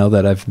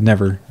 that I've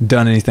never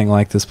done anything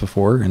like this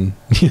before. And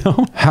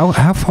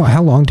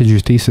how long did your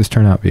thesis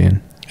turn out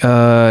being?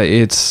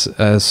 It's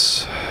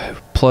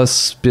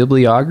plus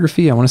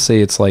bibliography. I want to say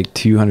it's like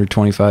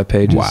 225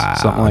 pages. Wow,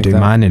 something like dude, that.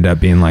 Mine ended up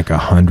being like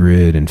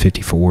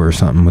 154 or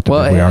something with the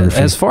bibliography.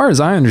 As far as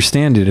I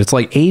understand it, it's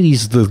like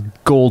 80's the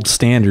gold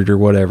standard or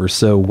whatever.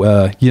 So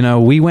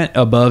we went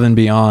above and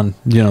beyond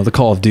the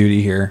Call of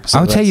Duty here. So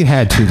I would say you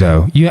had to,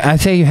 though. I'd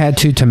say you had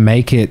to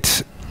make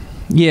it.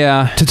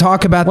 Yeah, to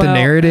talk about the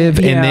narrative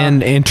and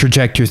then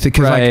interject your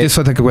because like this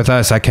with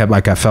us, I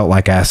felt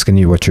like asking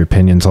you what your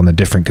opinions on the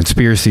different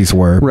conspiracies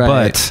were,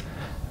 but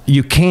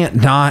you can't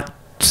not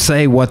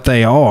say what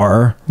they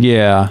are,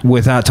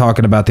 without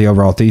talking about the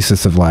overall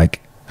thesis of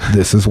like,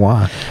 this is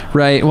why.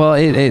 Right. Well,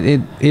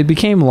 it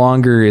became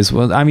longer as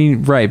well. I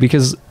mean,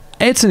 because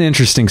it's an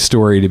interesting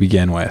story to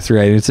begin with,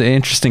 right? It's an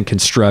interesting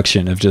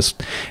construction of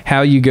just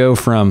how you go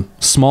from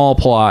small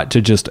plot to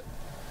just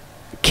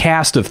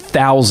cast of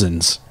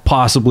thousands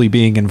possibly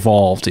being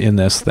involved in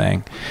this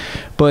thing.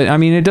 But I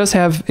mean, it does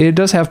have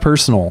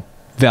personal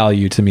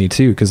value to me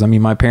too, because I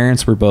mean, my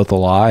parents were both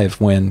alive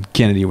when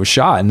Kennedy was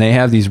shot, and they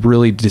have these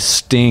really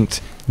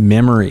distinct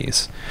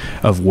memories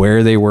of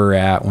where they were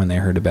at when they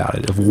heard about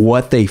it, of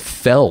what they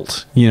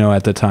felt,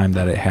 at the time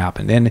that it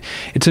happened. And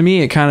to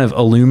me, it kind of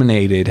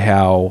illuminated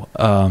how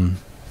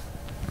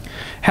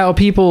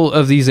people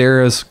of these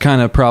eras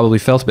kind of probably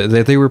felt about it,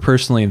 that they were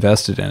personally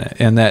invested in it,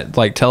 and that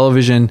like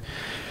television,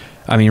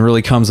 I mean,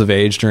 really comes of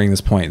age during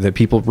this point, that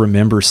people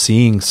remember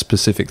seeing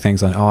specific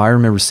things on, I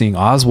remember seeing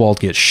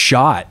Oswald get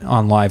shot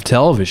on live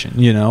television,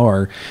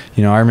 or,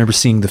 I remember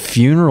seeing the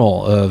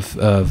funeral of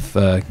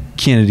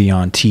Kennedy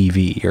on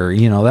TV, or,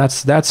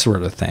 that's that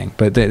sort of thing.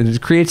 But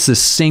it creates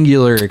this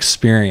singular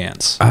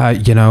experience.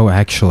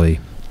 Actually,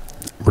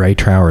 Ray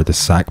Trower, the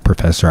psych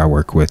professor I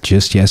work with,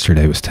 just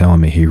yesterday was telling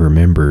me he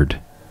remembered.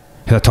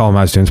 I told him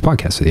I was doing this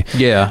podcast with you.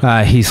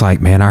 Yeah. He's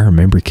like, man, I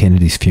remember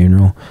Kennedy's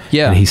funeral.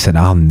 Yeah. And he said,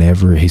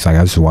 he's like,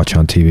 I was watching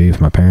on TV with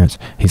my parents.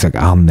 He's like,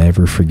 I'll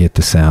never forget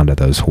the sound of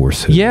those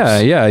horse hooves. Yeah.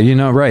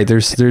 Right.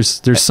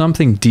 There's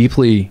something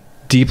deeply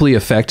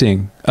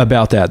affecting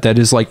about that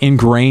is like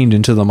ingrained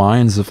into the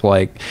minds of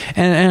like,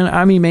 and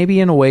I mean,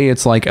 maybe in a way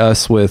it's like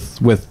us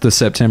with the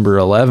September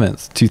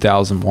 11th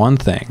 2001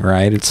 thing,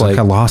 right? It's like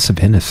a loss of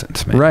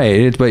innocence, man.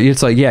 Right. But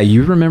it's like,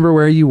 you remember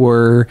where you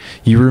were,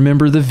 you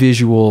remember the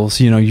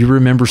visuals, you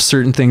remember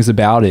certain things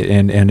about it,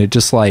 and it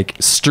just like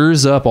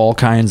stirs up all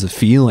kinds of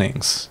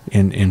feelings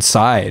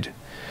inside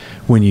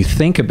when you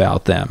think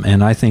about them.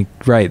 And I think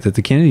that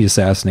the Kennedy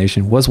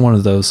assassination was one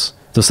of those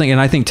those things.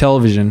 And I think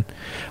television,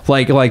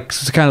 like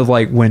kind of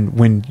like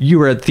when you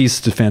were at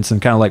thesis defense,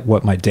 and kind of like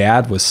what my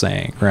dad was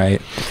saying,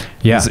 right?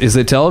 Yeah. Is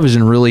that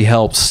television really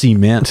helps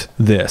cement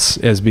this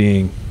as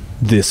being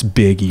this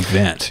big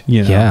event,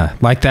 you know? Yeah.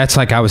 Like that's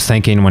like, I was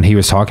thinking when he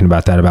was talking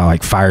about that, about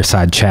like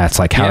fireside chats,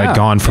 like how it'd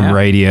gone from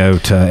radio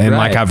to, and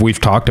like we've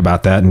talked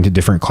about that in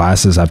different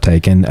classes I've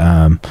taken.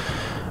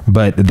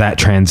 But that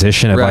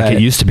transition of like, it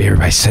used to be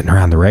everybody sitting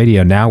around the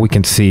radio. Now we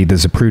can see the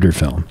Zapruder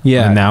film.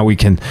 Yeah. And now we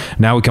can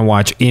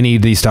watch any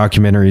of these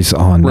documentaries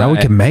on, now we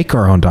can make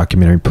our own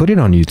documentary, put it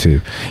on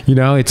YouTube. You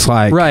know, it's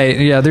like,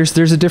 yeah,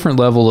 there's a different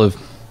level of,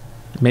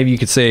 maybe you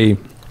could say,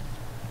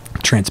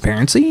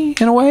 transparency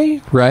in a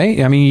way, right?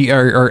 I mean,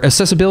 or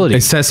accessibility,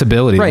 right? That's a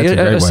great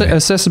way.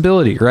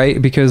 Accessibility,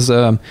 right? Because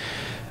the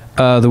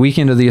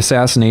weekend of the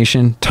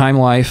assassination, Time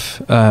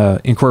Life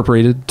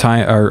Incorporated,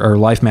 or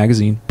Life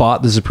magazine,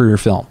 bought the Zapruder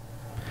film,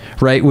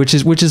 right? Which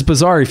is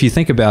bizarre if you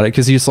think about it,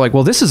 because it's like,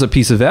 well, this is a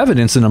piece of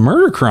evidence in a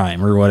murder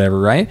crime or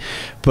whatever, right?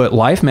 But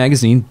Life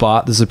magazine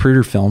bought the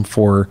Zapruder film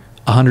for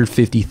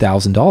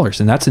 $150,000,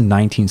 and that's in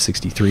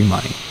 1963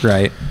 money,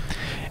 right?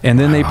 And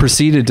then they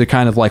proceeded to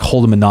kind of like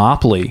hold a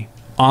monopoly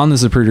on the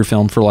Zapruder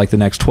film for like the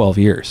next 12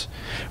 years,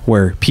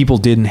 where people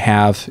didn't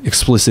have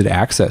explicit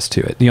access to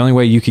it. The only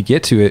way you could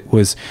get to it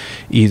was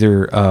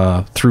either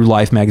through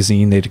Life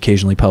magazine. They'd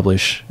occasionally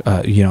publish,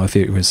 if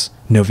it was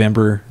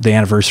November, the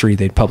anniversary,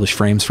 they'd publish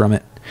frames from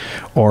it.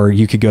 Or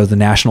you could go to the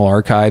National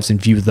Archives and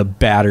view the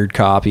battered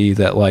copy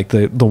that like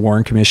the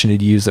Warren Commission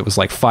had used, that was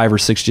like 5 or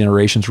 6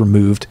 generations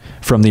removed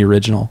from the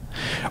original.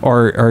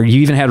 Or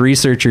you even had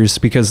researchers,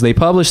 because they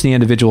published the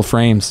individual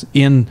frames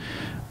in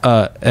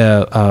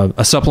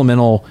a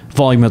supplemental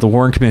volume of the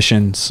Warren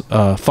Commission's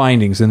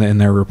findings in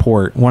their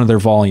report, one of their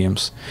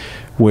volumes,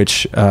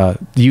 which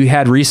you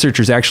had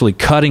researchers actually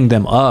cutting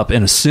them up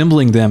and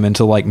assembling them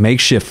into like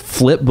makeshift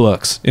flip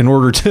books in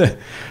order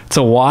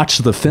to watch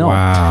the film.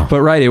 Wow.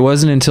 But it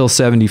wasn't until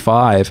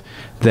 75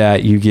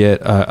 that you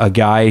get a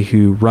guy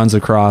who runs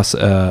across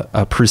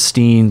a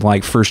pristine,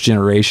 like first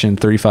generation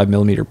 35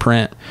 millimeter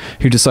print,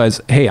 who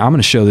decides, hey, I'm going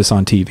to show this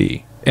on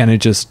TV. And it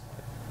just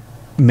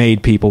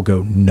made people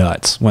go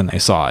nuts when they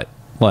saw it.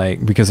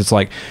 Like, because it's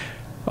like,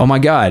 oh my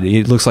God,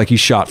 it looks like he's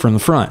shot from the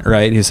front,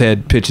 right? His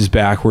head pitches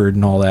backward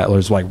and all that. It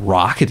was like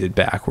rocketed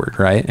backward,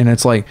 right? And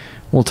it's like,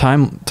 well,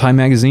 Time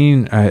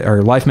magazine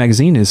or Life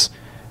magazine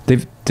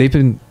they've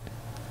been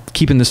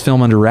keeping this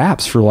film under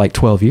wraps for like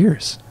 12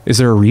 years. Is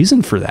there a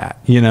reason for that?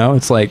 You know,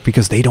 it's like,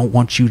 because they don't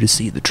want you to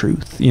see the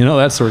truth, you know,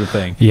 that sort of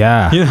thing.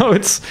 Yeah. You know,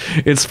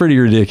 it's pretty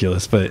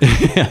ridiculous, but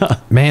yeah.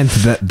 Man,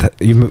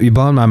 you've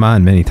blown my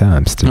mind many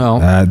times.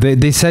 Well,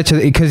 because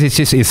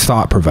it's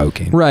thought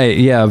provoking. Right.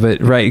 Yeah. But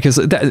because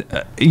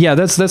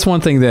that's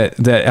one thing that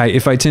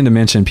if I tend to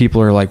mention,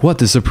 people are like, what,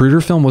 the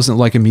Zapruder film wasn't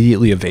like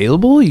immediately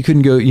available? You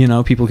couldn't go, you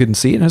know, people couldn't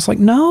see it. And it's like,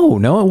 no,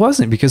 it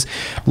wasn't, because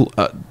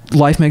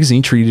Life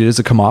magazine treated it as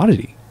a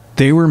commodity.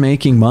 They were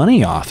making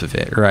money off of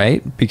it,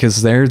 right?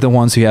 Because they're the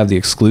ones who have the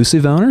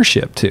exclusive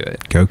ownership to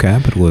it. Go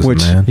capitalism,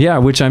 man. Yeah,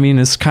 which I mean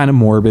is kind of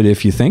morbid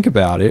if you think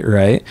about it,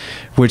 right?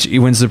 Which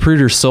when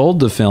Zapruder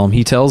sold the film,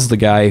 he tells the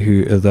guy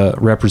the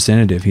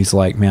representative, he's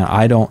like, man,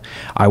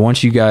 I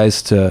want you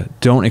guys to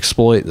don't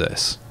exploit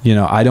this. You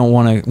know, I don't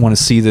want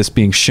to see this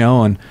being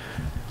shown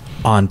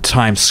on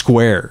Times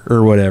Square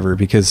or whatever,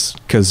 because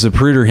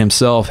Zapruder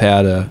himself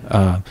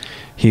had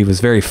he was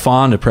very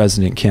fond of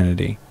President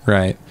Kennedy,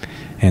 right?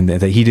 And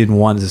that he didn't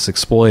want this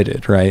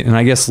exploited, right? And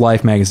I guess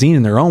Life magazine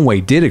in their own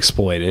way did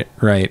exploit it,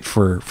 right,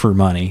 for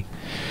money.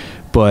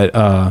 But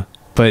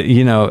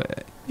you know,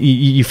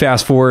 you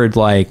fast forward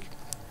like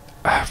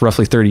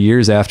roughly 30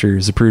 years after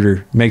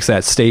Zapruder makes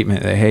that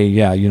statement that, hey,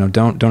 yeah, you know,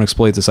 don't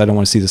exploit this. I don't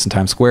want to see this in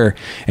Times Square.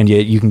 And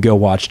yet you can go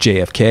watch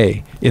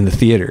JFK in the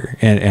theater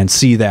and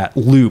see that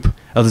loop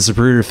of the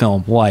Zapruder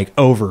film like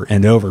over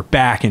and over,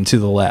 back and to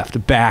the left,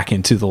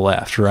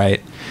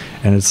 right?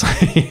 And it's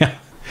like,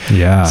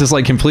 yeah, it's just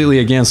like completely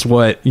against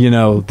what, you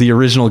know, the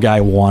original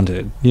guy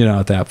wanted, you know,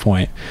 at that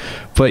point.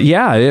 But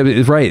yeah,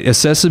 right.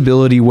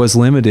 Accessibility was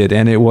limited,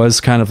 and it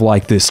was kind of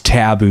like this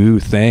taboo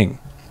thing.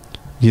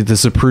 The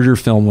Zapruder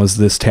film was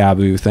this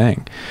taboo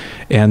thing.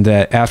 And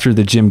that after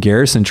the Jim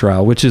Garrison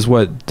trial, which is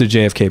what the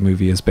JFK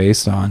movie is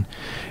based on,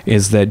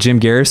 is that Jim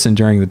Garrison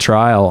during the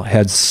trial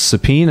had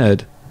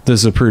subpoenaed the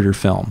Zapruder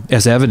film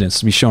as evidence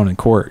to be shown in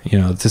court. You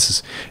know, this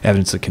is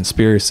evidence of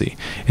conspiracy.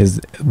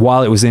 Is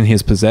while it was in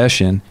his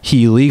possession,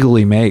 he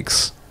illegally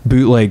makes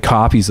bootleg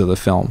copies of the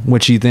film,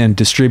 which he then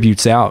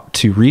distributes out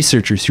to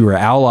researchers who are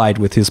allied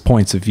with his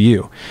points of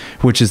view,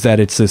 which is that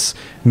it's this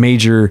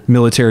major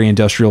military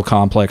industrial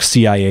complex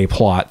CIA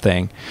plot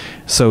thing.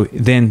 So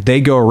then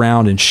they go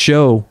around and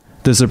show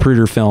the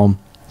Zapruder film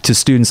to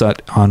students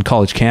on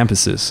college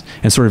campuses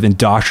and sort of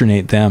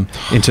indoctrinate them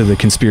into the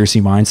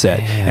conspiracy mindset.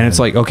 Man. And it's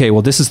like, okay,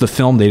 well, this is the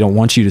film they don't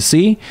want you to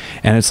see.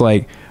 And it's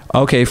like,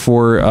 okay,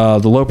 for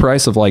the low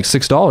price of like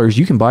 $6,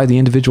 you can buy the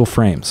individual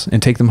frames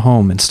and take them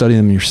home and study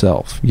them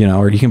yourself, you know,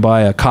 or you can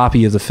buy a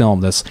copy of the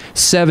film that's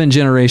 7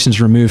 generations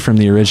removed from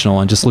the original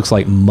and just looks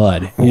like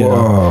mud. You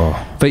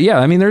know? But yeah,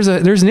 I mean, there's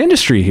an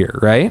industry here,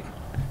 right?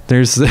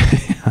 There's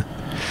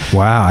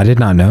Wow, I did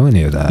not know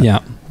any of that. yeah.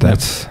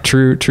 That's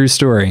true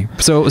story.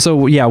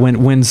 So yeah,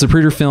 when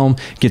Zapruder film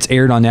gets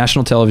aired on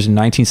national television in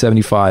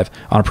 1975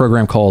 on a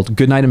program called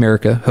Good Night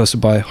America, hosted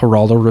by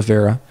Geraldo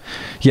Rivera.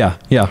 Yeah,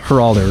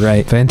 Geraldo,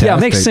 right? Fantastic. Yeah, it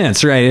makes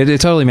sense, right?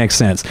 It totally makes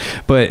sense.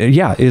 But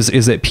yeah,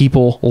 is that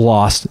people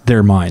lost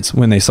their minds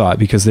when they saw it,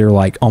 because they're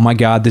like, oh my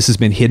God, this has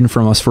been hidden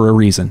from us for a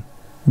reason,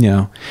 you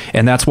know?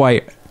 And that's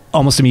why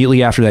almost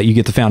immediately after that, you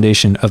get the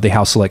foundation of the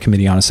House Select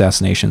Committee on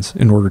Assassinations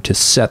in order to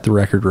set the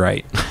record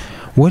right.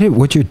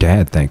 What'd your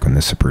dad think when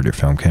the Zapruder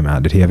film came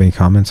out? Did he have any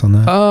comments on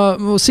that?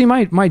 Well, see,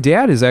 my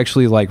dad has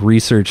actually like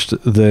researched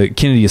the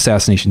Kennedy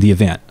assassination, the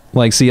event.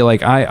 Like, see,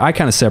 like I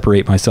kind of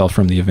separate myself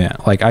from the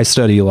event. Like, I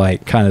study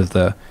like kind of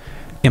the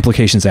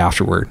implications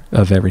afterward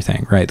of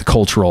everything, right? The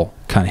cultural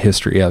kind of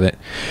history of it.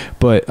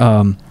 But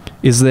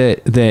is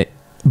that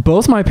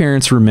both my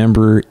parents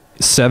remember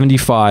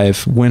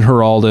 75 when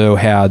Geraldo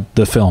had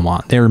the film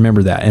on. They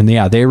remember that, and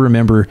yeah, they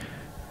remember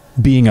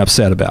being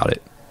upset about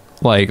it.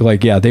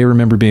 Like, yeah, they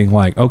remember being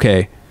like,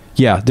 okay,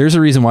 yeah, there's a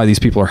reason why these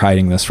people are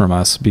hiding this from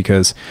us,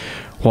 because,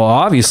 well,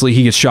 obviously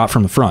he gets shot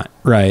from the front,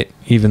 right?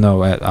 Even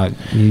though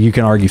you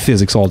can argue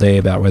physics all day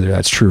about whether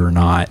that's true or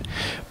not.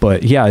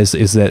 But yeah,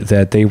 is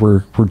that they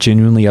were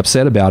genuinely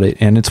upset about it.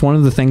 And it's one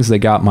of the things that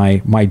got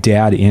my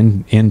dad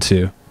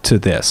into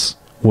this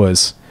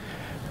was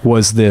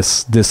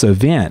this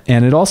event.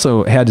 And it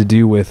also had to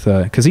do with,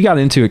 because he got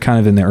into it kind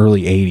of in the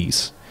early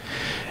 80s.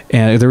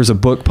 And there was a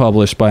book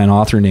published by an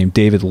author named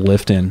David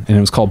Lifton, and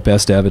it was called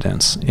Best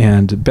Evidence.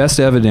 And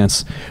Best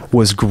Evidence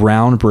was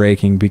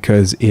groundbreaking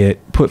because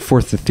it put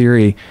forth the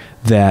theory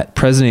that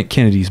President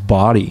Kennedy's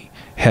body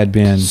had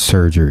been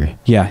surgery.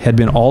 Yeah, had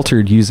been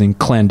altered using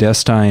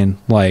clandestine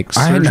like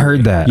surgery. I hadn't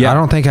heard that. Yeah. I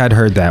don't think I'd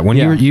heard that. When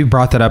you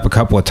brought that up a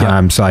couple of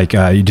times, like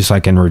you just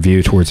like in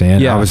review towards the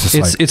end. Yeah, I was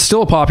just it's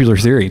still a popular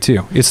theory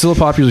too. It's still a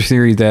popular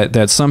theory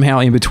that somehow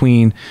in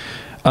between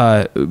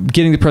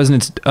getting the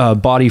president's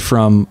body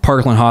from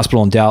Parkland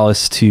Hospital in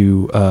Dallas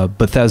to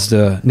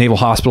Bethesda Naval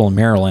Hospital in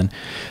Maryland,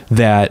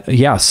 that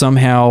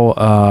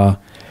somehow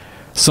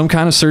some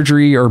kind of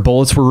surgery or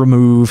bullets were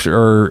removed,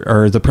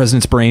 or the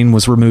president's brain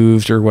was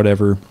removed or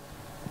whatever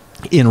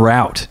en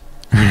route.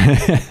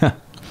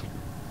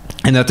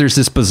 And that there's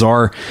this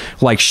bizarre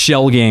like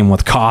shell game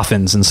with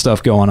coffins and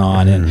stuff going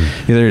on. And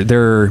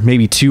there are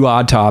maybe 2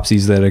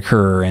 autopsies that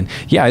occur. And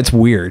yeah, it's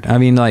weird. I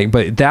mean, like,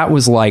 but that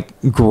was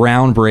like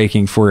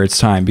groundbreaking for its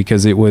time,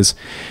 because it was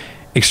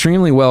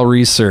extremely well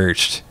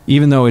researched,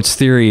 even though its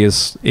theory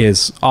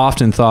is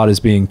often thought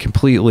as being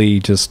completely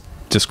just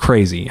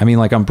crazy. I mean,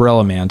 like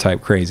Umbrella Man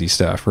type crazy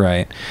stuff,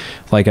 right?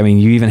 Like, I mean,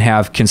 you even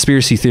have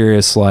conspiracy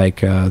theorists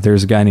like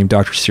there's a guy named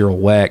Dr. Cyril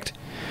Wecht,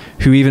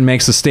 who even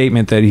makes a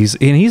statement that he's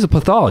a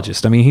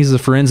pathologist. I mean, he's a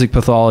forensic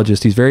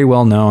pathologist. He's very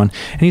well known.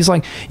 And he's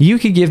like, you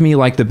could give me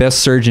like the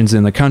best surgeons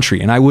in the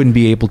country, and I wouldn't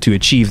be able to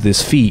achieve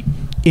this feat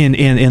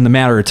in the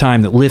matter of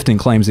time that Lifton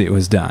claims it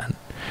was done.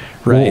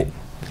 Right.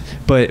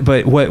 Well,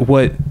 but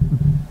what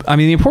I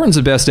mean, the importance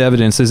of Best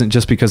Evidence isn't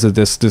just because of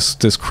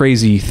this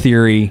crazy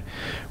theory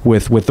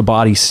with the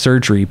body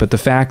surgery, but the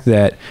fact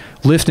that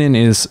Lifton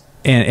is,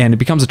 and it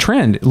becomes a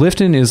trend,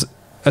 Lifton is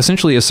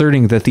essentially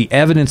asserting that the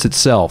evidence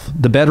itself,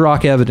 the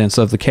bedrock evidence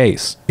of the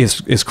case,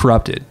 is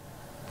corrupted.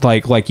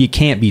 Like you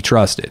can't be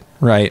trusted,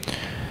 right?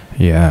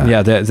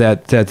 Yeah.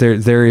 That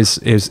there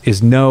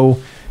is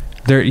no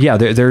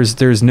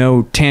there's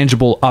no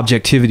tangible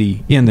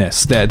objectivity in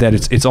this, that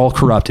it's all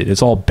corrupted,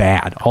 it's all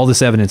bad, all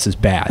this evidence is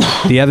bad.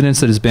 The evidence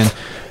that has been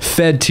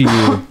fed to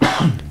you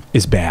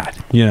is bad,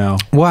 you know.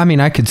 Well, I mean,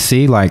 I could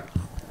see like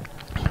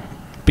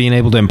being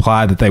able to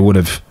imply that they would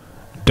have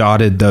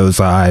dotted those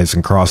I's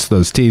and crossed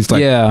those T's.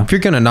 Like, if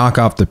you're going to knock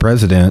off the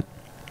president,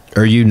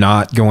 are you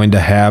not going to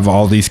have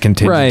all these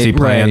contingency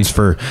plans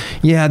for,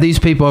 these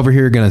people over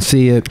here are going to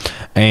see it,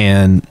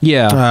 and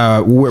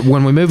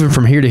when we're moving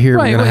from here to here,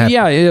 we're going to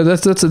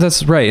have...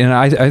 that's right. And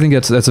I think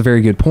that's a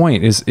very good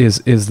point, is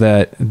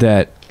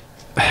that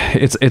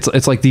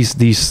it's like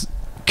these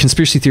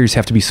conspiracy theories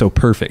have to be so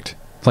perfect.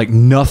 Like,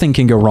 nothing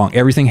can go wrong.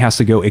 Everything has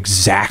to go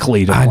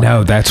exactly to plan. I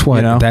know. That's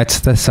what,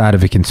 that's the side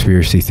of a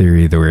conspiracy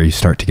theory where you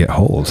start to get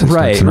holes.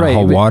 It's not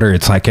whole water.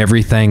 It's like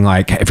everything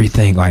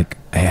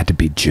had to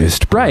be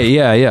just perfect. Right.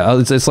 Yeah.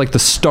 It's like the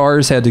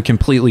stars had to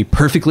completely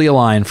perfectly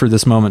align for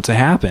this moment to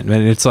happen.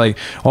 And it's like,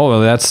 oh, well,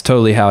 that's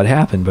totally how it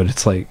happened. But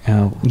it's like,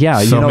 so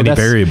many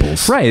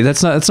variables. Right.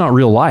 That's not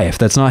real life.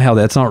 That's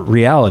not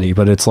reality.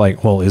 But it's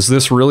like, well, is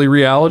this really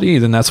reality?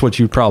 Then that's what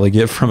you'd probably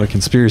get from a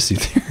conspiracy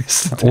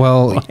theorist.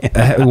 Well,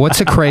 what's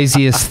the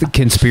craziest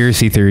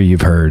conspiracy theory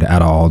you've heard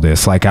out of all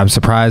this? Like, I'm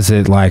surprised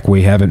that like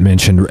we haven't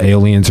mentioned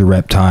aliens or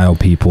reptile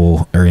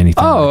people or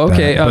anything. Oh, like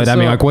okay. That. But I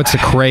mean, like, what's the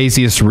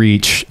craziest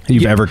reach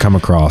you've ever come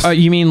across?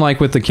 You mean like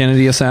with the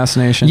Kennedy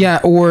assassination?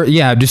 Yeah, or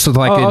just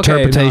like the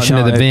interpretation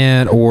of the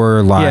event,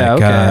 or like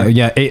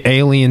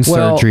alien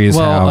surgery is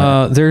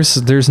how.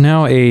 There's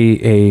now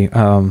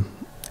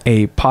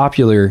a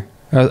popular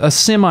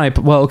semi.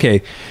 Well,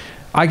 okay.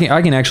 I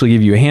can actually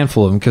give you a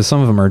handful of them because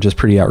some of them are just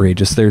pretty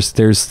outrageous.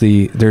 There's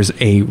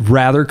a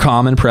rather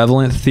common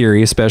prevalent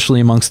theory, especially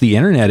amongst the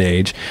internet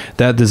age,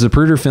 that the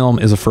Zapruder film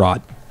is a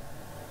fraud.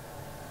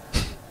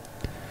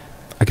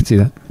 I can see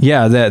that.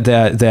 Yeah,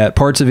 that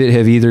parts of it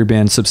have either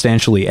been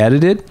substantially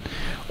edited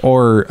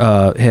or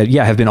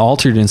have been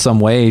altered in some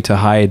way to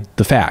hide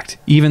the fact.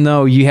 Even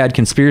though you had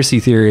conspiracy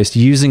theorists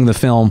using the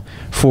film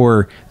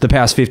for the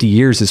past 50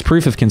 years as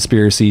proof of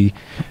conspiracy,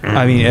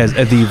 I mean, as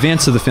the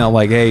events of the film,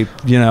 like, hey,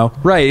 you know,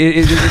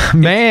 right?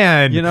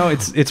 Man, you know,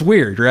 it's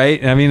weird,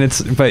 right? I mean,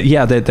 but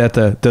yeah,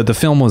 that the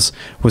film was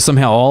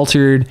somehow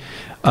altered.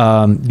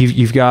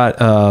 You've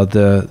got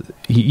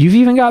you've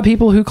even got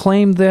people who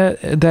claim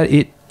that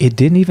it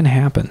didn't even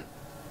happen.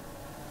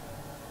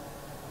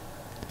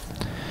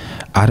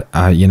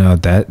 You know,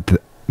 that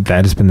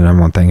has been the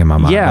number one thing in my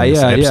mind. Yeah,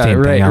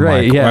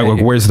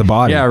 right. Where's the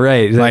body? Yeah,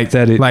 right. Like,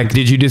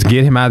 did you just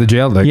get him out of the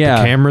jail? The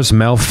cameras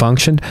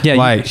malfunctioned. Yeah,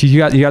 like you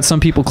got some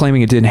people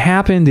claiming it didn't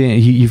happen.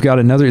 You've got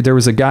another. There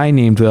was a guy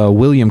named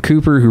William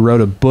Cooper who wrote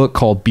a book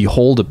called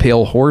 "Behold a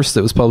Pale Horse"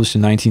 that was published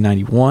in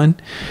 1991.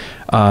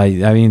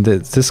 I mean,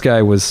 this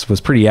guy was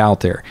pretty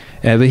out there.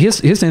 But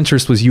his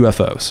interest was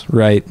UFOs,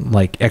 right?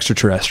 Like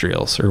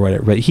extraterrestrials or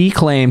whatever. But he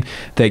claimed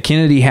that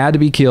Kennedy had to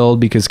be killed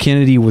because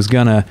Kennedy was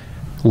going to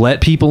let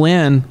people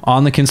in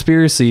on the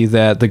conspiracy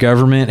that the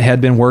government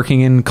had been working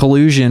in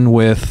collusion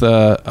with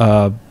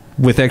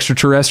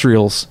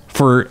extraterrestrials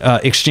for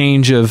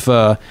exchange of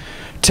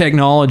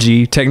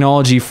technology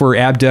for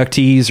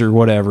abductees or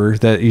whatever,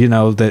 that, you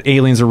know, that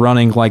aliens are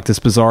running like this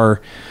bizarre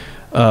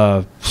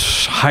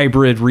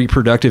hybrid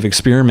reproductive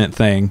experiment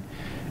thing,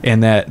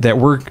 and that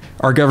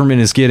our government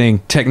is getting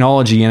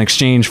technology in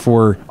exchange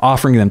for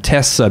offering them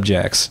test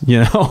subjects, you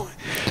know.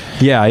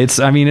 Yeah, it's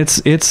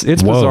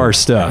bizarre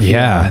stuff.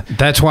 Yeah.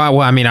 That's why,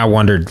 well, I mean, I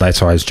wondered,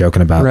 that's why I was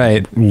joking about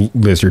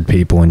lizard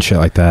people and shit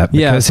like that,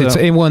 because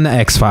it won the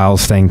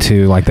X-Files thing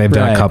too. Like they've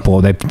done a couple,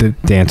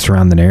 they've danced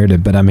around the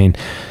narrative, but I mean,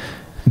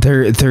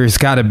 that's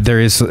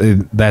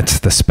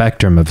the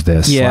spectrum of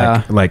this.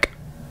 Yeah. Like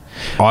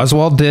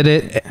Oswald did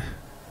it.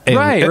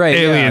 Right.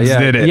 Aliens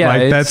did it. Yeah,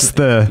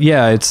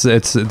 it's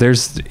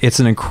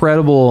an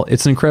incredible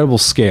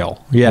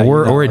scale. Yeah.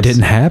 Or it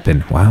didn't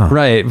happen. Wow.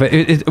 Right.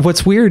 But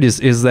what's weird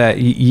is that,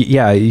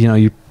 you know,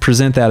 you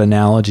present that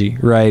analogy,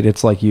 right?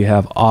 It's like you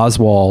have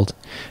Oswald,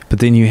 but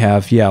then you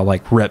have,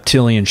 like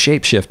reptilian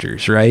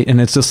shapeshifters, right? And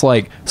it's just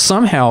like,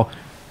 somehow,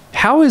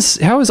 how is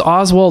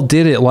Oswald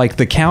did it like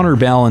the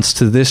counterbalance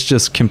to this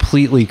just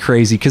completely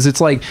crazy? Because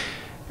it's like,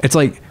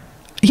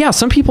 yeah,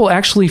 some people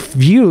actually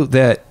view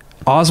that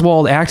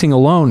Oswald acting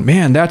alone,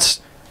 man,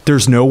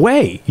 there's no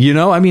way, you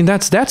know. I mean,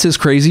 that's as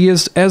crazy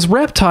as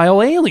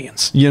reptile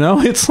aliens, you know.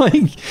 It's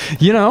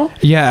like, you know,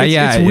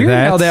 it's weird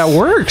how that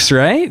works,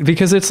 right?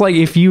 Because it's like,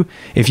 if you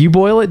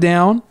boil it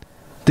down,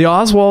 the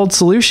Oswald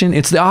solution,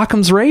 it's the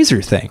Occam's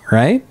razor thing,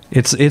 right?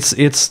 It's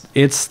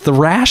the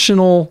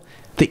rational,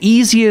 the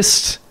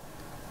easiest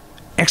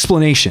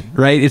explanation,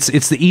 right?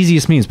 It's the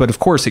easiest means, but of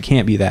course it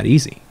can't be that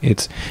easy.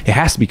 It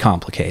has to be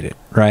complicated,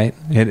 right?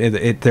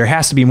 There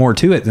has to be more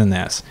to it than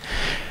this,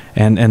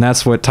 and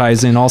that's what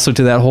ties in also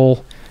to that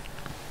whole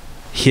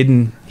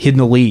hidden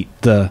elite,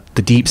 the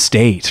deep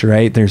state,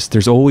 right?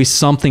 There's always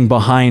something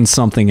behind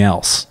something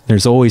else.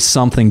 There's always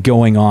something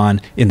going on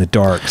in the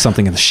dark,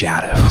 something in the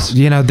shadows.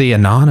 You know, the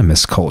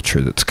anonymous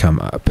culture that's come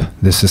up.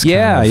 This is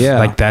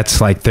like, that's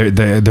like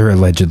they're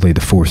allegedly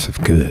the force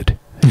of good.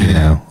 You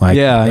know, like,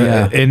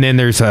 and then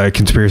there's a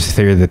conspiracy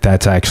theory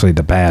that's actually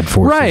the bad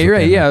force.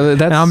 Right. Yeah.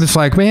 And I'm just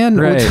like, man,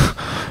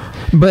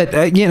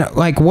 but you know,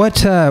 like,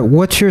 what's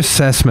your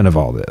assessment of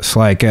all this?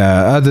 Like,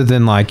 other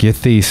than like your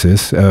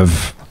thesis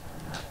of,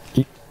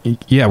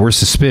 we're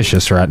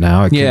suspicious right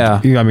now.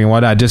 I mean,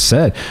 what I just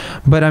said,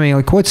 but I mean,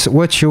 like,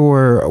 what's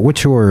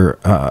your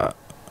I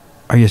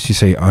guess you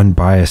say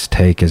unbiased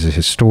take as a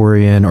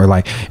historian, or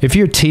like if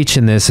you're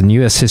teaching this in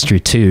U.S. History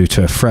 2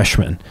 to a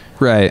freshman,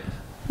 right?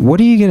 What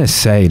are you going to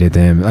say to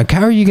them? Like,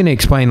 how are you going to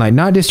explain, like,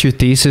 not just your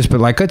thesis, but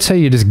like, let's say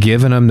you're just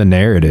giving them the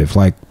narrative.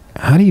 Like,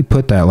 how do you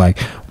put that? Like,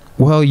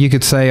 well, you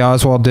could say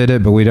Oswald did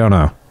it, but we don't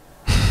know.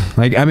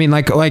 Like, I mean,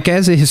 like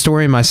as a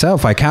historian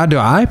myself, like, how do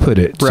I put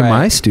it to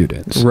my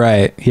students?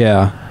 Right.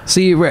 Yeah.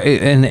 See,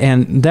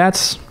 and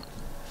that's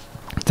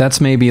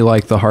maybe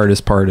like the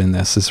hardest part in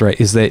this is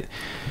that,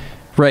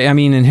 I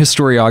mean, in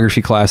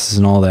historiography classes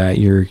and all that,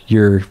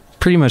 you're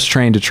pretty much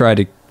trained to try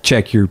to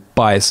check your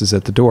biases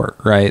at the door,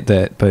 right?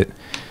 But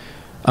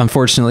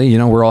unfortunately, you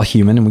know, we're all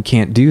human and we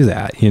can't do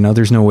that. You know,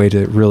 there's no way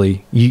to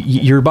really,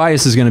 your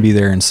bias is going to be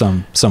there in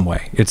some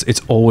way.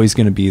 It's always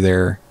going to be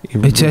there.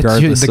 It's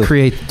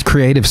the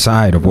creative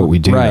side of what we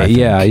do. Right.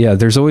 Yeah.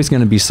 There's always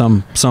going to be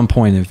some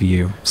point of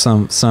view,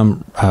 some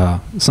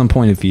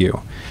point of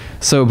view.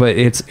 So, but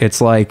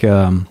it's like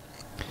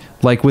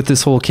with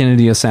this whole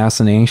Kennedy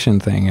assassination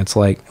thing, it's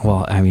like,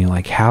 well, I mean,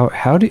 like,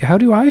 how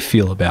do I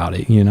feel about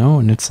it? You know?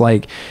 And it's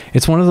like,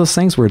 it's one of those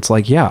things where it's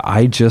like,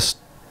 I just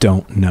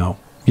don't know.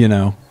 You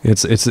know,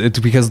 it's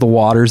because the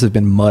waters have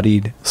been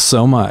muddied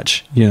so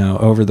much, you know,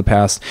 over the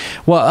past.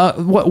 Well,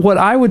 what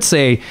I would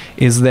say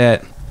is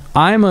that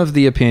I'm of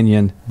the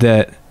opinion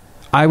that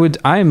I would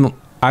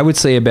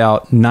say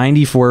about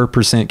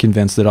 94%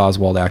 convinced that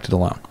Oswald acted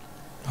alone.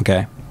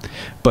 Okay.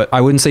 But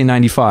I wouldn't say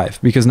 95,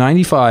 because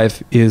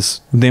 95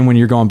 is then when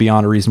you're going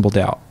beyond a reasonable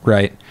doubt,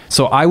 right?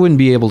 So I wouldn't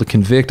be able to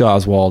convict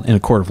Oswald in a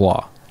court of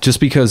law,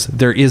 just because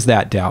there is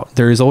that doubt.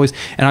 There is always,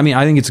 and I mean,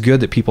 I think it's good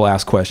that people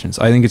ask questions.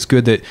 I think it's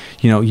good that,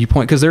 you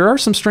point, because there are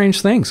some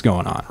strange things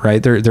going on,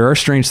 right? There are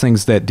strange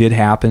things that did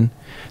happen.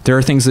 There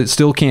are things that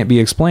still can't be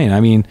explained. I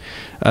mean,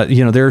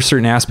 there are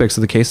certain aspects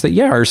of the case that,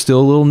 are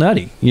still a little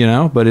nutty,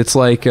 but it's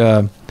like,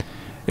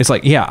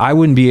 I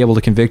wouldn't be able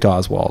to convict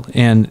Oswald.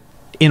 And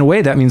in a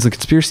way, that means the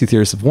conspiracy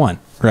theorists have won,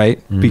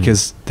 right?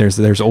 Because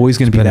there's always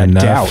going to be that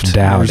doubt.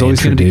 There's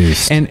always going to be,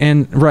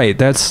 and right.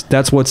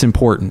 That's what's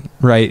important,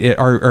 right?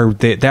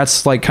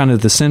 That's like kind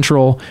of the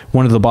central,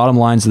 one of the bottom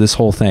lines of this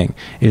whole thing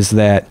is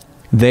that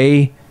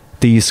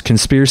these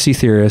conspiracy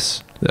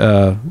theorists,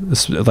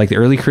 like the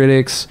early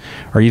critics,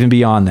 or even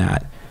beyond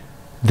that,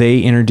 they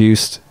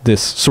introduced this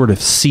sort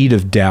of seed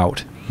of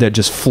doubt that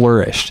just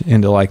flourished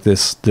into like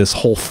this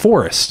whole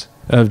forest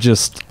of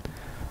just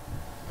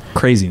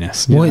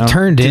craziness. It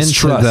turned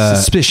distrust, into the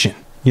suspicion.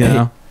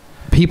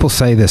 People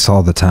say this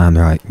all the time.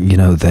 They're like,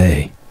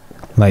 they,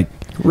 like,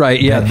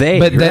 right? Yeah, they.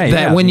 But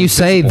that when you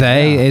say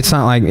they, it's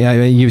not like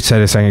you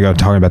said a second ago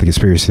talking about the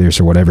conspiracy theorists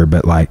or whatever.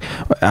 But like,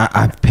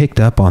 I've picked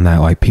up on that.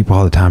 Like, people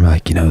all the time are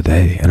like,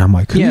 they, and I'm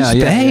like, who's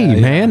they,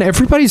 man?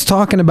 Everybody's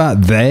talking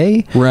about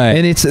they, right?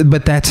 And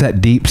but that's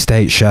that deep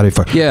state shadow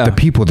for the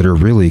people that are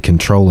really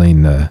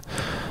controlling the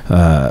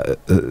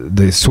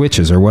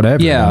switches or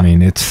whatever. Yeah, I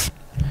mean, it's.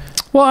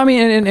 Well, I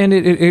mean, and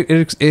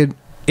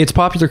it's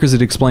popular because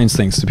it explains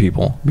things to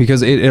people,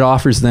 because it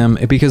offers them,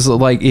 because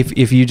like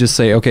if you just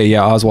say, okay,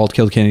 Oswald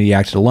killed Kennedy, he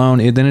acted alone,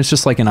 then it's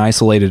just like an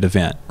isolated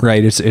event,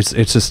 right?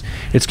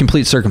 It's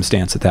complete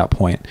circumstance at that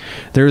point.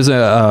 There's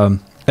an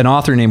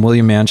author named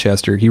William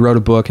Manchester. He wrote a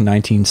book in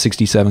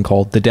 1967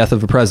 called The Death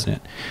of a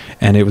President,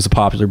 and it was a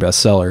popular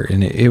bestseller,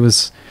 and it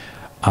was,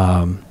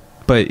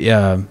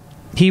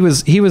 he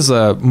was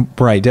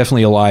right,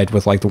 definitely allied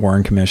with like the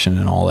Warren Commission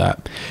and all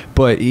that,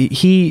 but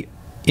he.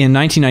 In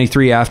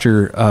 1993,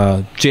 after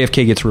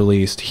JFK gets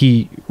released,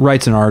 he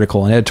writes an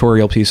article, an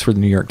editorial piece for the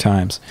New York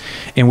Times,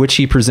 in which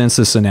he presents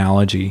this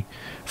analogy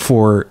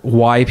for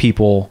why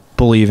people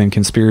believe in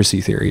conspiracy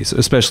theories,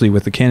 especially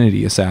with the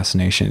Kennedy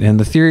assassination. And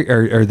the theory,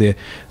 or the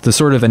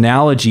sort of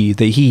analogy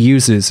that he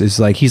uses is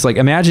like, he's like,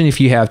 imagine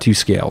if you have two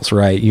scales,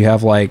 right? You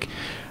have like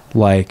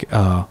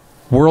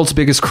world's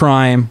biggest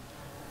crime,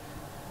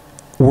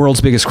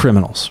 world's biggest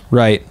criminals,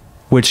 right?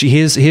 Which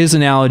his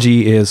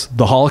analogy is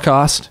the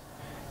Holocaust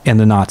and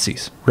the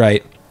Nazis,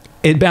 right?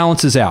 It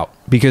balances out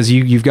because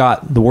you've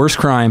got the worst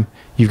crime,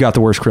 you've got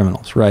the worst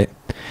criminals, right?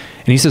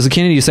 And he says the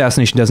Kennedy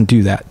assassination doesn't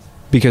do that,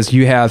 because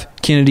you have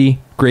Kennedy,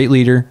 great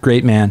leader,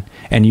 great man,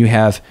 and you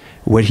have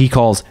what he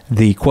calls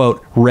the,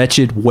 quote,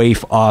 wretched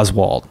waif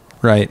Oswald,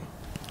 right,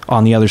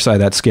 on the other side of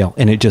that scale,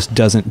 and it just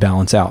doesn't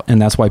balance out.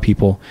 And that's why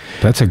people...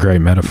 That's a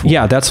great metaphor.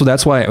 Yeah,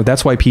 that's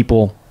why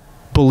people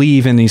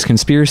believe in these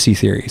conspiracy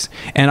theories.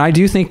 And I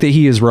do think that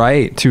he is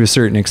right to a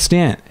certain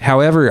extent.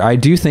 However, I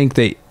do think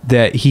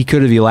that he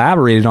could have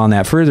elaborated on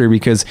that further,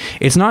 because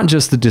it's not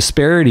just the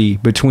disparity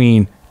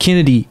between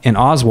Kennedy and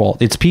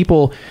Oswald. It's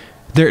people,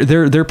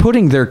 they're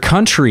putting their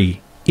country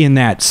in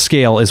that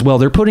scale as well.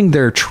 They're putting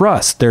their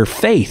trust, their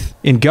faith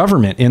in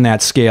government in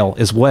that scale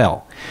as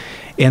well.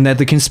 And that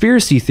the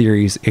conspiracy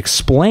theories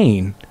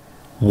explain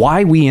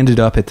why we ended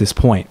up at this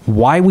point,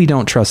 why we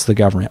don't trust the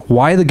government,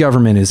 why the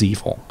government is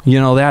evil,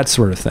 that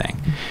sort of thing.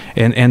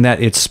 And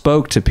that it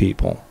spoke to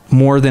people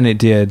more than it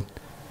did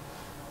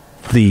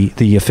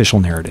the official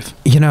narrative.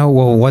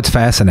 Well, what's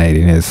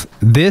fascinating is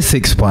this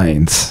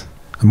explains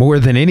more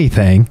than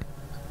anything.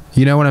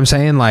 You know what I'm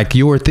saying? Like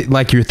your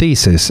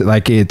thesis,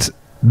 like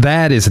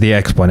that is the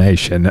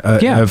explanation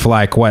of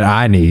like what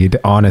I need,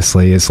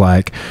 honestly, is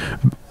like,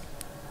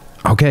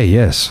 okay,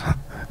 yes.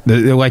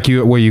 Like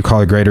what you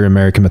call a greater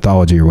American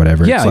mythology or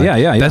whatever.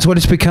 Yeah. That's what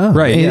it's become.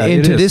 Right.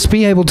 And to this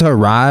be able to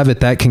arrive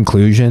at that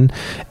conclusion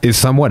is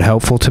somewhat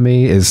helpful to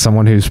me as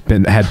someone who's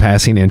had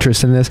passing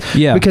interest in this.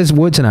 Yeah. Because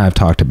Woods and I have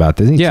talked about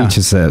this. He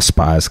teaches a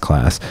spies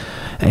class,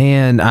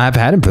 and I've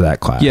had him for that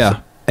class.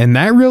 Yeah. And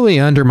that really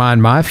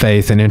undermined my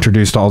faith and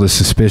introduced all this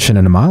suspicion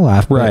into my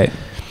life. Right.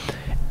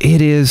 It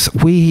is,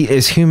 we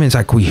as humans,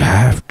 like, we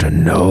have to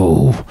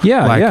know.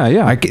 Yeah,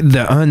 Like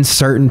the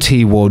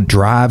uncertainty will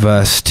drive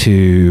us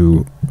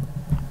to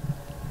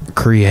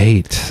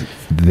create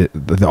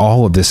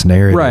all of this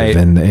narrative, right,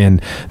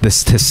 and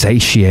this to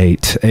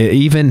satiate,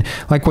 even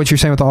like what you're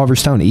saying with Oliver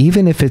Stone,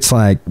 even if it's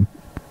like,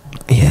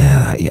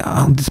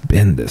 I'll just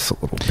bend this a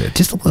little bit,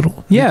 just a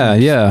little.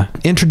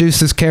 Introduce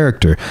this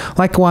character.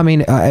 Like, well, I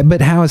mean,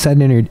 but how is that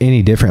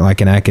any different?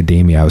 Like in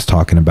academia, I was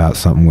talking about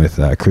something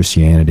with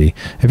Christianity.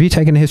 Have you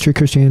taken the history of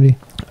Christianity?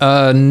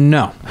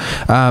 No.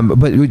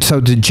 But so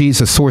to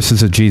Jesus,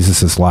 sources of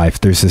Jesus's life,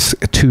 there's this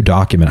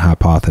 2-document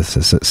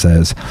hypothesis that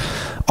says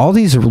all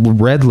these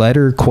red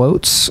letter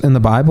quotes in the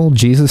Bible,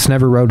 Jesus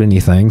never wrote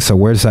anything. So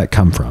where does that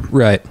come from?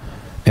 Right.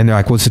 And they're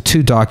like, well, it's a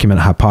two document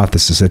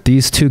hypothesis that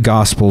these two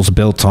gospels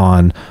built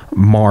on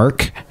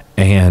Mark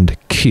and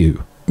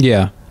Q.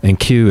 Yeah. And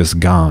Q is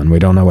gone. We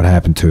don't know what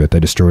happened to it. They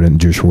destroyed it in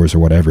Jewish wars or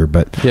whatever.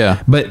 But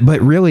yeah. But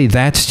really,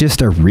 that's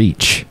just a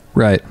reach.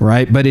 Right.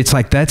 Right. But it's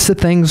like, that's the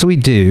things we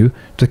do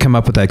to come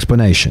up with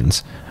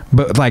explanations.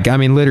 But like, I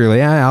mean, literally,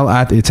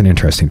 it's an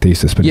interesting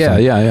thesis. But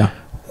yeah.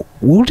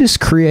 We'll just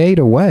create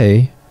a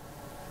way.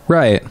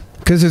 Right.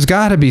 Because there's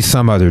got to be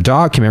some other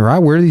document, right?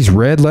 Where are these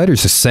red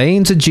letters? The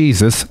sayings of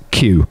Jesus,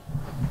 Q.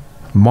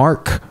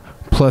 Mark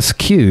plus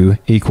Q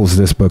equals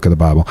this book of the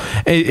Bible.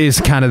 It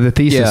is kind of the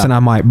thesis. Yeah. And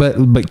I'm like,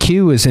 but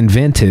Q is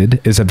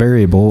invented as a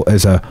variable,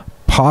 as a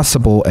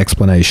possible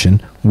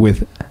explanation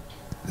with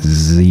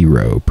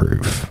zero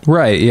proof.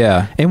 Right,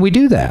 yeah. And we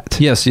do that.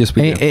 Yes, we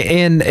do.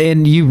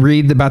 And you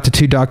read about the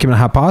two document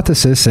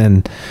hypothesis,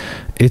 and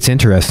it's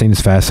interesting,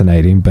 it's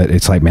fascinating, but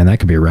it's like, man, that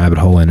could be a rabbit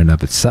hole in and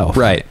of itself.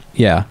 Right.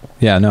 Yeah.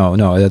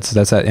 No, that's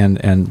that.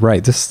 And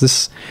right.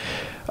 This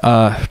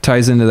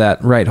ties into that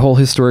whole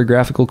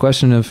historiographical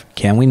question of,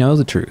 can we know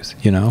the truth?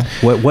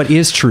 What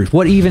is truth?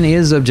 What even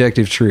is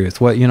objective truth?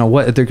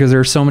 Because there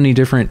are so many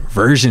different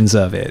versions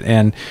of it.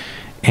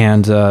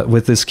 And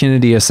with this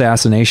Kennedy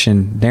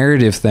assassination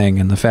narrative thing,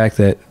 and the fact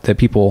that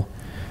people,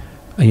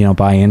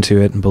 buy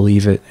into it and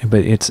believe it,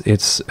 but it's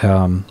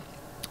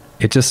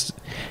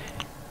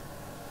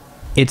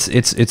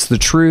the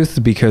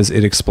truth because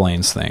it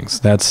explains things.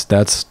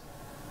 That's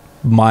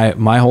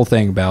my whole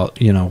thing about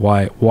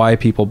why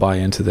people buy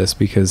into this,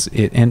 because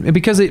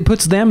it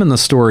puts them in the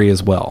story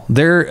as well.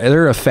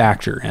 They're a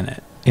factor in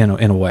it. In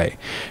a way,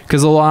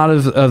 because a lot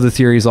of the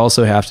theories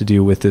also have to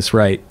do with this,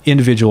 right?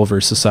 Individual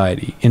versus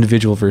society,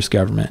 individual versus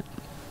government.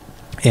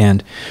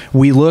 And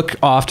we look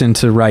often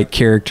to write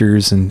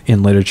characters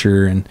in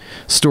literature and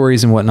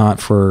stories and whatnot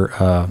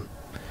for,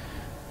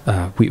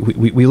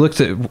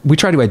 we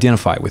try to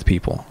identify with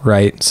people,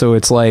 right? So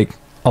it's like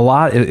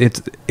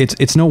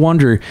it's no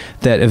wonder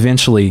that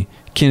eventually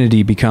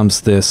Kennedy becomes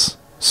this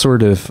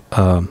sort of,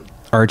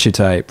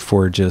 archetype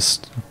for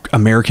just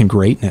American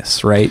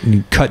greatness, right? And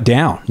you cut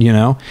down,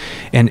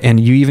 and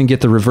you even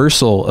get the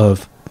reversal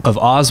of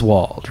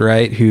Oswald,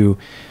 right? Who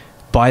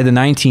by the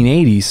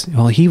 1980s,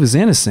 well, he was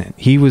innocent.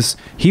 He was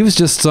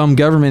just some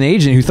government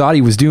agent who thought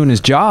he was doing his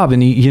job,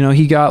 and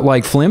he got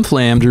like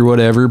flim-flammed or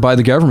whatever by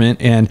the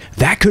government, and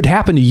that could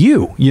happen to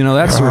you,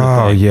 that sort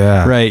of thing.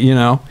 Yeah. Right.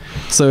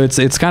 So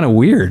it's kind of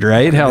weird,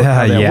 right? How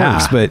that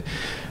works.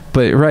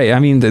 But right. I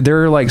mean,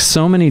 there are like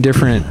so many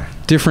different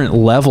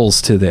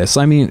levels to this.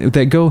 I mean,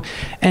 that go,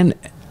 and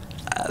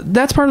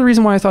that's part of the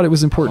reason why I thought it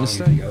was important to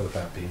study.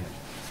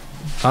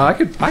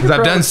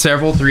 I've done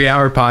several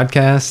 3-hour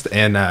podcasts,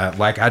 and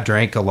I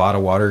drank a lot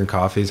of water and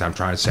coffees. I'm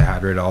trying to stay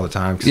hydrated all the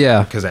time.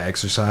 Because I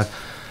exercise,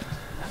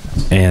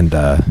 and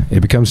it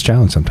becomes a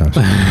challenge sometimes.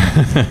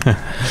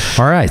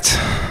 All right.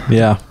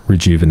 Yeah.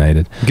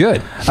 Rejuvenated.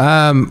 Good.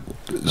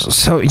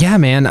 So yeah,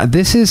 man,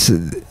 this is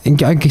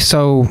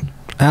so.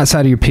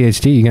 Outside of your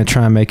PhD, you gonna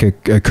try and make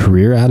a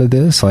career out of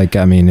this? Like,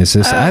 I mean, is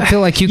this? I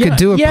feel like you could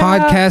do a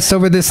podcast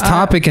over this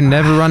topic and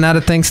never run out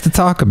of things to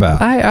talk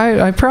about.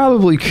 I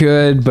probably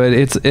could, but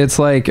it's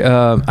like,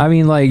 I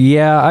mean, like,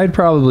 yeah, I'd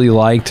probably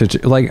like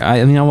to, like,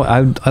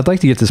 I'd like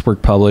to get this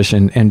work published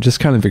and just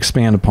kind of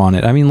expand upon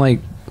it. I mean,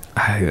 like,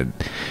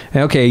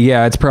 okay,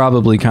 yeah, it's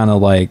probably kind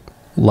of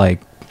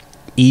like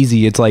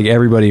easy. It's like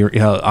everybody,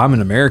 I'm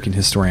an American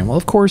historian. Well,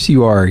 of course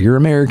you are. You're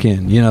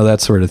American, that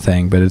sort of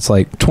thing. But it's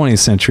like 20th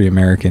century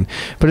American.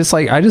 But it's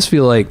like, I just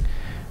feel like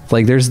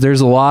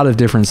there's a lot of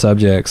different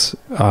subjects.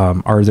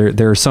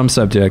 There are some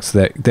subjects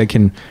that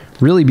can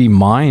really be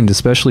mined,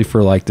 especially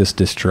for like this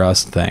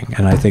distrust thing.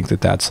 And I think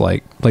that's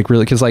like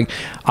really, because like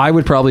I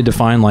would probably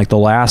define like the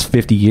last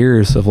 50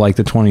 years of like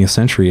the 20th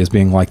century as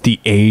being like the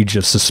age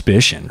of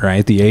suspicion,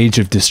 right? The age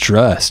of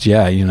distrust.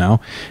 Yeah. And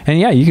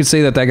yeah, you could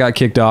say that got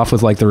kicked off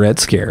with like the Red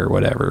Scare or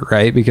whatever,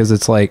 right? Because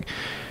it's like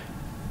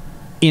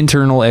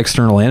internal,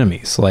 external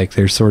enemies. Like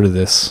there's sort of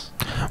this.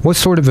 What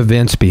sort of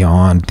events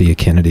beyond the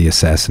Kennedy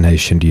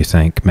assassination do you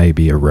think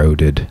maybe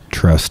eroded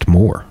trust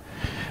more?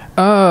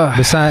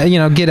 Besides,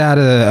 get out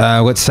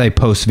of let's say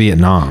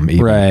post-Vietnam,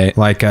 even. Right?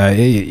 Like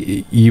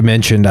you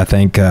mentioned, I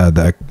think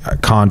the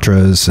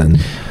Contras and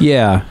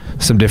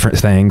some different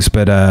things,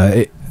 but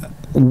I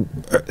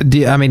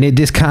mean, it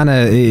just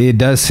it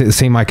does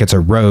seem like it's a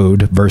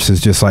road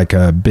versus just like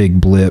a big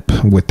blip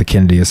with the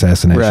Kennedy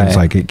assassination. Right. It's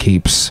like it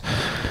keeps.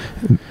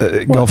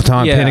 Gulf of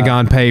Tonkin,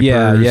 Pentagon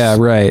Papers. Yeah,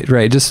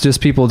 right.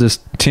 Just people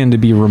just tend to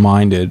be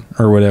reminded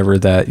or whatever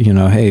that,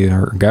 hey,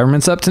 our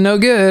government's up to no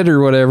good or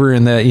whatever,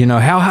 and that,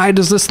 how high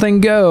does this thing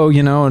go,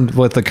 and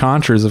with the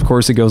Contras, of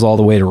course, it goes all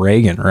the way to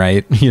Reagan,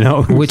 right?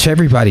 Which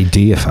everybody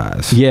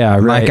deifies. Yeah,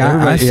 right. Like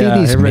I see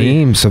these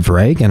memes of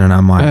Reagan, and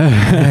I'm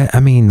like, I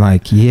mean,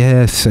 like,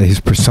 yes,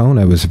 his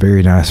persona was a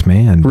very nice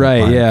man.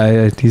 Right, like,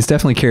 yeah, he's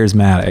definitely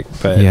charismatic,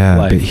 but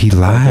but he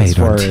lied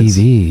on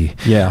TV.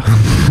 Yeah.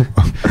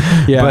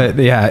 But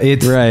yeah,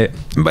 it's right.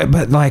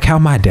 But like how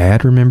my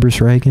dad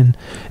remembers Reagan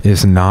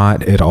is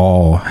not at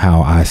all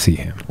how I see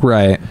him.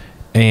 Right.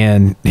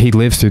 and he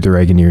lived through the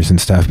Reagan years and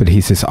stuff, but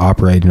he's just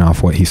operating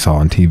off what he saw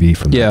on TV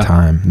from that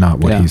time, not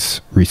what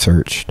he's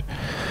researched.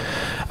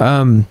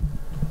 Have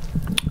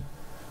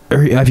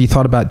you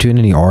thought about doing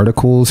any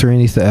articles or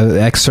anything,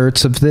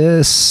 excerpts of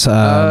this,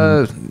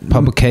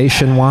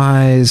 publication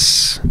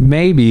wise?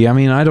 Maybe. I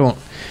mean, I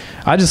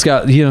just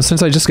got,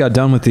 since I just got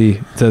done with the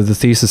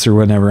thesis or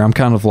whatever, I'm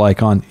kind of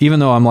like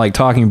even though I'm like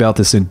talking about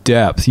this in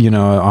depth,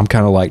 I'm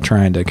kind of like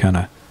trying to kind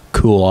of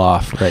cool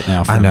off right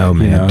now. I know,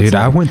 man. Dude,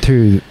 I went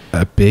through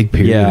a big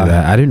period of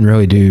that. I didn't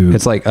really do.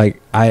 It's like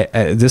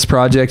this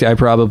project, I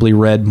probably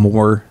read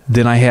more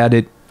than I had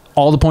it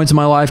all the points of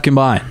my life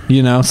combined,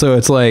 so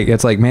it's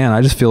like, man,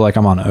 I just feel like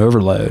I'm on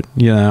overload,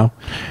 but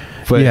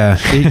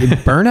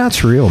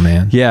burnout's real,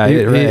 man.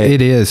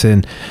 It is.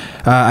 And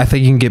I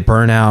think you can get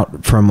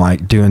burnout from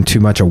like doing too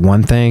much of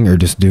one thing or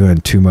just doing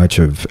too much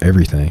of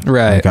everything.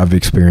 Right. Like I've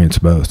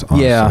experienced both,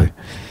 honestly. Yeah.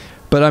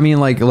 But I mean,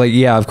 like,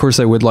 yeah, of course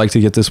I would like to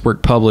get this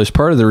work published.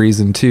 Part of the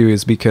reason too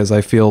is because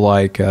I feel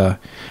like, that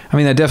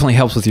definitely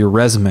helps with your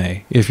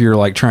resume if you're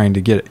like trying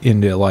to get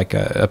into like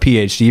a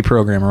PhD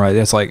program, right?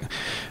 That's like,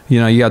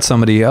 you got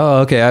somebody,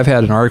 okay, I've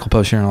had an article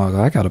published here, and I'm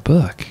like, I got a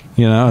book.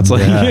 It's like,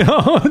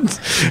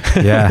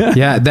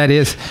 that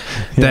is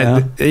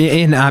that.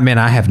 And I mean,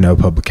 I have no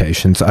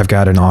publications. I've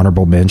got an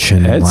honorable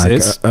mention.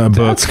 It's a book.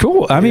 That's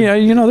cool. I mean,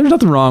 there's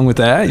nothing wrong with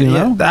that.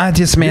 I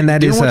just, man,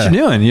 that is what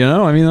you're doing.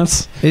 I mean,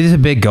 it is a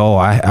big goal.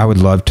 I would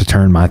love to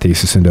turn my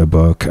thesis into a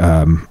book.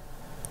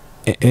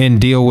 And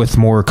deal with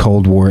more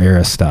Cold War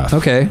era stuff.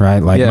 Okay.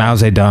 Right? Like Mao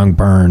Zedong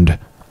burned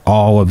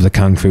all of the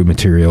kung fu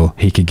material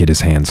he could get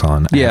his hands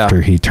on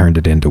after he turned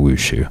it into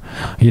wushu.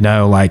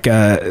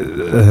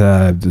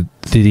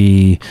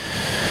 The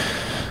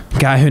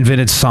guy who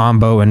invented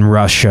sambo in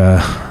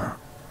Russia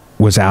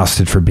was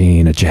ousted for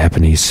being a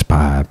Japanese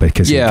spy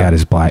because he got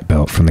his black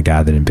belt from the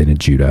guy that invented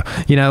judo.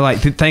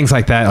 Things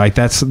like that. Like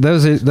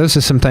those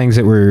are some things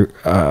that were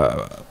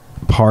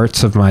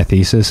parts of my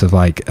thesis of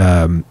like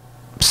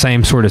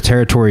same sort of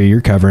territory you're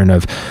covering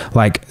of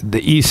like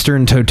the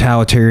Eastern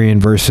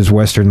totalitarian versus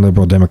Western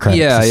liberal democratic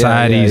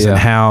societies and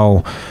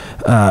how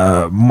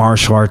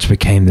martial arts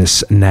became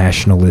this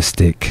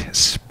nationalistic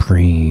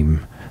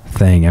supreme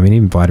thing. I mean,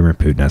 even Vladimir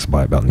Putin has a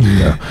black belt in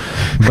judo.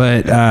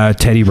 But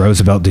Teddy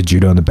Roosevelt did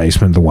judo in the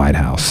basement of the White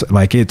House.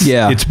 Like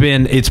it's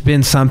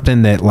been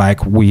something that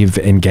like we've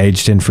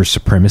engaged in for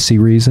supremacy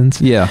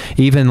reasons. Yeah.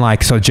 Even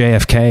like, so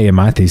JFK in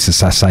my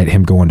thesis, I cite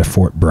him going to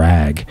Fort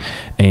Bragg,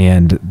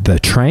 and the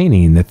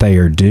training that they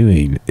are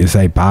doing is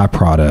a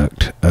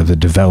byproduct of the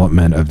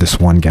development of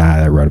this one guy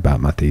that I wrote about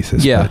in my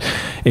thesis. Yeah. But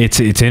it's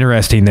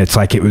interesting. That's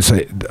like, it was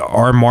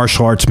our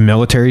martial arts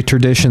military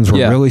traditions were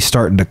really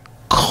starting to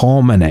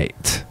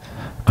culminate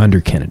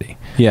under Kennedy.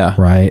 Yeah.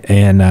 Right.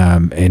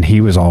 And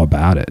he was all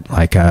about it.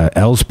 Like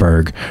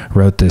Ellsberg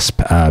wrote this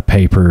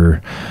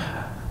paper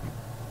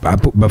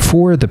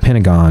before the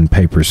Pentagon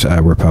papers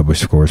were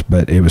published, of course,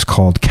 but it was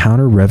called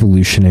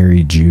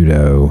Counter-Revolutionary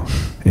Judo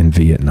in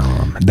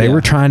Vietnam. They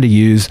were trying to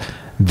use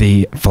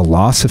the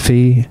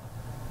philosophy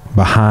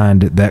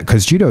behind that,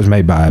 because judo is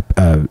made by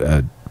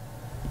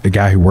a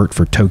guy who worked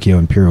for Tokyo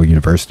Imperial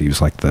University. He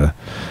was like the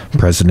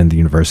president of the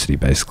university,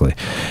 basically.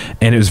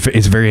 And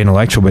it's very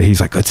intellectual, but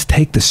he's like, let's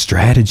take the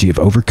strategy of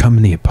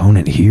overcoming the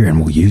opponent here and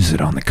we'll use it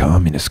on the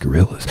communist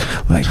guerrillas.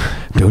 Like,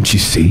 don't you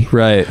see?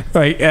 Right.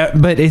 Right.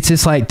 But it's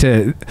just like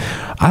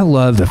I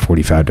love the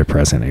 45 to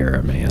present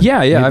era, man.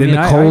 Yeah. Yeah. I mean,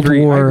 the Cold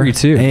War. I agree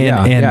too.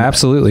 And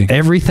absolutely.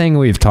 Everything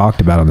we've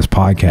talked about on this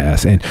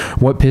podcast. And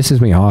what pisses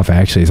me off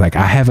actually is like,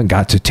 I haven't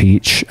got to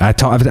teach. I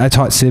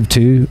taught Civ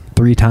 2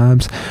 3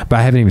 times, but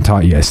I haven't even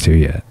taught US2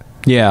 yet.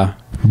 Yeah.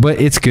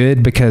 But it's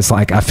good because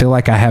like I feel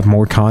like I have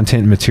more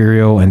content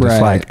material and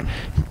just like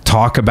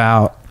talk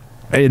about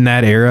in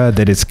that era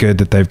that it's good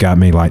that they've got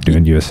me like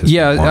doing US history.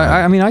 Yeah,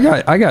 I mean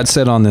I got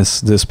set on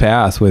this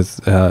path with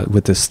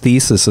this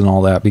thesis and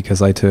all that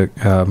because I took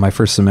my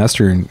first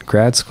semester in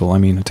grad school. I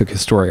mean, I took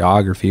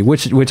historiography,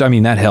 which I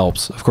mean that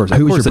helps, of course.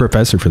 Who was your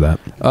professor for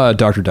that?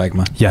 Dr.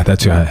 Dykma. Yeah,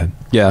 that's who I had.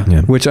 Yeah.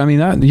 Which I mean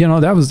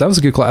that was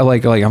a good class.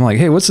 Like I'm like,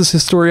 hey, what's this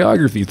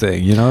historiography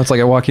thing? It's like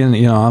I walk in,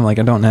 I'm like,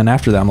 I don't, and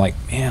after that I'm like,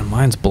 man,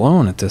 mine's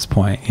blown at this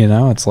point.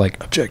 It's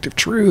like objective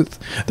truth.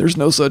 There's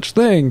no such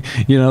thing.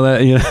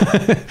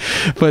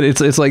 But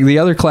it's like the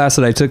other class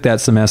that I took that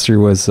semester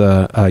was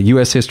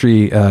U.S.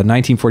 History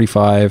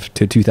 1945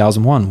 to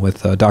 2001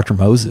 with Dr.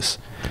 Moses.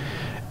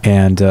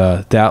 And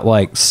that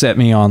like set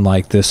me on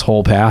like this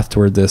whole path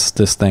toward this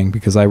thing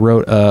because I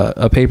wrote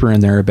a paper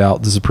in there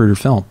about the Zapruder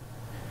film.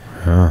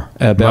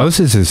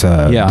 Moses has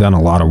done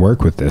a lot of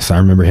work with this. I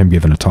remember him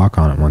giving a talk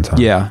on it one time.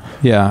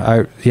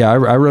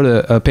 I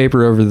wrote a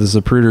paper over the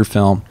Zapruder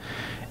film,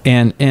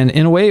 and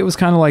in a way it was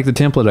kind of like the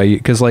template I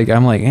use, because like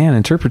I'm like, man,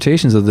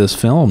 interpretations of this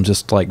film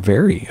just like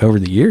vary over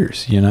the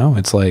years.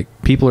 It's like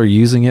people are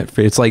using it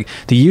for, it's like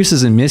the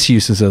uses and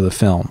misuses of the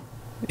film,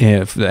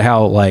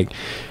 how like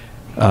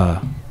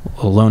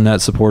lone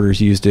nut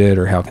supporters used it,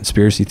 or how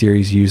conspiracy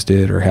theories used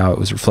it, or how it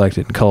was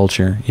reflected in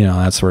culture,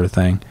 that sort of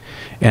thing.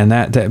 And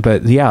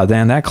but yeah,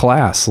 then that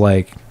class,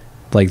 like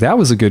that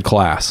was a good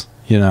class,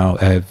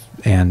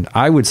 And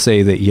I would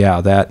say that,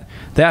 yeah,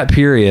 that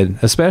period,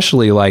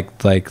 especially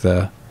like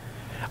I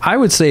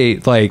would say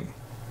like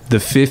the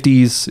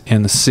 50s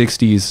and the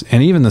 60s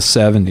and even the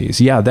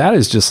 70s. Yeah, that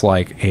is just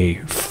like a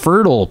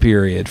fertile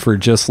period for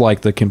just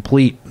like the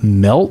complete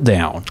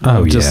meltdown.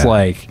 Oh, just yeah.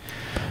 like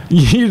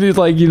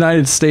like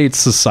United States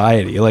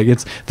society. Like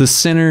it's the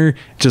center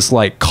just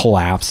like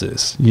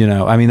collapses,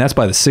 I mean, that's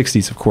by the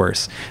 60s, of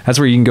course. That's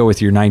where you can go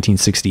with your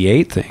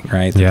 1968 thing,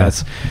 right? Yeah.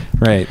 That's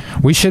right.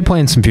 We should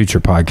plan some future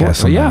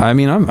podcasts. Well, yeah, I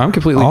mean, I'm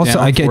completely also,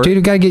 down for dude,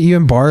 I got to get you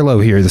and Barlow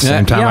here at the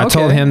same time. Yeah, I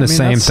told okay. him the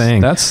same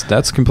thing.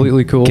 That's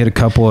completely cool. Get a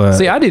couple of...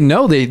 See, I didn't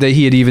know that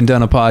he had even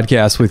done a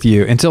podcast with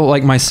you until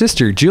like my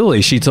sister,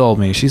 Julie, she told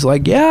me. She's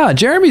like, yeah,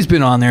 Jeremy's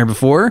been on there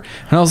before.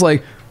 And I was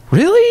like,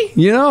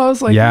 really? I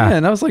was like, yeah.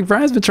 Man, I was like,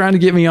 Brian's been trying to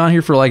get me on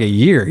here for like a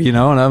year, and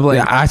I'm like,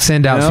 yeah, I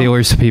send out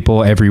feelers to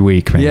people every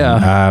week, man.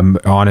 Yeah.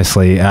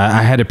 Honestly,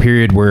 I had a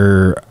period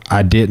where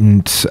I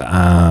didn't,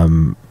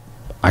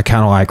 I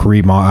kind of like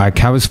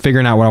I was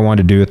figuring out what I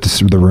wanted to do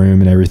with the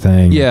room and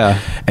everything. Yeah.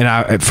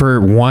 And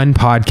for one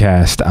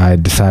podcast, I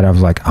decided, I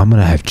was like, I'm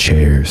going to have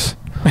chairs.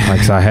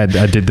 Like, so I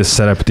did this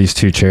setup with these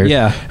two chairs.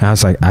 Yeah. And I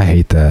was like, I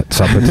hate that.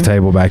 So I put the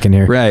table back in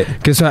here. Right.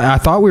 Because I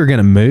thought we were going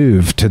to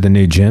move to the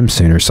new gym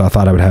sooner. So I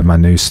thought I would have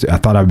I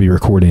thought I would be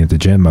recording at the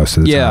gym most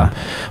of the time.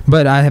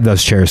 But I have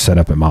those chairs set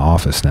up at my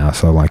office now.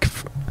 So like,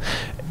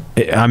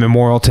 I'm in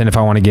Morrilton. If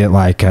I want to get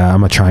like, I'm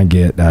going to try and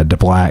get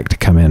DeBlack to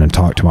come in and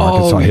talk to my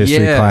Arkansas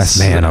history class.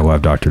 Man, I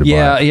love Dr.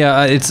 DeBlack.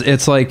 Yeah.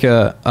 It's like,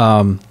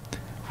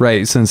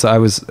 right, since I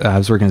was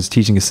working as a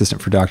teaching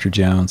assistant for Dr.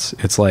 Jones,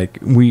 it's like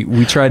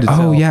we tried to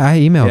tell. Oh yeah, I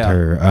emailed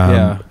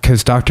her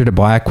because Dr.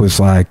 DeBlack was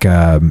like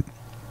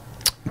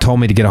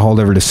told me to get a hold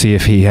of her to see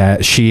if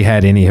she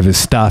had any of his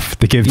stuff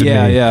to give to me.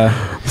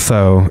 Yeah.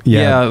 So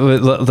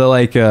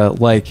it's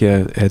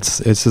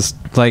just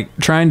like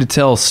trying to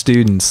tell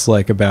students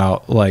like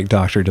about like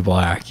Dr.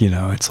 DeBlack.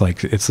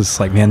 It's just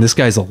like, man, this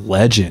guy's a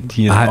legend.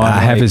 I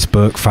have his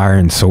book Fire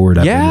and Sword.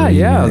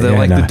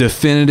 The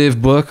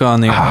definitive book on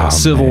the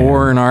Civil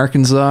War in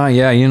Arkansas.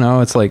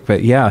 It's like,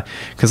 but yeah,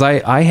 because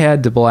I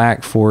had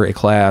DeBlack for a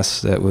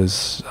class that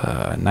was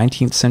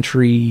 19th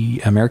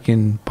century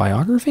American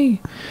biography.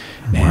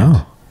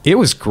 Wow. It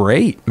was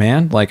great,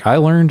 man. Like I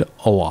learned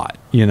a lot,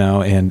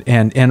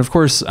 and of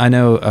course I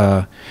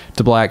know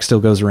DeBlack still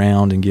goes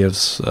around and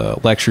gives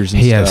lectures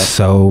and stuff. He has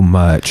so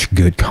much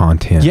good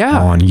content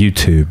on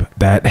YouTube.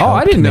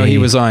 I didn't know he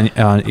was on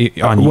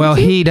YouTube. Well,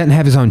 he doesn't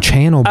have his own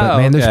channel,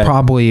 but there's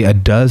probably a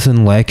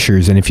dozen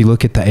lectures, and if you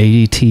look at the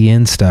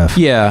ADTN stuff,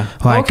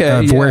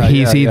 where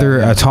he's either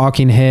a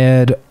talking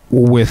head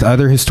with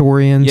other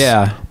historians,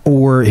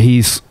 or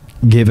he's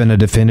given a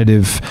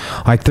definitive,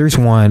 like there's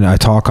a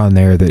talk on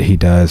there that he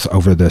does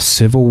over the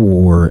Civil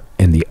War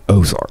in the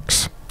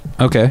Ozarks.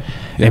 Okay.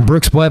 Yeah. And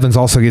Brooks Blevins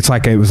also gets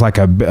it was like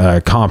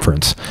a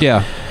conference.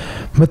 Yeah.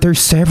 But there's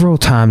several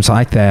times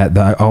like that,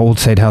 the old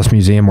State House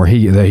Museum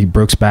where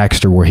Brooks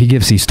Baxter, where he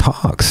gives these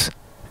talks.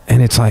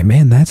 And it's like,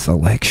 man, that's the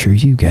lecture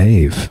you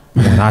gave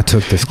when I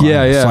took this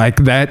class. Yeah. Like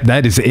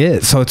that is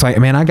it. So it's like,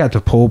 man, I got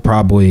to pull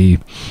probably,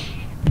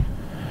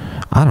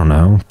 I don't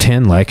know,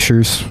 10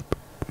 lectures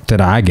that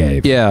I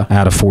gave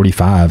out of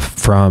 45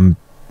 from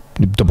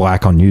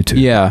DeBlack on YouTube.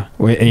 Yeah.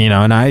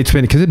 And it's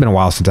been a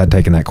while since I'd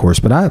taken that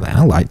course, but I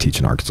like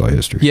teaching Arkansas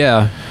history.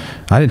 Yeah.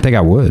 I didn't think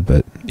I would,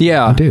 but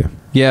I do.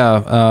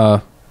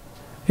 Yeah.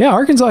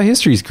 Arkansas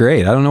history is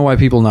great. I don't know why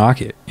people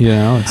knock it.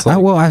 It's like, I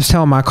was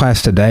telling my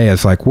class today, I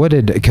was like,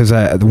 because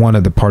one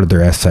of the part of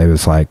their essay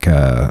was like,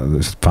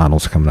 there's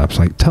finals coming up. It's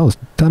like, tell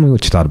me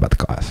what you thought about the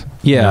class.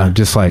 Yeah.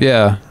 Just like,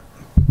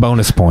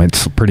 bonus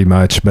points pretty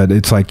much, but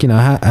it's like,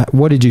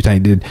 what did you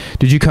think?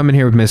 Did you come in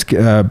here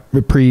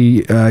with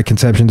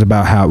preconceptions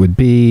about how it would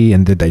be,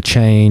 and did they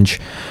change?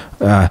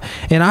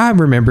 And I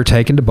remember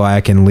taking to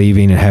Black and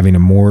leaving and having a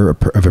more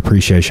of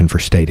appreciation for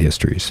state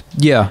histories.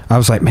 Yeah. I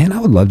was like, man, I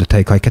would love to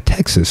take like a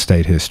Texas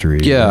state history,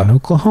 an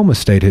Oklahoma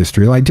state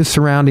history, like just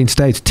surrounding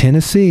states,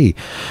 Tennessee,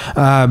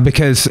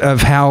 because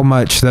of how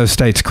much those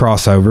states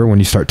cross over when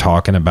you start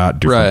talking about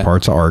different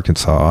parts of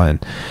Arkansas.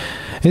 And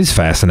it's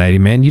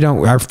fascinating, man.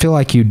 I feel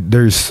like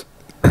there's,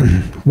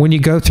 when you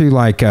go through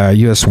like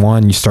US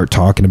 1, you start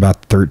talking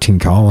about the 13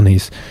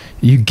 colonies,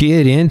 you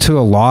get into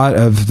a lot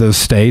of those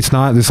states,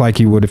 not just like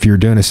you would if you were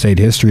doing a state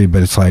history,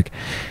 but it's like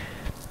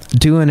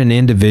doing an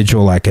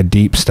individual, like a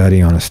deep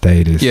study on a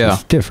state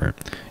is different.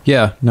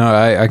 Yeah, no,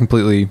 I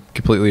completely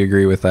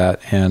agree with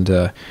that. And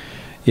Dr.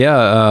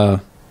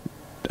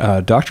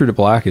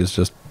 DeBlack is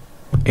just,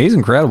 he's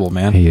incredible,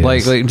 man. He is.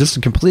 Like just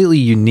a completely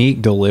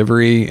unique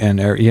delivery, and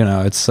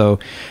it's so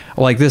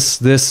like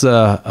this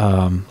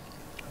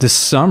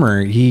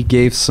summer he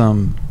gave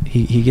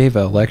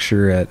a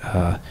lecture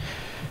at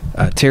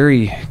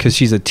Terry, because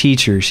she's a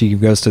teacher, she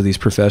goes to these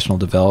professional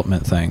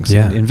development things.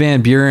 Yeah. In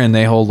Van Buren,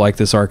 they hold like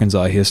this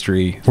Arkansas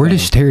history Where thing.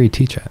 does Terry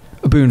teach at?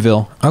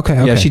 Boonville.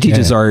 Okay. Yeah, she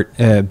teaches art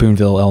at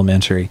Boonville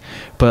Elementary.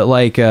 But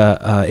like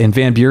in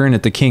Van Buren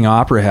at the King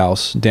Opera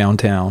House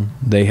downtown,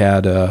 they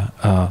had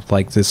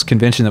like this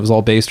convention that was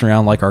all based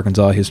around like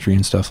Arkansas history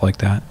and stuff like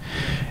that.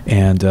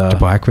 And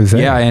Black was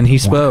there. Yeah, and he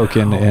spoke,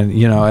 and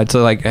you know, it's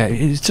like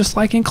it's just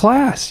like in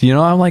class. You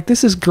know, I'm like,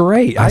 this is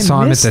great. I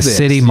saw him at the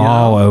City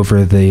Mall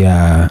over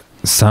the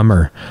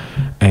summer,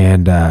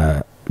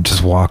 and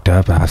just walked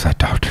up, and I was like,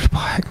 Dr.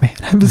 Black, man,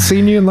 I haven't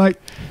seen you in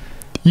like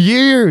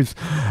years,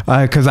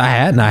 because I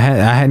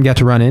hadn't got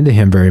to run into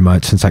him very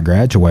much since I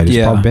graduated.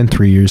 It's probably been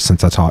 3 years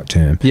since I talked to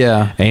him.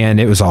 Yeah, and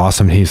it was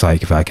awesome. He's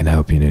like, if I can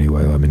help you in any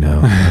way, let me know.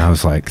 And I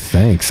was like,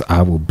 thanks,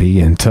 I will be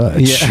in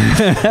touch.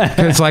 Yeah.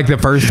 It's like the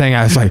first thing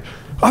I was like,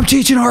 I'm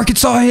teaching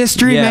Arkansas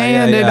history,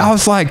 man, and I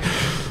was like,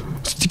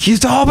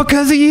 it's all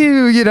because of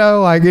you, you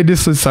know, like it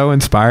just was so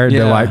inspired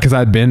to like, because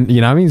I'd been,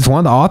 you know, I mean, he's one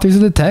of the authors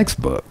of the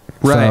textbook.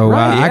 Right. So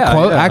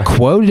I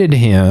quoted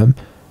him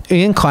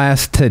in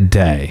class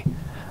today.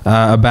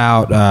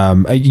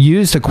 I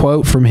used a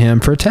quote from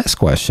him for a test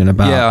question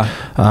about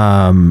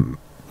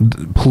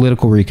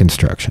political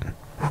reconstruction.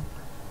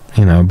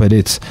 You know, but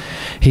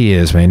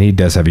he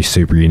does have a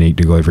super unique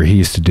delivery. He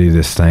used to do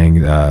this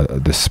thing,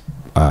 this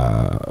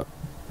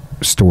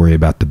story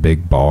about the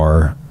big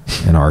bar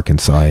in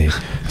Arkansas.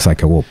 It's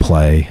like a little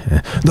play,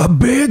 the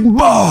big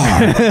bar.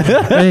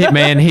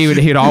 Man,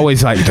 he'd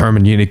always like,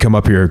 Thurman, you need to come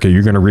up here. Okay,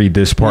 you're gonna read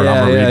this part.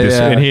 I'm gonna read this,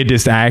 and he'd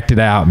just act it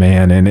out,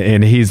 man.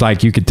 And he's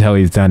like, you could tell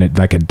he's done it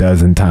like a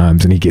dozen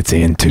times, and he gets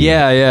into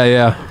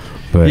it.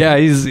 But yeah,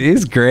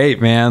 he's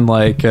great, man.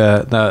 Like,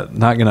 not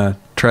gonna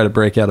try to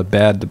break out a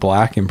bad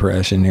Black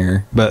impression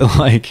here, but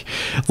I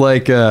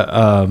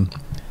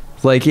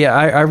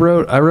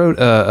wrote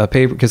a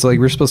paper, because like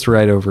we're supposed to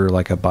write over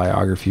like a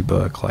biography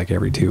book like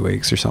every 2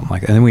 weeks or something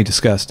like that, and then we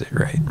discussed it,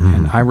 right?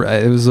 And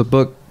it was a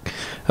book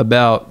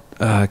about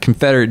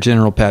Confederate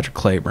General Patrick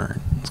Cleburne.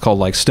 It's called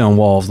like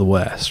Stonewall of the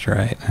West,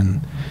 right?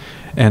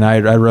 And I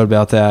wrote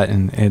about that,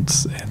 and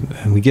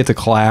we get to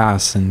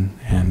class, and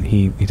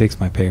he takes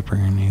my paper,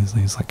 and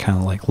he's like kind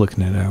of like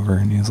looking it over,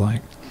 and he's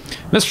like,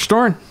 Mr.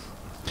 Storn,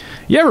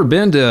 you ever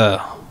been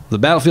to the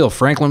battlefield of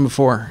Franklin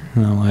before?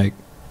 And I'm like,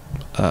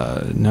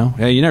 no.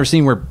 Yeah, you never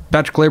seen where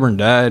Patrick Cleburne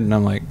died? And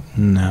I'm like,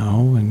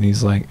 no. And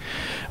he's like,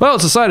 well,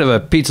 it's the site of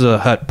a Pizza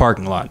Hut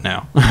parking lot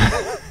now.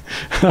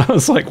 I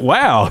was like,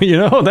 wow, you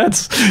know,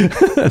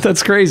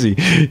 that's crazy.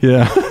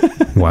 Yeah.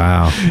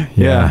 Wow.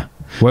 Yeah.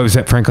 What was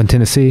that, Franklin,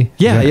 Tennessee?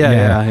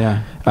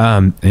 Yeah.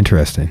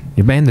 Interesting.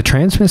 Man, the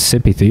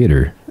Trans-Mississippi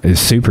Theater is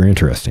super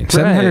interesting.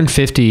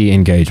 750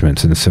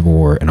 engagements in the Civil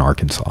War in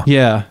Arkansas.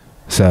 Yeah.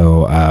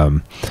 So,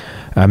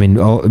 I mean,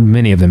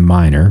 many of them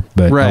minor,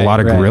 but a lot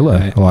of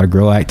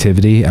guerrilla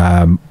activity.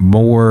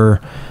 More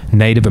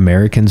Native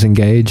Americans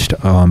engaged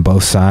on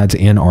both sides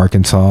in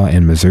Arkansas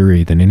and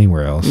Missouri than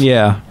anywhere else.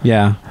 Yeah.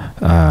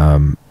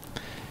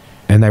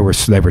 And they were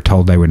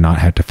told they would not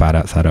have to fight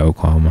outside of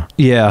Oklahoma.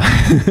 Yeah.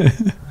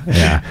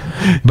 Yeah.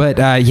 But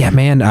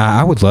man,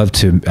 I would love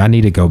to. I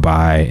need to go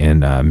by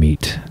and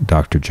meet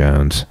Dr.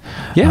 Jones.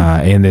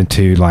 Yeah. And then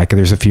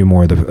there's a few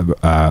more.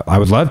 I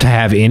would love to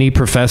have any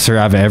professor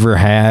I've ever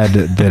had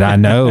that I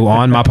know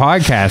on my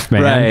podcast,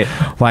 man. Right.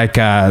 Like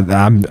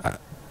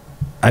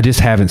I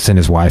just haven't sent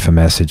his wife a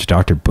message.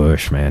 Dr.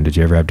 Bush, man. Did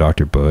you ever have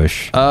Dr.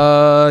 Bush?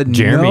 Jeremy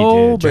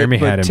did. Jeremy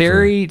had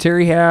him.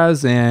 Terry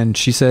has, and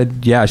she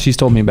said, yeah, she's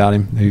told me about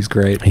him. He's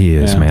great. He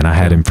is, man. I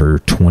had him for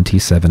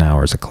 27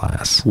 hours of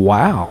class.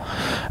 Wow.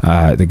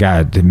 The guy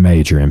had a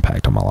major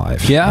impact on my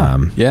life.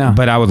 Yeah.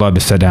 But I would love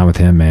to sit down with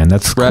him, man.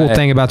 That's the cool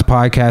thing about the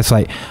podcast.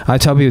 Like, I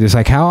tell people this,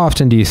 like, how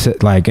often do you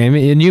sit, like, I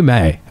mean, and you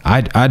may.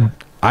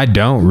 I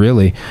don't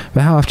really,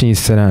 but how often you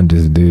sit down and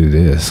just do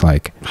this?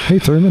 Like, hey,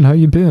 Thurman, how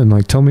you been?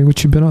 Like, tell me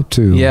what you've been up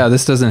to. Yeah,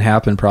 this doesn't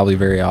happen probably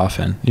very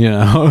often, you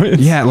know?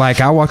 Yeah, like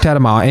I walked out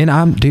of my, and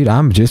I'm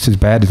just as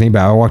bad as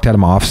anybody. I walked out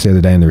of my office the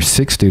other day, and there's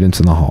 6 students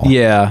in the hall.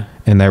 Yeah.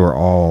 And they were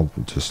all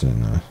just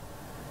in the...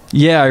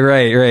 Yeah,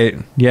 right.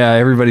 Yeah,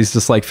 everybody's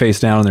just like face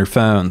down on their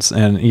phones,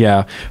 and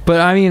yeah. But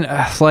I mean,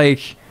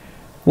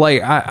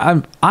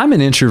 I'm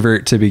an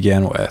introvert to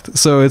begin with,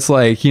 so it's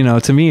like, you know,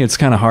 to me it's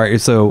kind of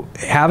hard. So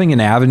having an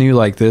avenue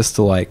like this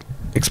to like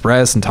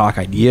express and talk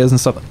ideas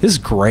and stuff, this is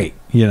great.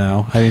 You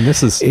know, I mean,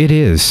 this is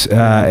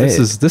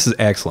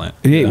excellent.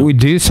 We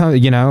do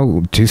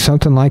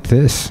something like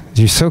this.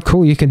 You're so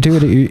cool. You can do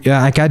it.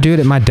 Like I do it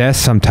at my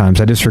desk sometimes.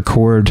 I just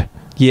record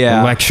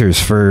lectures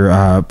for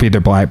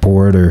either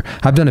Blackboard, or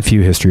I've done a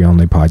few history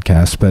only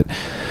podcasts, but.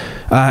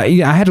 I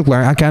had to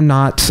learn. Like, I'm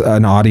not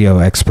an audio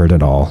expert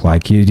at all.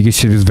 Like, it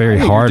was very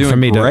hard for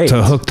me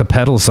to hook the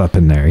pedals up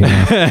in there. You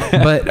know?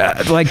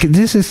 But like,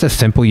 this is a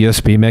simple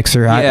USB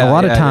mixer. A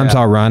lot of times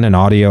I'll run an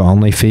audio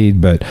only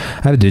feed, but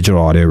I have a digital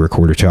audio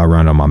recorder too. I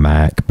run on my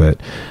Mac, but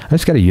I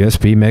just got a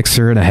USB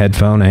mixer and a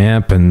headphone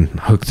amp, and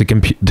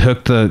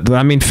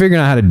I mean,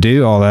 figuring out how to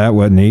do all that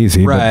wasn't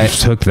easy. But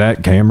just hook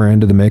that camera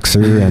into the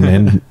mixer and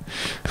then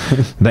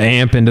the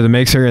amp into the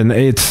mixer, and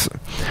it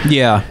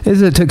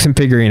took some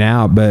figuring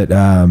out,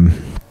 but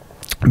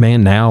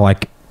man, now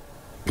like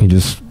you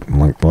just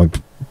like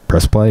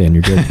press play and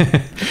you're good.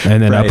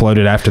 And then upload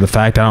it after the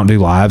fact. I don't do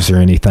lives or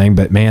anything,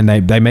 but man,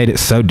 they made it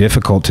so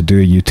difficult to do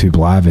a YouTube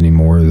live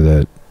anymore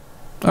that.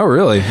 Oh,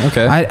 really?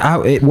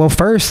 Okay. Well,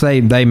 first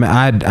I could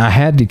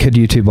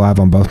YouTube live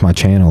on both my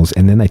channels,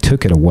 and then they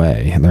took it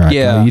away. And they're like,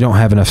 "Oh, you don't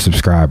have enough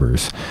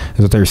subscribers,"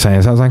 is what they were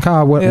saying. So I was like,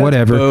 "Oh,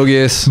 whatever."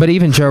 Bogus. But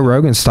even Joe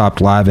Rogan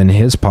stopped live in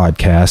his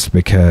podcast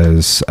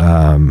because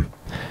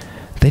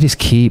they just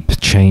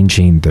keep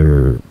changing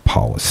their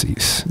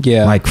policies.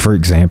 Yeah. Like, for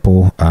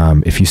example,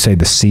 if you say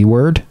the C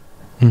word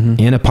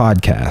in a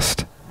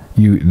podcast,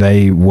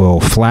 they will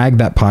flag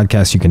that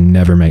podcast. You can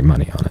never make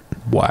money on it.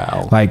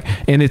 Wow. Like,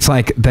 and it's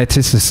like, that's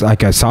just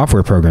like a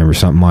software program or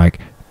something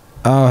like,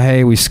 oh,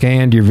 hey, we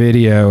scanned your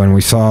video and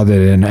we saw that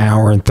an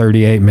hour and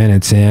 38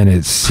 minutes in,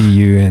 it's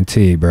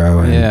CUNT, bro.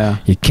 And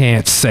you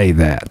can't say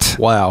that.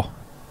 Wow.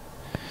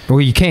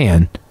 Well, you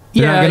can.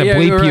 They're not going to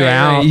bleep you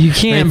out. You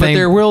can, but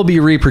there will be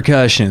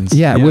repercussions.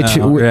 Yeah, that's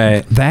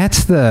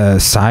the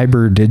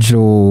cyber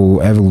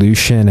digital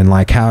evolution. And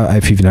like how,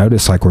 if you've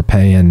noticed, like we're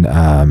paying,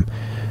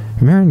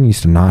 remember you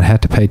used to not have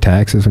to pay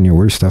taxes when you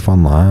order stuff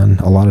online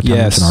a lot of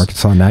times in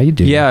Arkansas. Now you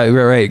do. Yeah,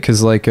 right.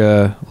 Because like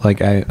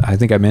I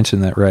think I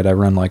mentioned that, right? I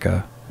run like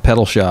a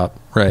pedal shop,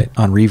 right,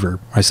 on Reverb.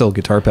 I sell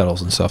guitar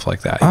pedals and stuff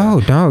like that.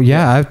 Oh, no,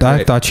 yeah.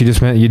 I thought you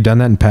just meant you'd done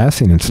that in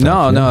passing and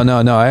stuff.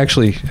 No. I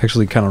actually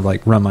kind of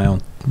like run my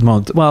own.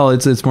 Well,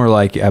 it's more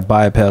like I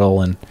buy a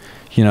pedal and,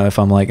 you know, if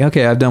I'm like,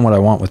 okay, I've done what I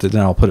want with it,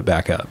 then I'll put it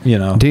back up, you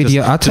know. Dude,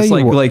 I'll tell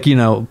you like, you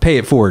know, pay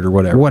it forward or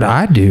whatever. What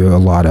I do a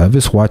lot of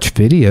is watch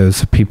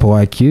videos of people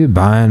like you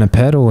buying a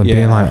pedal and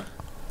being like,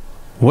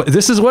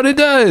 this is what it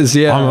does.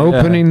 Yeah. I'm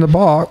opening the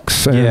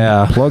box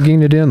and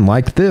plugging it in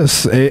like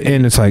this.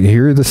 And it's like,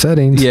 here are the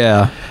settings.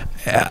 Yeah.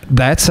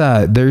 That's,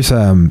 there's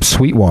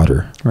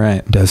Sweetwater.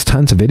 Right. Does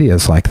tons of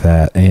videos like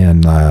that.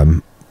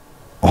 And,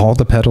 all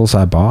the pedals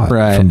I bought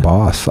from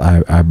Boss,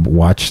 I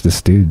watched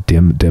this dude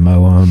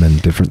demo them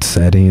and different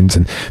settings,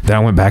 and then I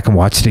went back and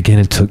watched it again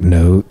and took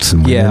notes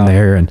and went in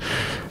there and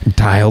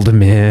dialed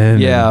them in.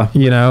 Yeah.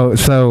 And, you know,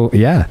 so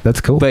yeah,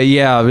 that's cool. But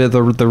yeah, the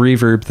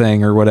Reverb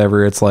thing or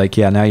whatever, it's like,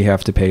 now you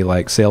have to pay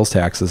like sales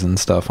taxes and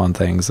stuff on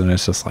things, and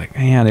it's just like,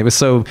 man, it was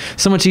so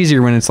much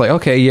easier when it's like,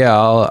 okay,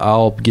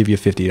 I'll give you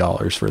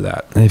 $50 for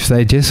that. If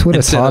they just would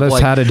have taught us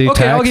how to do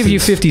taxes. I'll give you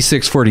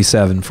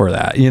 $56.47 for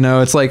that. You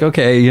know, it's like,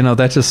 okay, you know,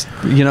 that just,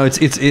 you know, I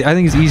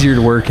think it's easier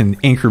to work in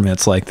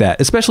increments like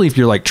that, especially if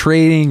you're like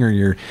trading or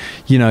you're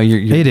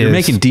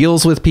making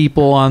deals with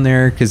people on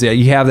there, because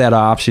you have that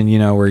option, you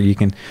know, where you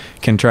can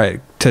try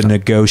to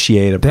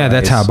negotiate a price. Yeah,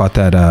 that's how I bought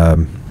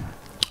that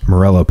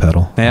Morello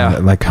pedal. Yeah,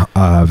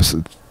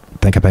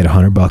 I think I paid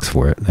 $100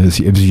 for it.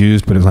 It was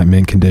used, but it was like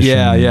mint condition.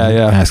 Yeah.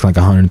 I asked like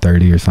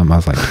 130 or something. I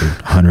was like,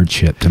 dude, 100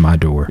 shipped to my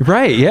door.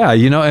 Right. Yeah.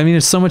 You know, I mean,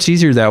 it's so much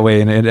easier that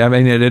way, and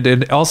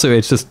it also,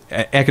 it's just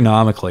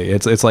economically,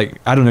 it's like,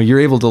 I don't know, you're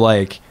able to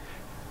like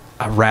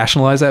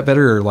rationalize that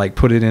better, or like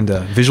put it into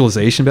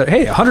visualization better.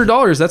 Hey,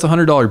 $100, that's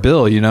 $100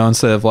 bill, you know,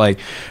 instead of like,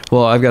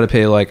 well, I've got to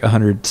pay like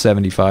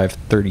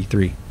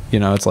 $175.33. You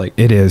know, it's like,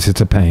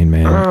 it's a pain,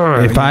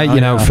 man. If I, you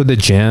know, for the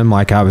gym,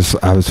 like I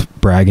was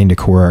bragging to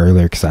Cora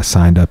earlier because I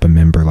signed up a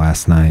member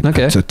last night.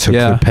 Okay. So took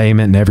the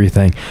payment and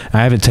everything. I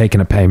haven't taken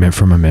a payment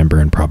from a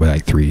member in probably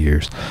like 3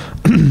 years.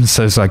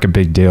 So it's like a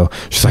big deal.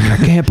 She's like, I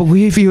can't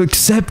believe you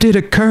accepted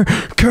a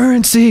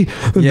currency.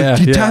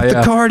 You tapped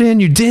the card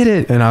in, you did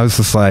it. And I was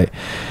just like,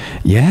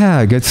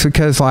 yeah, it's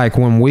because like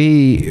when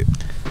we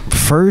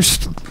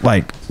first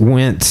like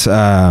went,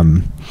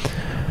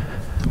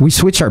 we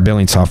switched our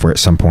billing software at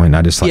some point, and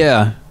I just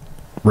like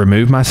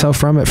removed myself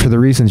from it for the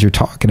reasons you're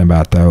talking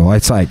about, though.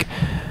 It's like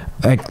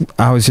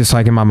I was just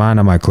like, in my mind,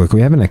 I'm like, look,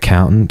 we have an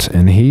accountant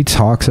and he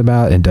talks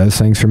about and does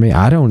things for me.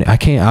 I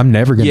can't, I'm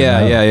never going to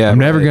know. I'm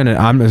never going to,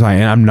 I'm just like,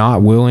 and I'm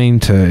not willing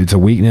to, it's a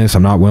weakness.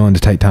 I'm not willing to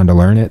take time to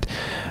learn it.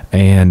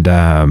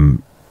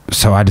 And,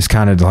 so I just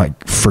kind of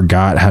like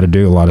forgot how to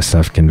do a lot of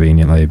stuff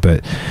conveniently.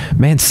 But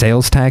man,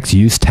 sales tax,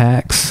 use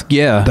tax,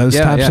 those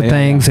types of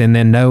things. And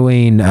then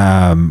knowing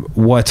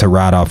what's a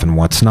write-off and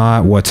what's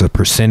not, what's a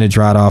percentage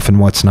write-off and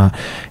what's not.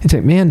 It's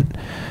like, man,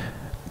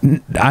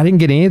 I didn't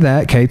get any of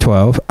that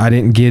K-12. I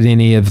didn't get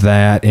any of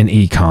that in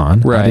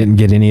econ. I didn't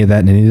get any of that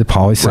in any of the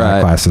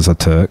poli-sci classes I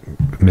took.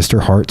 Mr.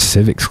 Hart's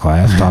civics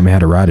class taught me how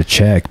to write a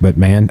check. But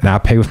man, I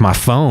pay with my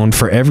phone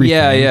for everything.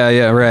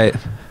 Right.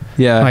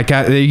 Yeah. Like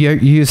you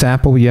use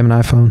Apple. You have an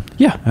iPhone?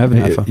 Yeah, I have an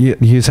iPhone. You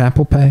use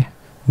Apple Pay?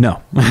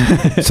 No.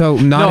 So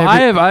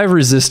I've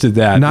resisted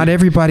that. Not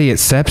everybody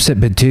accepts it,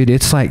 but dude,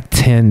 it's like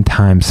 10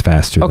 times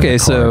faster. Okay,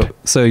 so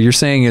you're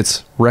saying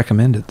it's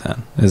recommended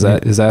then? Is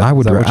that I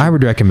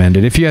would recommend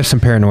it if you have some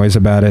paranoias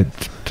about it,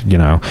 you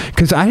know,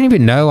 because I didn't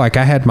even know, like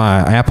I had my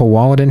Apple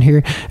Wallet in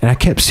here and I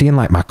kept seeing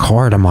like my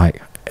card. I'm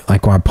like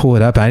when I pull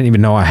it up, I didn't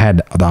even know I had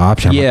the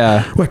option.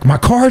 I'm like my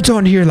card's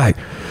on here. Like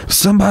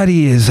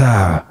somebody is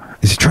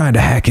trying to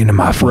hack into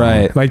my phone.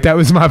 Right. Like that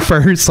was my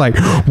first like,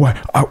 what?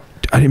 I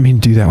didn't mean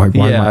to do that. Like,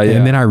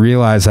 and then I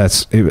realized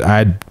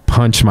I'd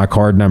punched my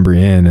card number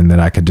in and then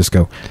I could just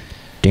go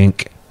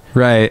dink.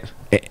 Right.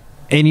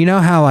 And you know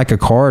how like a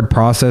card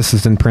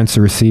processes and prints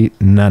a receipt?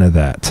 None of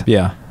that.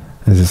 Yeah.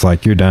 It's just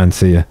like, you're done,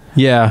 see ya.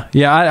 Yeah,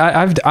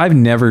 I've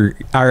never,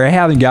 or I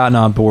haven't gotten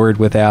on board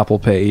with Apple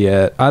Pay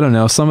yet. I don't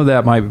know. Some of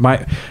that,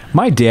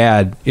 my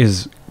dad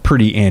is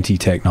pretty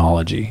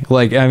anti-technology.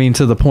 Like, I mean,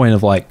 to the point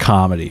of like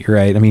comedy,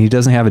 right? I mean, he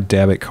doesn't have a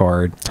debit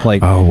card.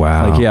 Like, oh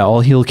wow. Like, yeah,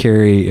 all he'll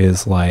carry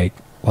is like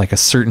a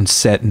certain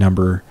set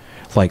number.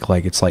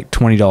 Like it's like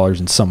 $20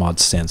 and some odd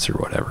cents or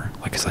whatever.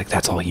 Like, it's like,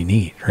 that's all you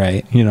need,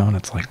 right? You know, and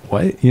it's like,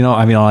 what? You know,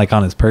 I mean, like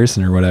on his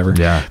person or whatever.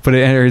 Yeah. But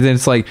then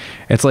it's like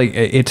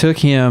it took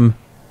him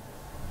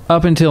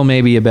up until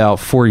maybe about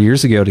 4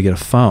 years ago to get a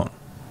phone,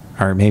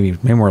 or maybe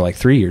more like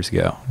 3 years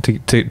ago to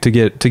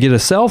get a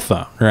cell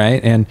phone,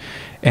 right? And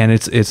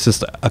it's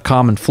just a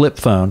common flip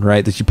phone,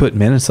 right, that you put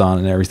minutes on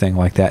and everything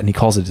like that. And he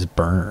calls it his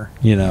burner,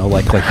 you know,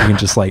 like you can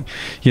just like,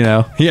 you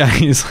know, yeah,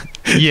 he's.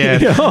 Yeah,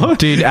 you know?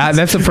 Dude,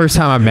 that's the first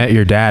time I met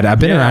your dad. I've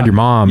been around your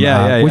mom.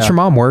 Which your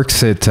mom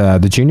works at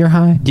the junior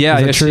high? Yeah,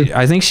 Is that true?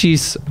 I think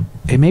she's,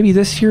 it may be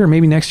this year or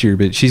maybe next year,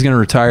 but she's going to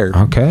retire.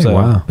 Okay, so,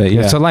 wow. But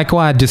yeah. So like,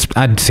 well,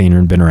 I'd seen her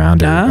and been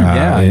around her.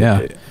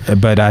 Yeah.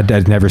 But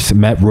I'd never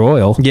met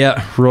Royal.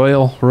 Yeah,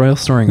 Royal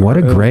Storing. What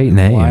a great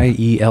name.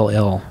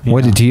 YELL. Yeah.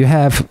 What do you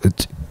have?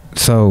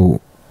 So,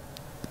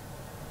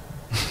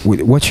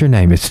 what's your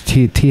name? It's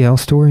TL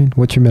Storing?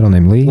 What's your middle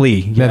name? Lee? Lee.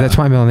 Yeah, that's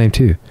my middle name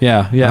too.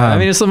 Yeah. I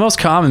mean, it's the most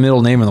common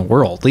middle name in the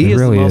world. Lee is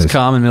really the most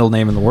common middle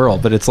name in the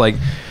world. But it's like,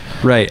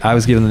 right, I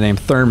was given the name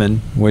Thurman,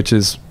 which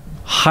is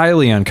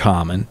highly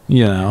uncommon,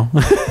 you know.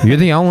 You're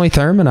the only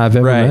Thurman I've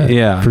ever met.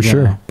 Yeah, for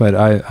sure. Know. But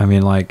I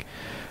mean, like,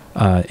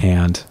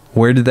 and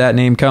where did that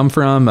name come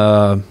from?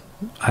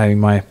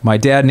 My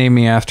dad named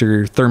me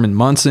after Thurman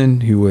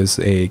Munson, who was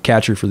a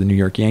catcher for the New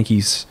York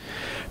Yankees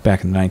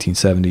back in the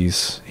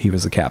 1970s. He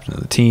was the captain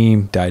of the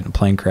team, died in a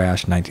plane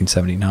crash in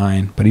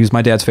 1979, but he was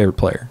my dad's favorite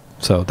player.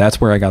 So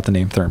that's where I got the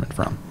name Thurman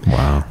from.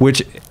 Wow.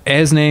 Which,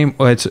 his name,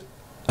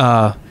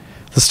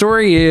 the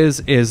story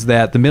is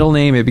that the middle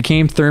name, it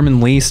became Thurman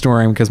Lee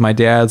Storing because my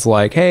dad's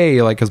like,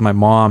 hey, like, because my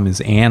mom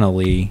is Anna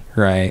Lee,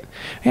 right?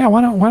 Yeah,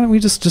 why don't we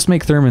just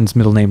make Thurman's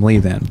middle name Lee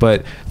then?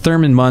 But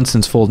Thurman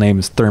Munson's full name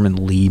is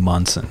Thurman Lee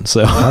Munson.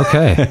 So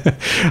okay,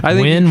 I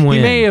think he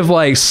may have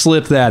like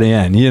slipped that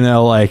in, you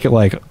know, like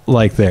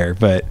there.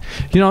 But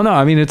you know, no,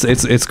 I mean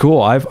it's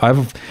cool. I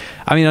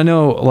mean, I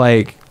know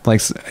like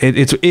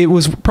it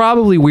was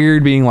probably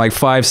weird being like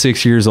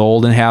 5-6 years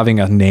old and having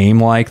a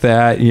name like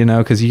that, you know,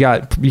 because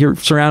you're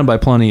surrounded by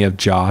plenty of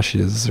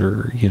Joshes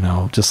or, you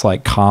know, just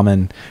like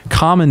common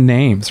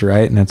names,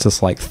 right? And it's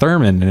just like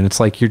Thurman, and it's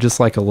like you're just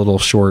like a little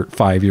short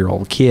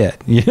 5-year-old kid,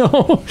 you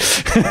know.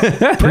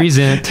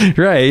 Present.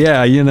 Right,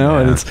 yeah, you know.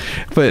 Yeah. And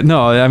but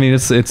no, I mean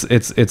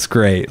it's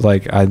great.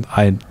 Like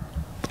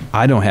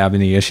I don't have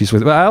any issues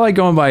with it, but I like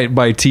going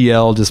by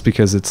TL just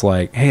because it's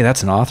like, hey,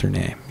 that's an author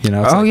name, you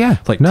know?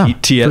 It's like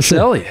T.S. Sure.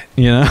 Eliot,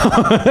 you know?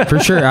 For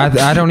sure.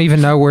 I don't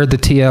even know where the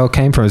TL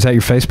came from. Is that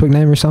your Facebook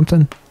name or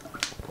something?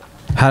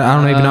 I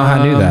don't even know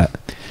how I knew that.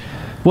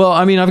 Well,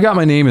 I mean, I've got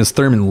my name as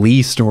Thurman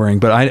Lee Storing,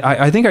 but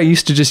I think I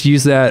used to just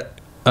use that.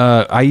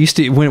 I used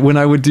to when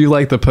I would do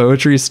like the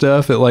poetry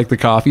stuff at like the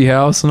coffee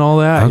house and all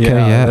that. Okay,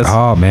 yeah.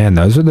 Oh man,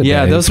 those are the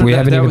days. We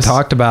haven't even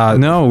talked about.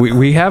 No,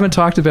 we haven't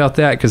talked about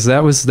that because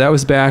that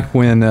was back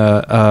when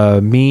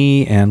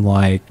me and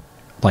like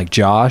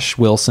Josh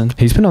Wilson.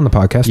 He's been on the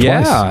podcast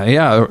twice.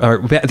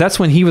 Yeah. That's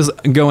when he was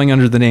going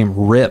under the name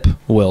Rip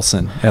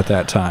Wilson at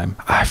that time.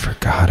 I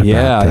forgot about that.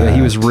 Yeah,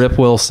 he was Rip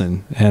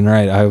Wilson, and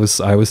right, I was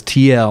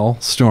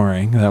TL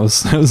Storing. That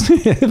was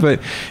it. But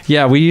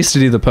yeah, we used to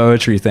do the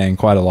poetry thing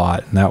quite a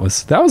lot, and that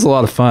was a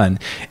lot of fun.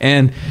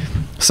 And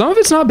some of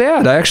it's not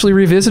bad. I actually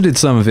revisited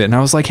some of it, and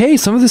I was like, hey,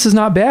 some of this is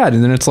not bad.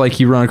 And then it's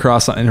like you run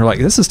across something and you're like,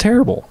 this is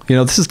terrible. You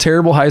know, this is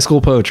terrible high school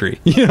poetry.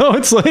 You know,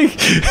 it's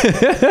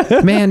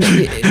like man,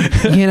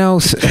 you know,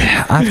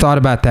 I've thought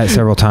about that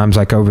several times,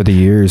 like over the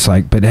years,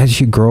 like, but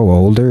as you grow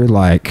older,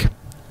 like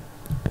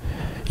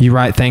you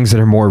write things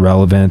that are more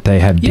relevant, they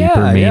have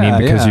deeper meaning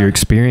because of your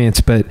experience,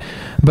 but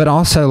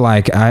also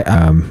like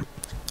I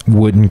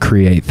wouldn't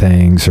create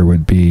things or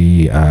would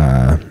be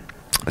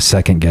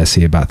second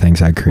guessy about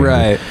things I create,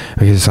 right?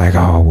 Because it's like,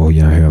 oh well,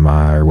 you know, who am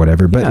I or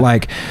whatever. But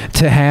like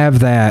to have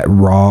that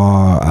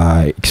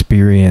raw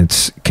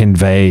experience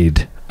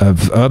conveyed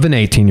of an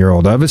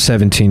 18-year-old, of a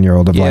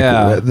 17-year-old, of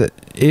like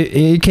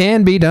it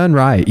can be done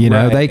right, you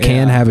know. They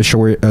can have a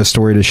story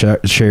to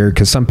share,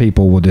 because some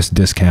people will just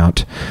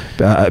discount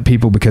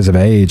people because of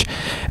age,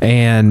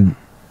 and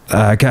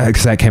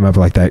because that came up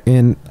like that.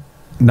 And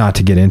not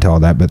to get into all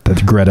that, but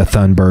the Greta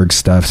Thunberg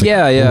stuff.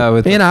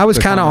 And I was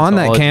kind of on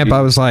that camp.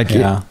 I was like,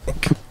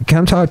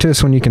 come talk to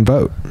us when you can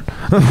vote.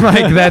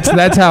 Like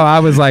that's how I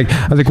was like,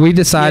 we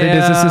decided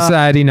as a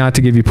society not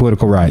to give you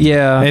political rights.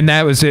 Yeah. And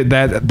that was it.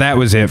 That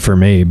was it for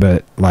me.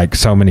 But like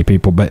so many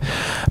people, but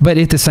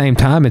at the same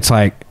time, it's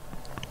like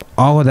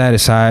all of that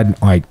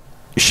aside, like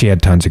she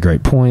had tons of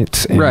great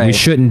points, and we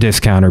shouldn't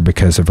discount her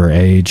because of her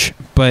age,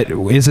 but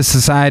as a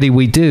society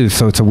we do,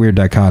 so it's a weird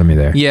dichotomy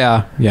there.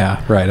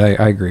 Right.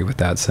 I agree with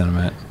that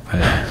sentiment.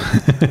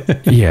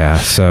 Yeah,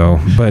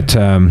 so but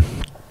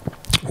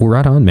Well,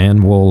 right on,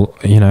 man. Well,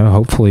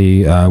 hopefully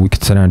we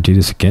could sit down and do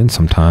this again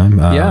sometime.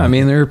 Yeah, I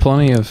mean, there are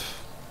plenty of.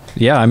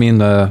 Yeah, I mean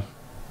the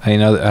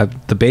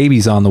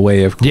baby's on the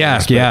way, of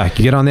course. Yeah.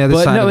 You get on the other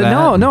side of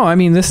that. No. I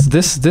mean, this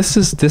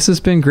has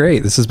been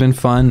great. This has been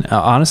fun.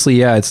 Honestly,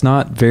 yeah, it's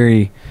not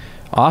very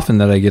often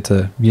that I get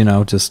to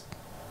just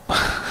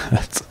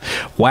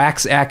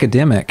wax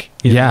academic.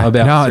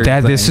 About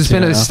this has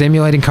been a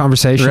stimulating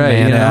conversation, right,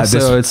 man.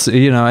 So it's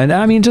and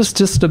I mean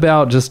just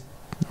about just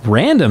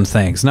random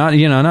things, not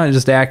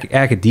just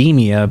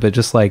academia, but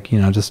just like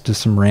just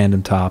some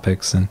random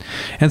topics and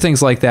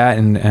things like that,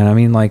 and I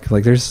mean like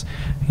there's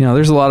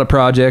there's a lot of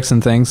projects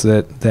and things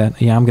that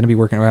I'm going to be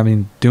working on. I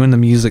mean, doing the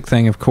music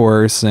thing, of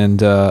course,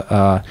 and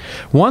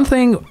one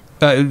thing,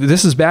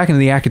 this is back into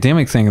the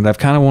academic thing that I've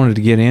kind of wanted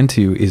to get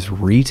into, is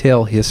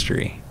retail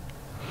history.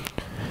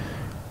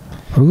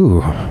 Ooh,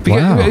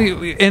 wow.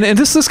 And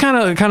this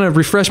kind of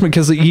refreshment,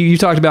 because you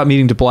talked about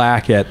meeting to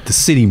Black at the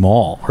City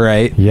Mall,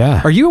 right? Yeah.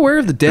 Are you aware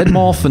of the dead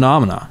mall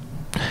phenomena?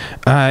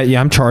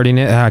 Yeah, I'm charting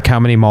it. How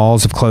many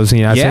malls have closed in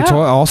the United States?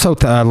 Also,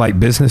 like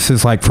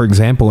businesses, like for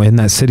example, in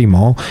that City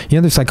Mall,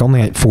 there's like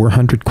only like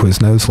 400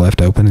 Quiznos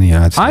left open in the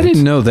United States. I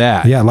didn't know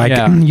that.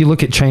 Yeah, you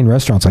look at chain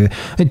restaurants, like,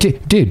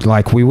 dude,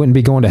 like we wouldn't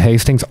be going to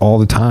Hastings all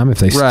the time if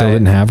they still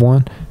didn't have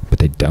one, but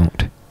they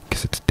don't,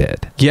 because it's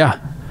dead. Yeah.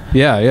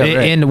 Yeah, right.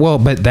 And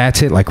but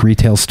that's it. Like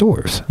retail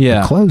stores,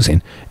 are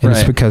closing, and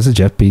it's because of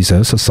Jeff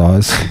Bezos.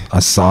 I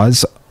saw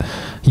his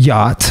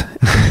yacht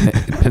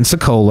in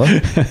Pensacola,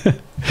 and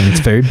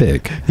it's very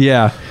big.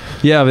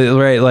 Yeah,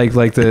 but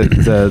like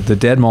the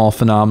dead mall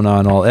phenomenon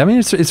and all. I mean,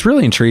 it's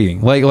really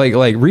intriguing.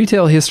 Like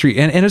retail history,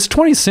 and it's a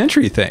 20th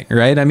century thing,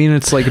 right? I mean,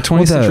 it's like a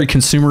 20th century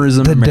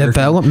consumerism. The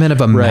development of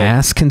a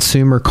mass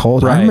consumer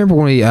culture. I remember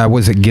when we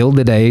was it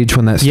Gilded Age,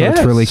 when that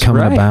starts really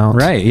coming about.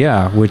 Right.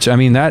 Yeah. Which, I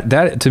mean,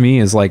 that to me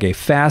is like a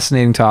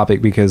fascinating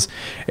topic, because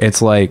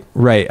it's like,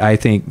 I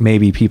think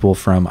maybe people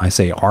from, I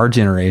say our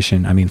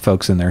generation, I mean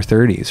folks in their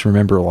 30s,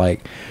 remember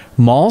like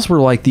malls were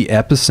like the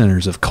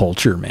epicenters of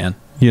culture, man.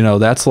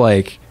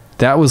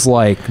 That was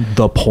like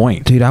the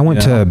point. Dude, I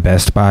went to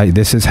Best Buy.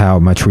 This is how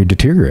much we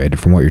deteriorated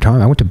from what you're talking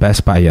about. I went to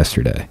Best Buy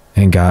yesterday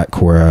and got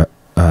Cora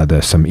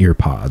some ear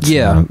pods.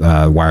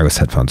 Wireless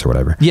headphones or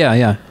whatever.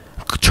 Yeah.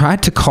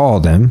 Tried to call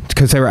them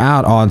because they were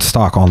out on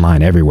stock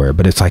online everywhere,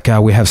 but it's like,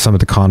 we have some at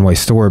the Conway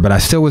store, but I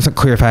still wasn't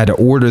clear if I had to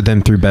order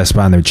them through Best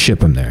Buy and they would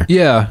ship them there.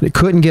 Yeah. They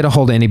couldn't get a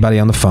hold of anybody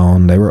on the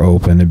phone. They were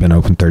open. They'd been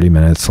open 30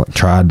 minutes.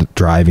 Tried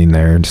driving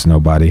there, just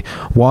nobody.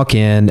 Walk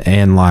in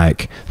and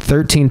like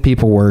 13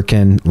 people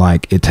working.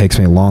 Like it takes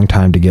me a long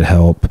time to get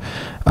help.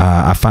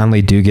 I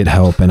finally do get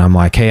help, and I'm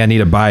like, hey, I need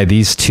to buy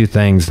these two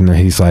things. And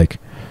he's like,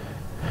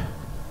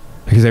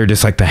 because they were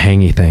just like the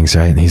hangy things,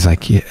 right? And he's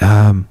like,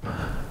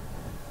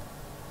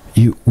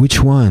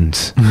 which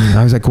ones?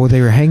 I was like, well,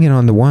 they were hanging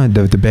on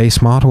the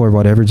base model or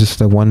whatever, just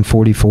the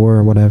 144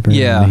 or whatever.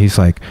 Yeah. And he's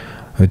like,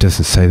 it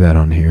doesn't say that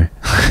on here.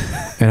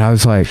 And I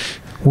was like,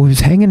 well, he was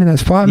hanging in that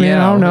spot,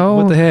 man. I don't know.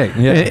 What the heck?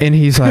 Yeah. And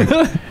he's like,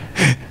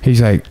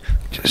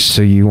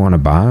 so you want to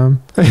buy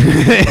them?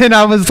 And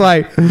I was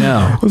like, no.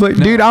 I was like,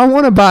 dude, I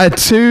want to buy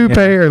two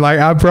pair. Like,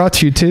 I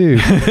brought you two.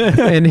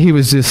 And he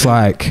was just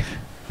like,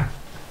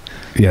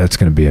 yeah, it's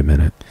going to be a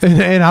minute.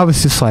 And I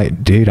was just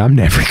like, dude, I'm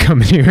never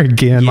coming here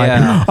again.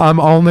 Yeah. Like, I'm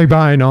only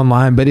buying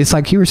online. But it's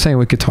like you were saying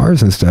with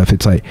guitars and stuff.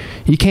 It's like,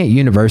 you can't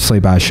universally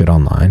buy shit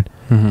online.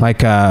 Mm-hmm.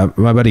 Like,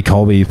 my buddy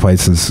Colby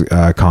plays his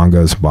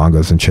congos,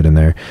 bongos and shit in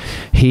there.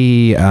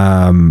 He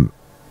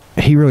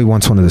really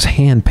wants one of those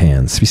hand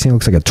pans. Have you seen it?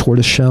 Looks like a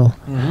tortoise shell.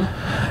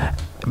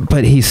 Mm-hmm.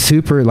 But he's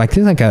super, like, it's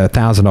like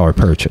 $1,000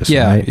 purchase.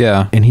 Yeah. Right?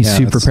 Yeah. And he's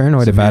super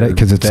paranoid about it,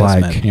 because it's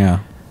like,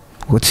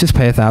 let's just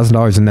pay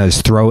 $1,000 and then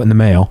just throw it in the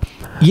mail.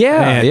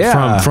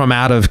 Yeah. From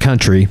out of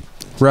country.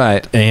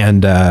 Right.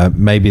 And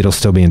maybe it'll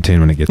still be in tune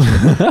when it gets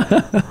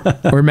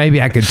there. Or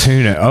maybe I could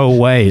tune it. Oh,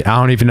 wait. I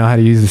don't even know how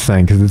to use this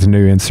thing because it's a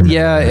new instrument.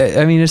 Yeah.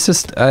 I mean, it's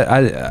just,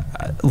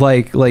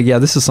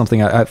 this is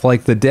something I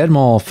like, the dead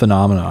mall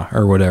phenomena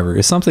or whatever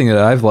is something that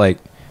I've like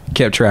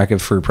kept track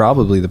of for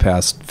probably the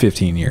past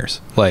 15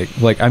 years.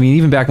 Like, I mean,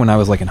 even back when I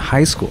was like in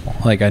high school,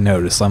 like I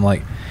noticed, I'm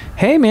like,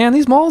 hey man,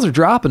 these malls are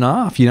dropping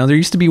off. There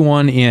used to be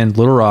one in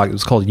Little Rock. It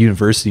was called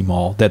University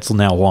Mall. That's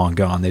now long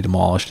gone. They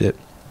demolished it.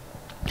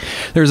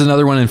 There's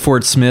another one in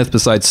Fort Smith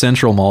beside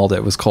Central Mall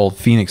that was called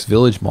Phoenix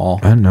Village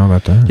Mall. I didn't know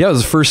about that. Yeah, it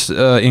was the first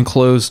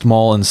enclosed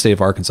mall in the state of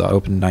Arkansas,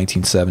 opened in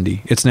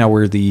 1970. It's now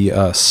where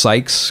the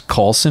Sykes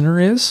call center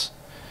is.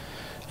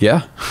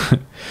 Yeah.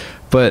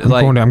 But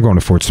I'm going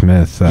to Fort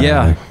Smith.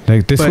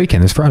 This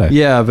weekend, this Friday.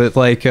 Yeah, but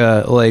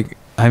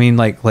I mean,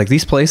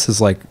 these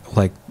places like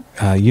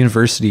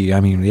University,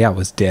 I mean, it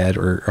was dead,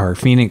 or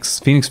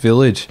Phoenix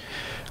Village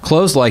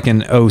closed like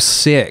in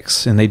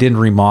 2006, and they didn't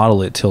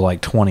remodel it till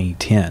like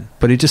 2010,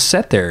 but it just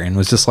sat there and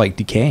was just like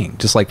decaying,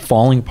 just like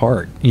falling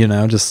apart,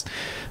 just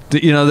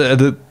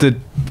the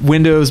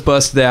windows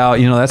busted out,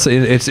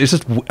 it's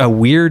just a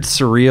weird,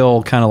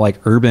 surreal kind of like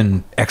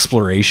urban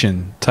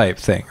exploration type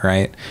thing,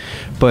 right?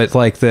 But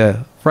like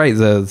the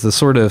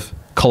sort of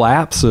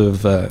collapse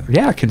of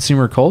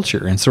consumer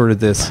culture and sort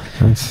of this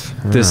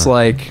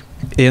like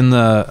in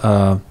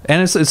the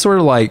and it's sort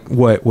of like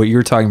what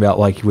you're talking about,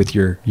 like with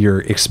your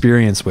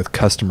experience with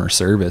customer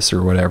service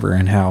or whatever,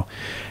 and how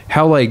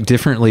like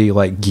differently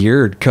like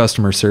geared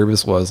customer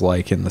service was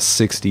like in the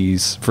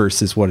 60s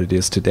versus what it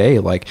is today.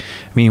 Like,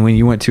 I mean, when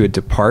you went to a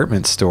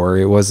department store,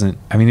 it wasn't,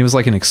 I mean, it was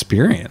like an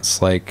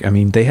experience. Like, I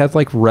mean, they had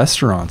like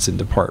restaurants in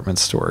department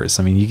stores.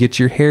 I mean, you get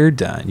your hair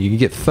done, you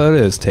get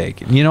photos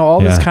taken, you know, all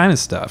this kind of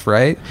stuff,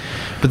 right?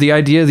 But the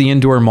idea of the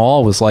indoor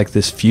mall was like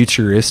this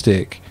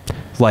futuristic,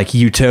 like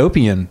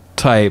utopian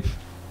type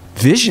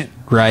vision,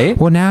 right?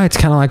 Well, now it's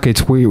kind of like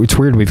it's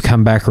weird. We've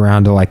come back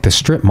around to like the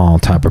strip mall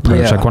type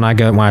approach. Like when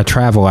I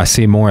travel, I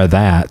see more of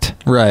that,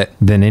 right,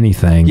 than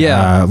anything.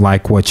 Yeah,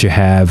 like what you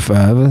have.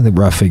 The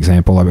rough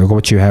example of it,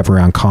 what you have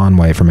around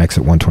Conway from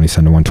exit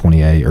 127 to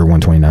 128 or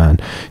 129.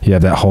 You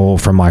have that whole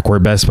from like where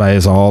Best Buy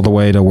is all the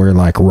way to where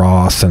like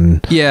Ross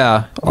and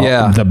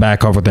the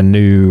back over the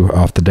new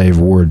off the Dave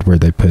Ward where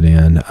they put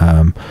in.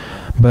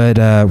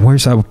 But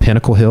where's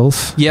Pinnacle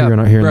Hills? Yeah,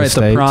 here in the States.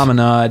 The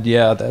Promenade.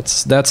 Yeah,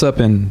 that's up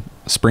in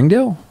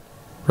Springdale,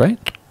 right?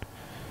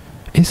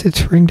 Is it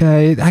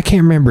Springdale? I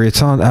can't remember.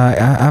 It's on.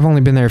 I've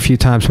only been there a few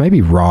times.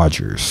 Maybe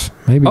Rogers.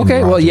 Maybe.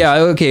 Okay. Well, yeah.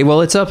 Okay.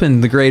 Well, it's up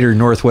in the greater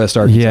Northwest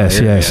Arkansas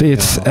area. Yes.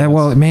 It's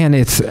well, man.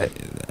 It's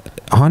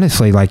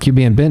honestly like you'll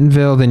be in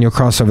Bentonville, then you'll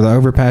cross over the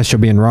overpass.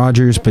 You'll be in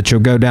Rogers, but you'll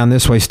go down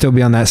this way, still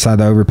be on that side of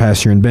the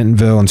overpass. You're in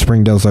Bentonville, and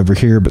Springdale's over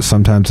here. But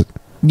sometimes.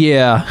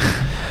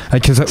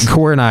 Because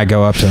Corey and I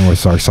go up to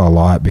Arkansas a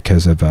lot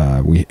because of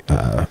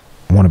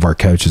one of our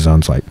coaches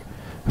owns like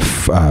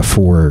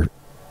 4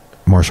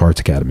 martial arts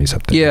academies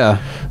up there.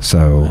 Yeah.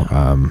 So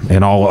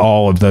and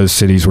all of those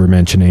cities we're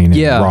mentioning,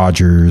 and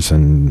Rogers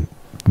and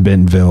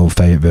Bentonville,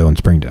 Fayetteville, and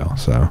Springdale.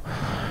 So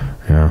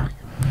yeah.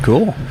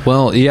 Cool.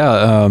 Well,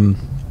 yeah.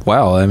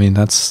 Wow. I mean,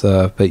 that's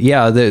but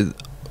yeah.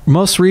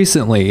 Most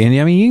recently, and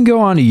I mean, you can go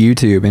onto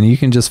YouTube and you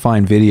can just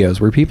find videos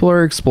where people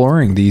are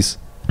exploring these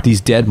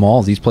dead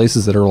malls, these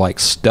places that are like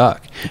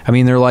stuck. I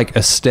mean, they're like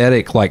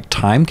aesthetic, like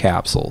time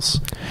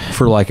capsules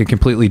for like a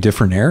completely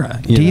different era.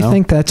 Do you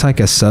think that's like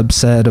a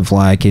subset of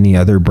like any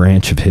other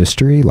branch of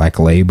history, like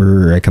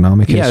labor or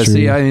economic history? Yeah,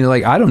 see, I mean,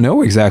 like, I don't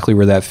know exactly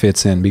where that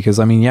fits in because,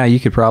 I mean, yeah, you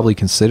could probably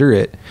consider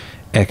it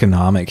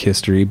economic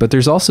history, but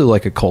there's also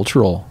like a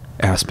cultural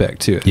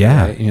aspect to it.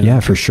 Yeah, right? You know? Yeah,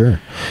 for sure.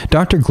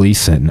 Dr.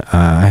 Gleason,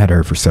 I had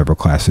her for several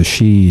classes.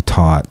 She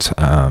taught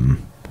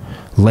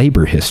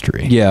labor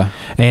history. Yeah.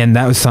 And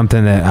that was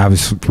something that I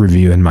was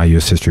reviewing my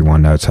U.S. History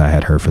 1 notes. I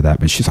had her for that,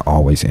 but she's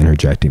always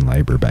interjecting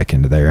labor back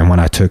into there. And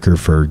when I took her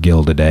for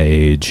Gilded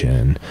Age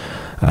and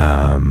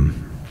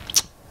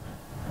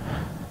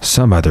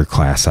some other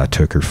class I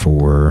took her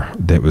for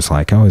that was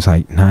like, oh, it was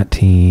like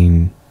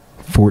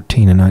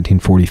 1914 and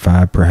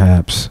 1945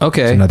 perhaps.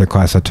 Okay. It's another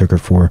class I took her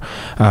for.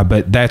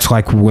 But that's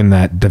like when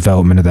that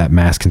development of that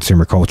mass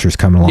consumer culture is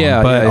coming along.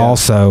 Yeah, but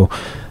also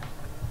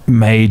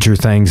major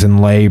things in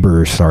labor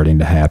are starting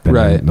to happen.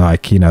 Right. And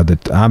like, you know,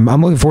 that I'm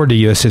looking forward to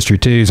U.S. History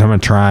 2, so I'm going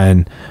to try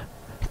and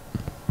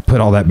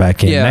put all that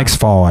back in. Yeah. Next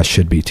fall, I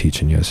should be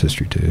teaching U.S.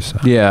 History 2. So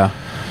yeah.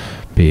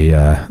 Be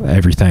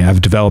everything.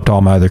 I've developed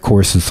all my other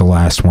courses, the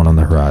last one on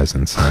the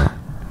horizon. So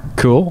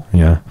cool.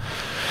 Yeah.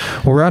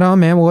 Well, right on,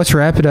 man. Well, let's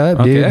wrap it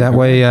up, dude. That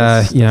way,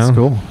 that's you know.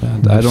 Cool.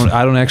 I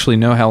don't actually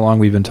know how long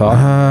we've been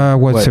talking.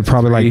 What's it?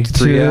 Probably like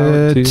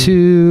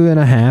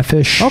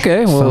 2.5-ish.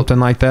 Okay, well, something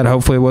like that.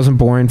 Hopefully, it wasn't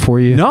boring for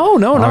you. No,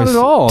 not at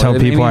all. Tell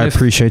people I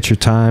appreciate your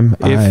time.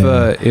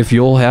 If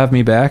you'll have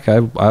me back, I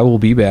will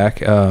be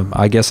back.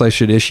 I guess I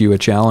should issue a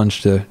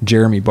challenge to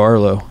Jeremy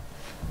Barlow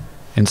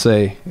and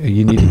say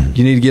you need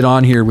to get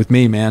on here with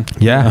me, man.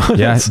 Yeah,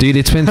 yeah, dude.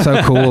 It's been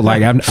so cool.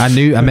 Like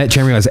I met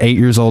Jeremy when I was 8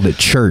 years old at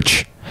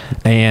church.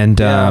 And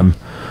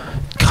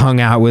hung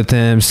out with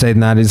him, stayed the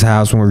night at his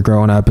house when we were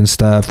growing up and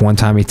stuff. One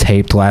time he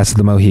taped Last of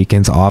the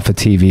Mohicans off a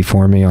TV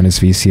for me on his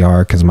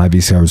VCR because my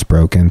VCR was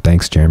broken.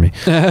 Thanks, Jeremy.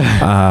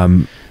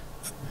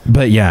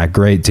 But yeah,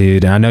 great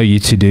dude. I know you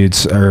two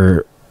dudes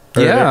are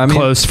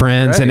close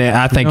friends, right? And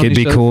I think it'd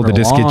be cool to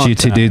just get you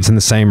two dudes in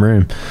the same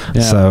room.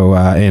 Yeah. So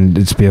and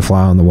it's be a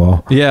fly on the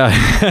wall. Yeah.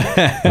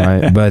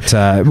 Right. But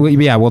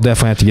we'll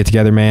definitely have to get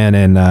together, man.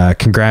 And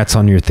congrats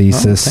on your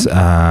thesis.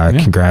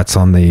 Congrats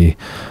on the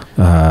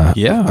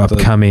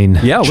upcoming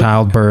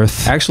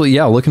childbirth. Actually,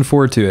 looking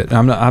forward to it.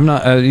 I'm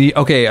not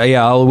okay.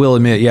 I will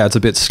admit, it's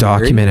a bit scary.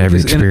 Document every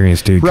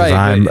experience, dude, because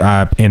I'm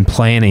in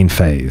planning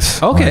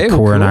phase. Okay. Like,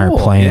 Cora and I are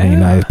planning.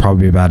 Yeah.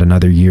 Probably about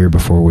another year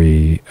before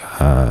we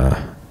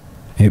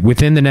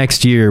within the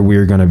next year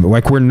we're gonna,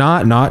 like, we're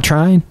not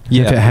trying.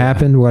 If it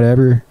happened,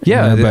 whatever.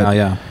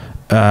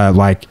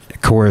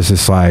 Like Cora's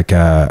just like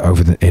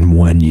in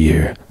 1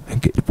 year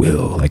it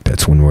will, like,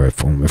 that's when we're at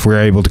form. If we're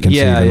able to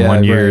conceive in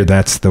 1 year,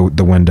 that's the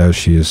window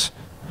she is.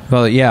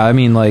 Well, yeah, I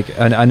mean, like,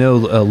 I know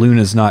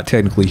Luna's not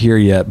technically here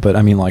yet, but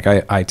I mean, like,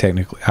 I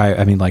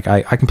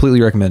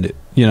completely recommend it.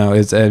 You know,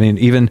 it's, I mean,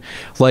 even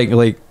like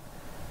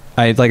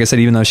I said,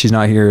 even though she's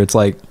not here, it's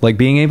like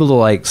being able to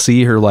like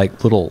see her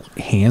like little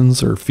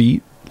hands or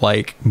feet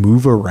like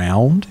move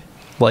around,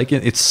 Like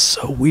it's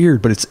so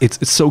weird, but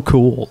it's so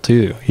cool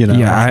too. You know.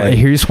 Yeah. Like,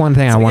 Here's one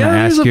thing I want to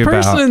ask you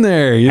about. In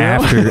there, you know?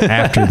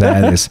 After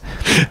that is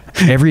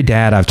every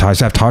dad I've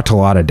talked to a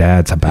lot of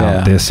dads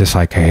about this. It's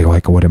like, hey,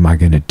 like, what am I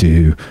going to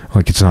do?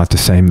 Like, it's not the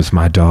same as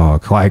my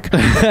dog. Like,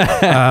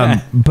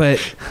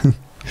 but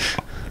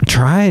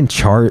try and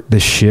chart the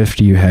shift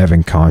you have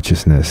in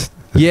consciousness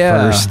the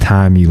first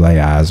time you lay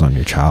eyes on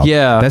your child.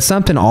 Yeah. That's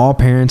something all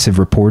parents have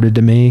reported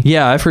to me.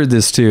 Yeah, I've heard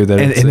this too. That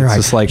and they're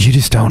just like, you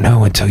just don't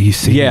know until you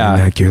see it.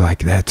 Like, you're like,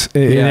 that's...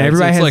 And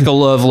everybody it's has like a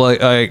love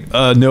like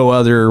no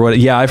other... Or what?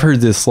 Yeah, I've heard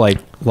this like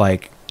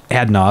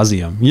ad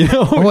nauseum, you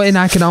know? Well, and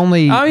I can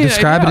only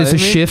describe it as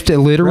a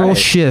literal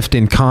shift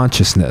in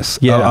consciousness.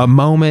 Yeah. A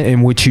moment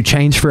in which you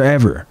change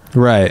forever.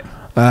 Right.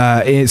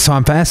 So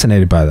I'm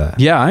fascinated by that.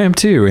 Yeah, I am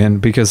too.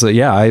 And because,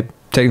 I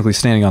technically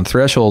standing on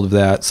threshold of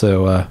that,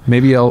 so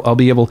maybe I'll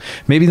be able,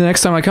 maybe the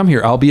next time I come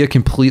here I'll be a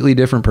completely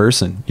different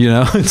person, you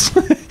know. It's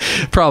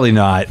probably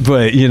not,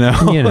 but you know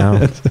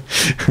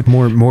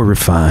more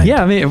refined.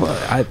 Yeah, I mean,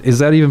 is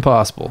that even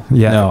possible?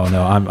 Yeah.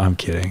 No, I'm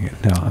kidding.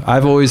 No,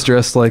 I've always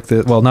dressed like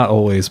this. Well, not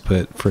always,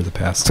 but for the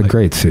past. It's a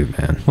great suit,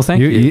 man. Well, thank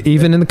you.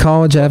 Even in the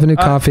College Avenue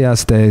Coffee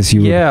House days,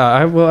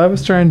 I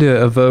was trying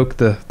to evoke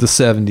the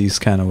 70s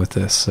kind of with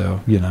this,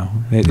 so you know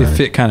it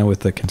fit kind of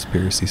with the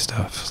conspiracy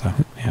stuff. So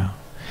yeah.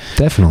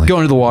 Definitely.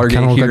 Going to the Watergate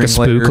kind of hearing like a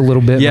spook later. A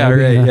little bit. Yeah,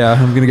 maybe, right. Yeah,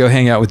 I'm gonna go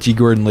hang out with G.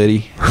 Gordon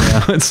Liddy.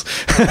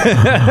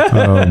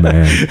 Oh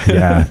man,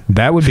 yeah,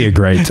 that would be a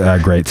great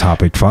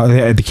topic.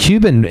 The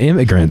Cuban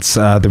immigrants,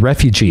 the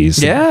refugees,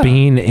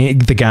 being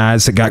the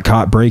guys that got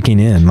caught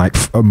breaking in, like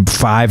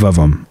 5 of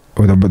them.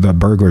 Or the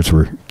burglars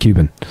were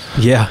Cuban.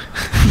 Yeah.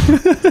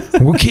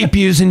 We'll keep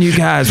using you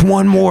guys.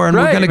 One more, and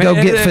we're going to go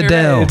get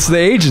Fidel. Right. It's the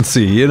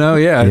agency, you know?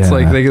 Yeah. It's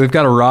like they've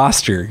got a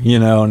roster, you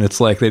know, and it's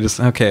like they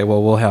just, okay,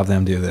 well, we'll have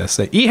them do this.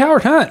 E.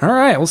 Howard Hunt. All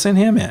right, we'll send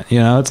him in. You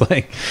know, it's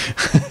like...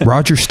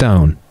 Roger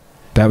Stone.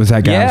 That was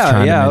that guy I was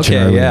trying to mention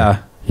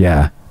earlier.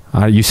 Yeah.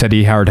 You said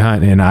E. Howard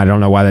Hunt, and I don't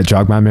know why that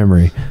jogged my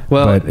memory.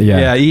 Well, but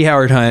E.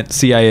 Howard Hunt,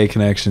 CIA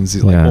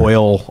connections, like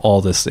oil, all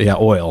this. Yeah,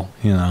 oil.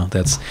 You know,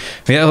 that's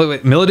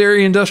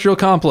military industrial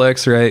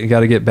complex, right? You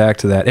got to get back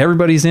to that.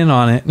 Everybody's in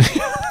on it.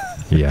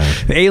 Yeah,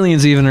 the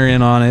aliens even are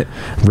in on it.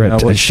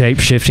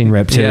 Shape-shifting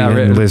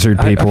reptilian lizard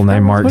people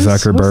named Mark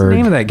Zuckerberg. What's the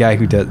name of that guy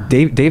who does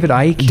David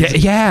Ike? It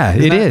is.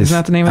 Isn't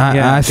that the name of it?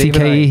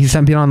 ICK. He's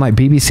something on like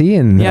BBC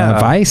and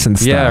Vice and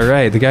stuff. Yeah,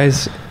 right. The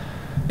guy's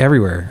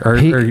everywhere.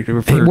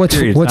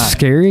 What's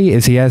scary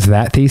is he has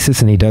that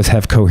thesis and he does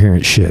have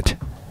coherent shit.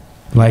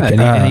 Like,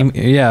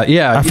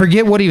 I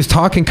forget what he was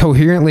talking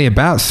coherently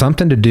about.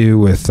 Something to do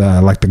with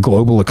like the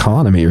global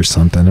economy or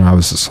something. And I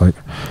was just like,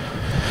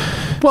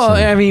 well,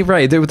 I mean,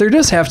 right. There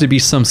does have to be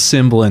some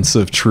semblance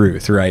of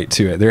truth, right,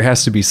 to it. There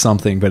has to be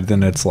something, but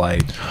then it's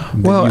like,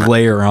 you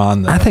layer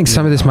on. I think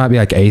some of this might be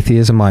like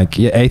atheism. Like,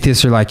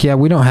 atheists are like,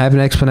 we don't have an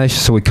explanation,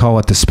 so we call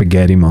it the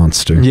spaghetti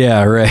monster.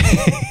 Yeah, right.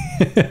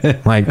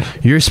 Like,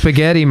 you're a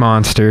spaghetti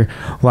monster.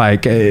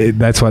 Like,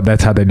 that's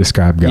how they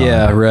describe God.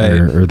 Yeah, right.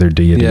 Or their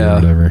deity or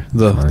whatever.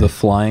 The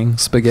flying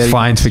spaghetti.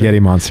 Flying monster. Spaghetti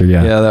monster.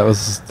 Yeah. Yeah,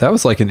 that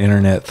was like an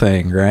internet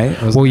thing, right?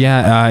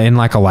 In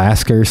like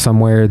Alaska or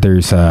somewhere,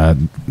 there's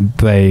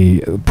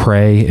they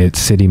pray at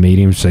city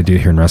meetings, which they do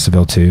here in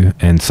Russellville too.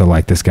 And so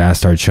like this guy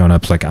started showing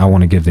up, like, I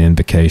want to give the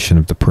invocation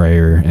of the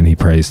prayer, and he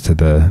prays to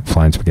the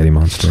flying spaghetti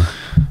monster.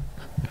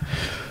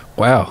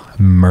 Wow.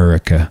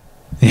 America.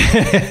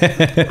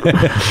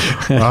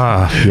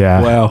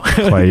 Wow.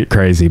 Quite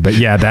crazy. But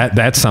yeah,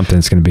 that's something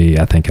that's going to be,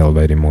 I think,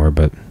 elevating more,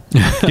 but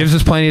gives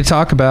us plenty to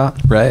talk about.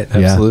 Right.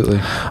 Absolutely.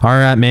 All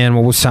right, man.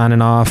 Well, we're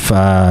signing off.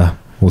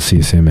 We'll see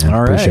you soon, man.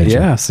 All right. Appreciate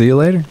you. See you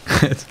later.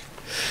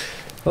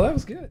 Well, that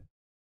was good.